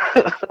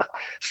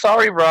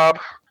 Sorry, Rob.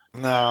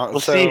 No, We'll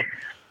see.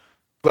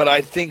 But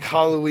I think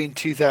Halloween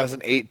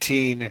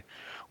 2018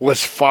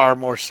 was far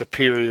more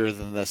superior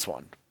than this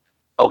one.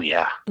 Oh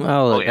yeah.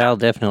 Well, yeah. I'll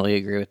definitely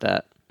agree with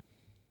that.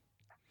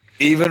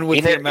 Even with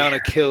You the know- amount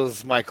of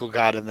kills Michael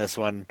got in this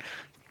one,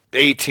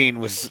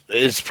 18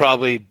 is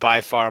probably by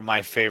far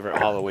my favorite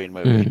Halloween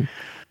movie. Mhm.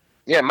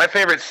 Yeah, my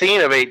favorite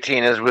scene of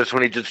 18 was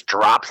when he just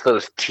drops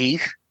those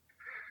teeth.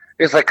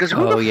 It's like, because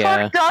who Oh, the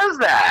yeah. fuck does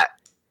that?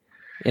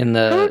 In Who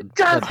the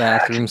does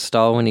bathroom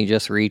stall when he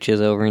just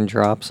reaches over and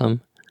drops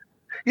them.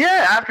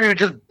 Yeah, after he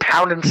just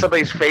pounding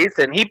somebody's face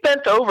in, he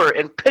bent over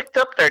and picked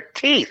up their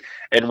teeth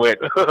and went,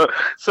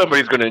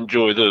 somebody's going to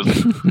enjoy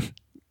this.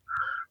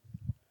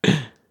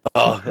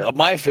 Oh,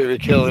 my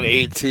favorite kill in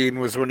 18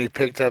 was when he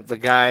picked up the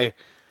guy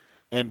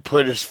and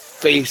put his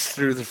face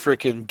through the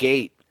freaking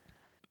gate.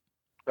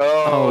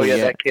 Oh, yeah,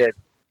 yeah. that kid.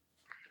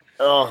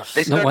 Oh,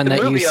 They The start one the that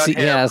you movie on see,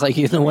 him. yeah, it's like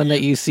the one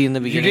that you see in the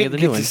you beginning of didn't the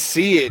new get one. to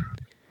see it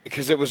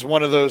because it was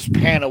one of those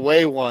pan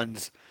away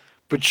ones,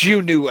 but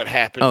you knew what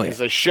happened Oh, because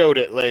they showed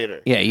it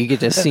later. Yeah, you get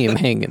to see him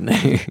hanging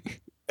there.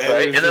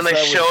 Right? And then they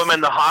show him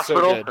in the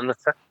hospital.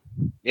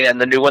 In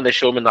the new one, they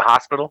show him in the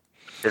hospital.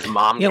 His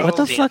mom. Yeah, what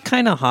the goes, fuck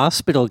kind of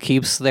hospital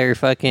keeps their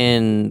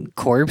fucking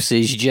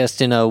corpses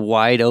just in a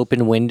wide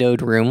open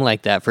windowed room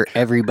like that for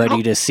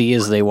everybody to see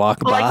as they walk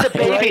by? Like the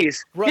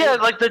babies. Right. Yeah,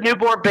 like the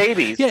newborn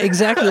babies. Yeah,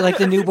 exactly, like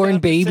the newborn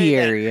about to say baby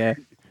that. area.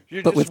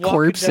 You're But just with walking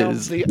down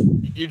corpses.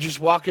 you're just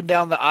walking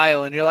down the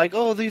aisle and you're like,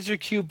 oh, these are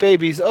cute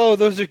babies. Oh,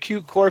 those are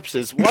cute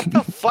corpses. What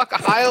the fuck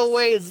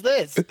aisleway is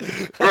this?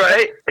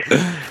 Right?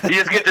 You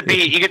just get to be,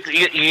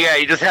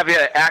 you just have your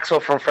Axel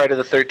from Friday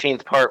the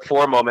 13th Part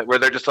 4 moment where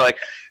they're just like,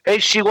 hey,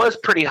 she was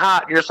pretty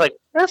hot. You're just like,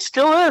 that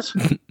still is.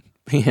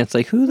 Yeah, it's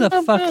like, who the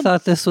fuck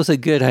thought this was a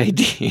good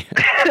idea?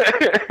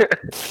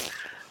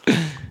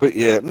 But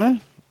yeah, no.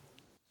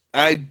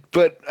 I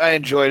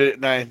enjoyed it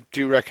and I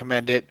do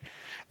recommend it.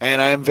 And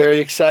I'm very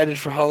excited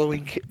for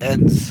Halloween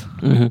Ends.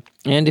 Hmm.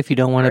 And if you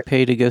don't want to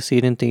pay to go see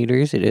it in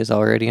theaters, it is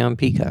already on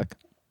Peacock.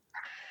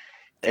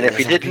 And if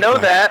you didn't know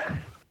that,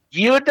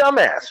 you a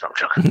dumbass. I'm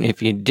joking.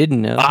 If you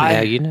didn't know,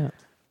 now you know.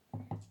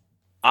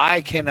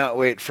 I cannot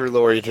wait for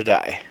Lori to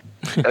die.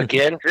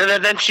 Again?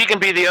 And then she can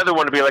be the other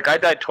one to be like, I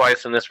died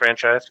twice in this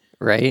franchise.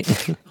 Right?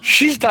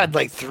 She's died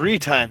like 3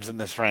 times in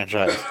this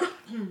franchise.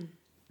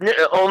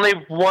 Only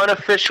one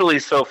officially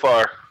so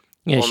far.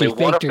 Yeah, Only she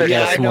one faked her official-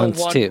 death I know once,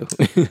 one. too.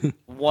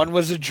 One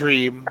was a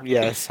dream.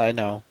 Yes, I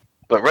know.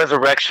 But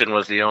Resurrection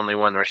was the only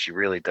one where she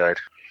really died.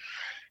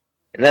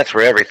 And that's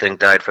where everything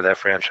died for that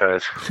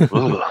franchise.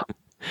 Ooh.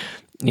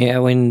 Yeah,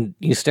 when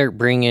you start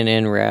bringing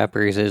in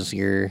rappers as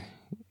your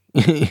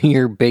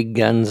your big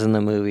guns in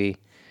the movie.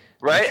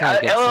 Right? That's how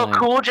it gets LL signed.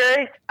 Cool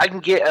J? I can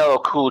get LL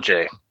Cool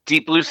J.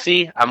 Deep Blue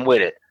Sea? I'm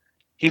with it.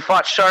 He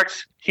fought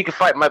sharks. He could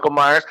fight Michael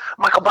Myers.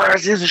 Michael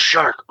Myers is a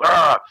shark.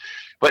 Ugh.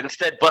 But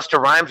instead, Busta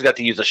Rhymes got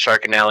to use a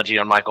shark analogy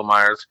on Michael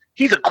Myers.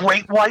 He's a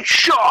great white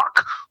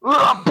shark.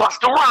 Ugh,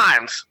 Busta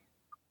Rhymes.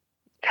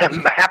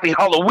 Happy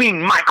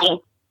Halloween,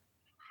 Michael.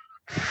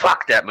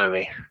 Fuck that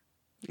movie.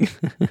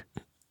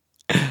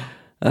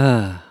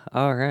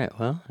 All right.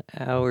 Well,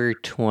 hour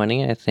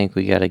 20. I think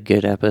we got a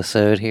good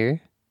episode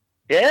here.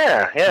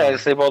 Yeah. I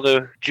save all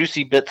the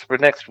juicy bits for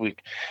next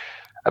week.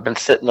 I've been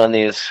sitting on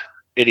these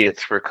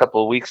idiots for a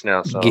couple of weeks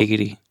now. So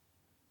Giggity.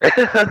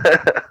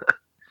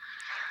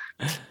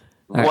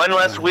 one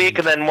less week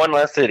and then one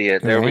less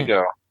idiot. There we Right.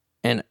 go.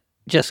 And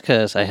just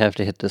because I have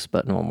to hit this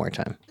button one more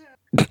time.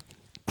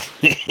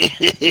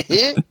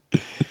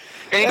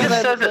 And he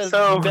just says it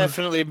so.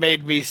 Definitely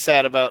made me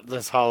sad about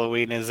this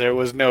Halloween is there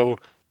was no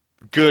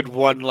good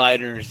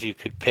one-liners you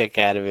could pick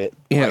out of it.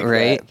 Yeah, like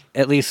right? that.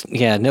 At least,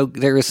 yeah, no,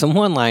 there were some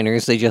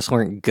one-liners. They just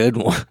weren't good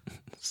ones.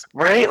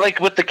 Right? Like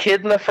with the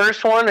kid in the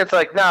first one, it's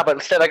like, nah, but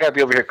instead I gotta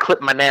be over here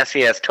clipping my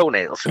nasty ass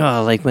toenails.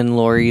 Oh, like when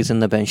Lori's in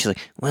the bench, she's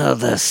like, well,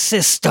 the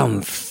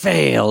system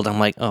failed. I'm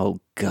like, oh,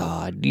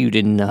 God, you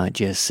did not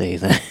just say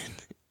that.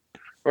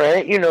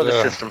 Right? You know the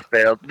Ugh. system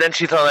failed. Then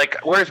she's all like,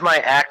 where's my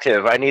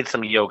active? I need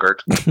some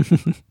yogurt.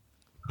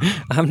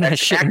 I'm not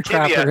shitting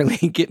Activia. properly.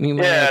 Get me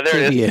my Yeah,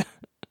 there it is. Activia.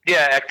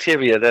 Yeah,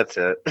 Activia, that's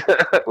it.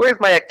 Where's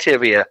my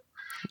Activia?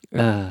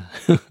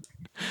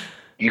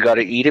 You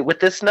gotta eat it with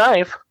this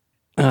knife.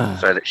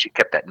 Sorry that she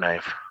kept that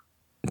knife.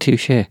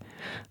 Touche.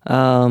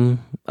 One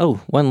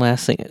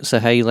last thing. So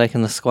how you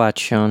liking the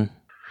squats, Shawn?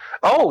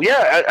 Oh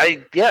yeah,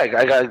 I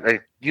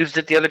used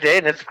it the other day,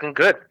 and it's been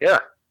good. Yeah,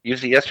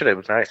 used it yesterday. It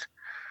was nice.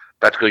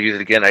 About to go use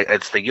it again.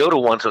 It's the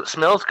Yoda one, so it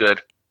smells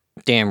good.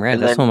 Damn right,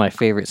 And that's then- one of my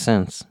favorite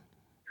scents.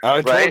 I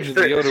told Right? you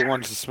the Yoda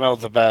ones smell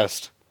the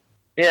best.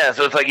 Yeah,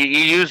 so it's like you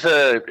use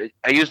I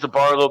use the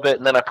bar a little bit,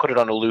 and then I put it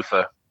on a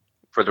loofah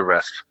for the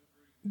rest.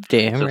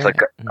 Damn So it's right.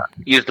 like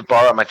use the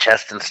bar on my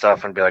chest and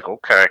stuff, and be like,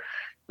 okay,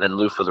 then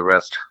loofah the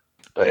rest.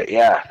 But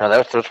yeah, no,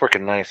 that's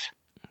working nice.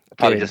 I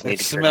probably Good. just need It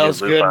to get a new smells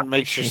good loofah. and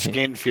makes your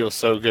skin feel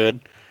so good.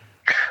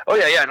 Oh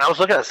yeah, and I was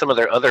looking at some of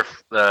their other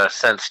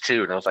scents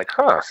too, and I was like,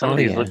 huh, some of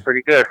these look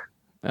pretty good.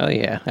 Oh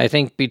yeah, I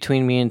think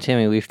between me and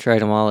Timmy, we've tried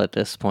them all at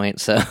this point,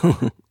 so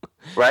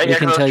Right? we Yeah,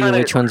 can 'cause I tell was you trying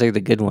which ones are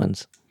the good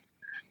ones.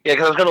 Yeah,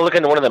 because I was going to look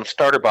into one of them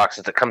starter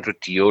boxes that comes with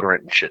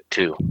deodorant and shit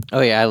too. Oh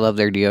yeah, I love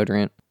their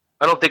deodorant.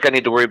 I don't think I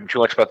need to worry too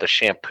much about the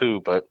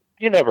shampoo, but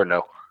you never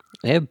know.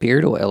 They have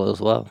beard oil as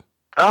well.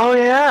 Oh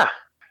yeah,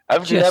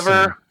 I've Just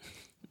never.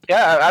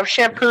 Yeah, I've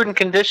shampooed and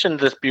conditioned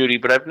this beauty,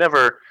 but I've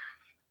never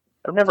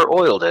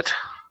oiled it.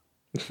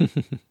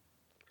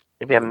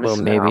 Maybe I'm Well,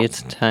 missing maybe out.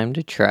 it's time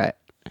to try it.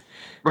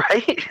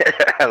 Right.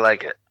 I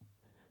like it.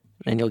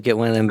 And you'll get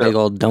one of them big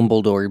old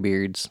Dumbledore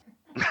beards.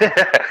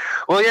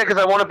 Well, yeah, because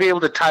I want to be able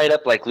to tie it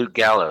up like Luke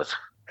Gallows,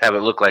 have it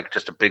look like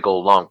just a big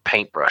old long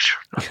paintbrush.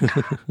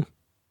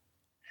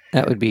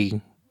 That would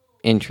be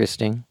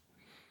interesting.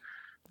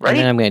 Right? And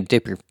then I'm going to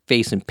dip your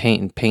face in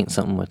paint and paint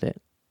something with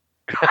it.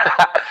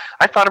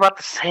 I thought about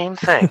the same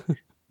thing. And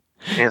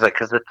he's like,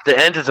 because the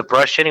end is a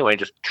brush anyway,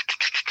 just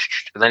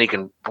and then you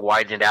can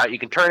widen it out. You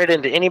can turn it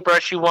into any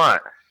brush you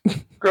want.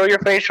 Grow your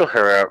facial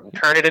hair out and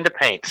turn it into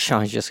paint.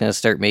 Sean's just going to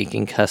start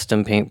making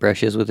custom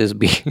paintbrushes with his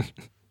beard.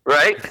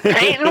 Right?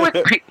 Painting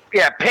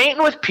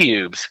with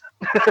pubes.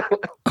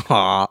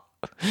 Aw.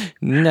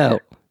 No.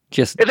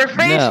 Just They're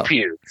face no.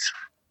 pubes.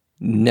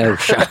 No,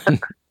 Sean.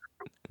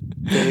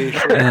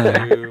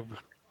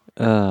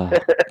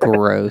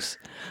 Gross.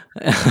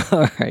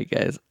 All right,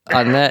 guys.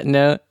 On that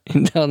note,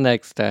 until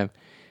next time,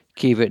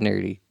 keep it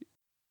nerdy.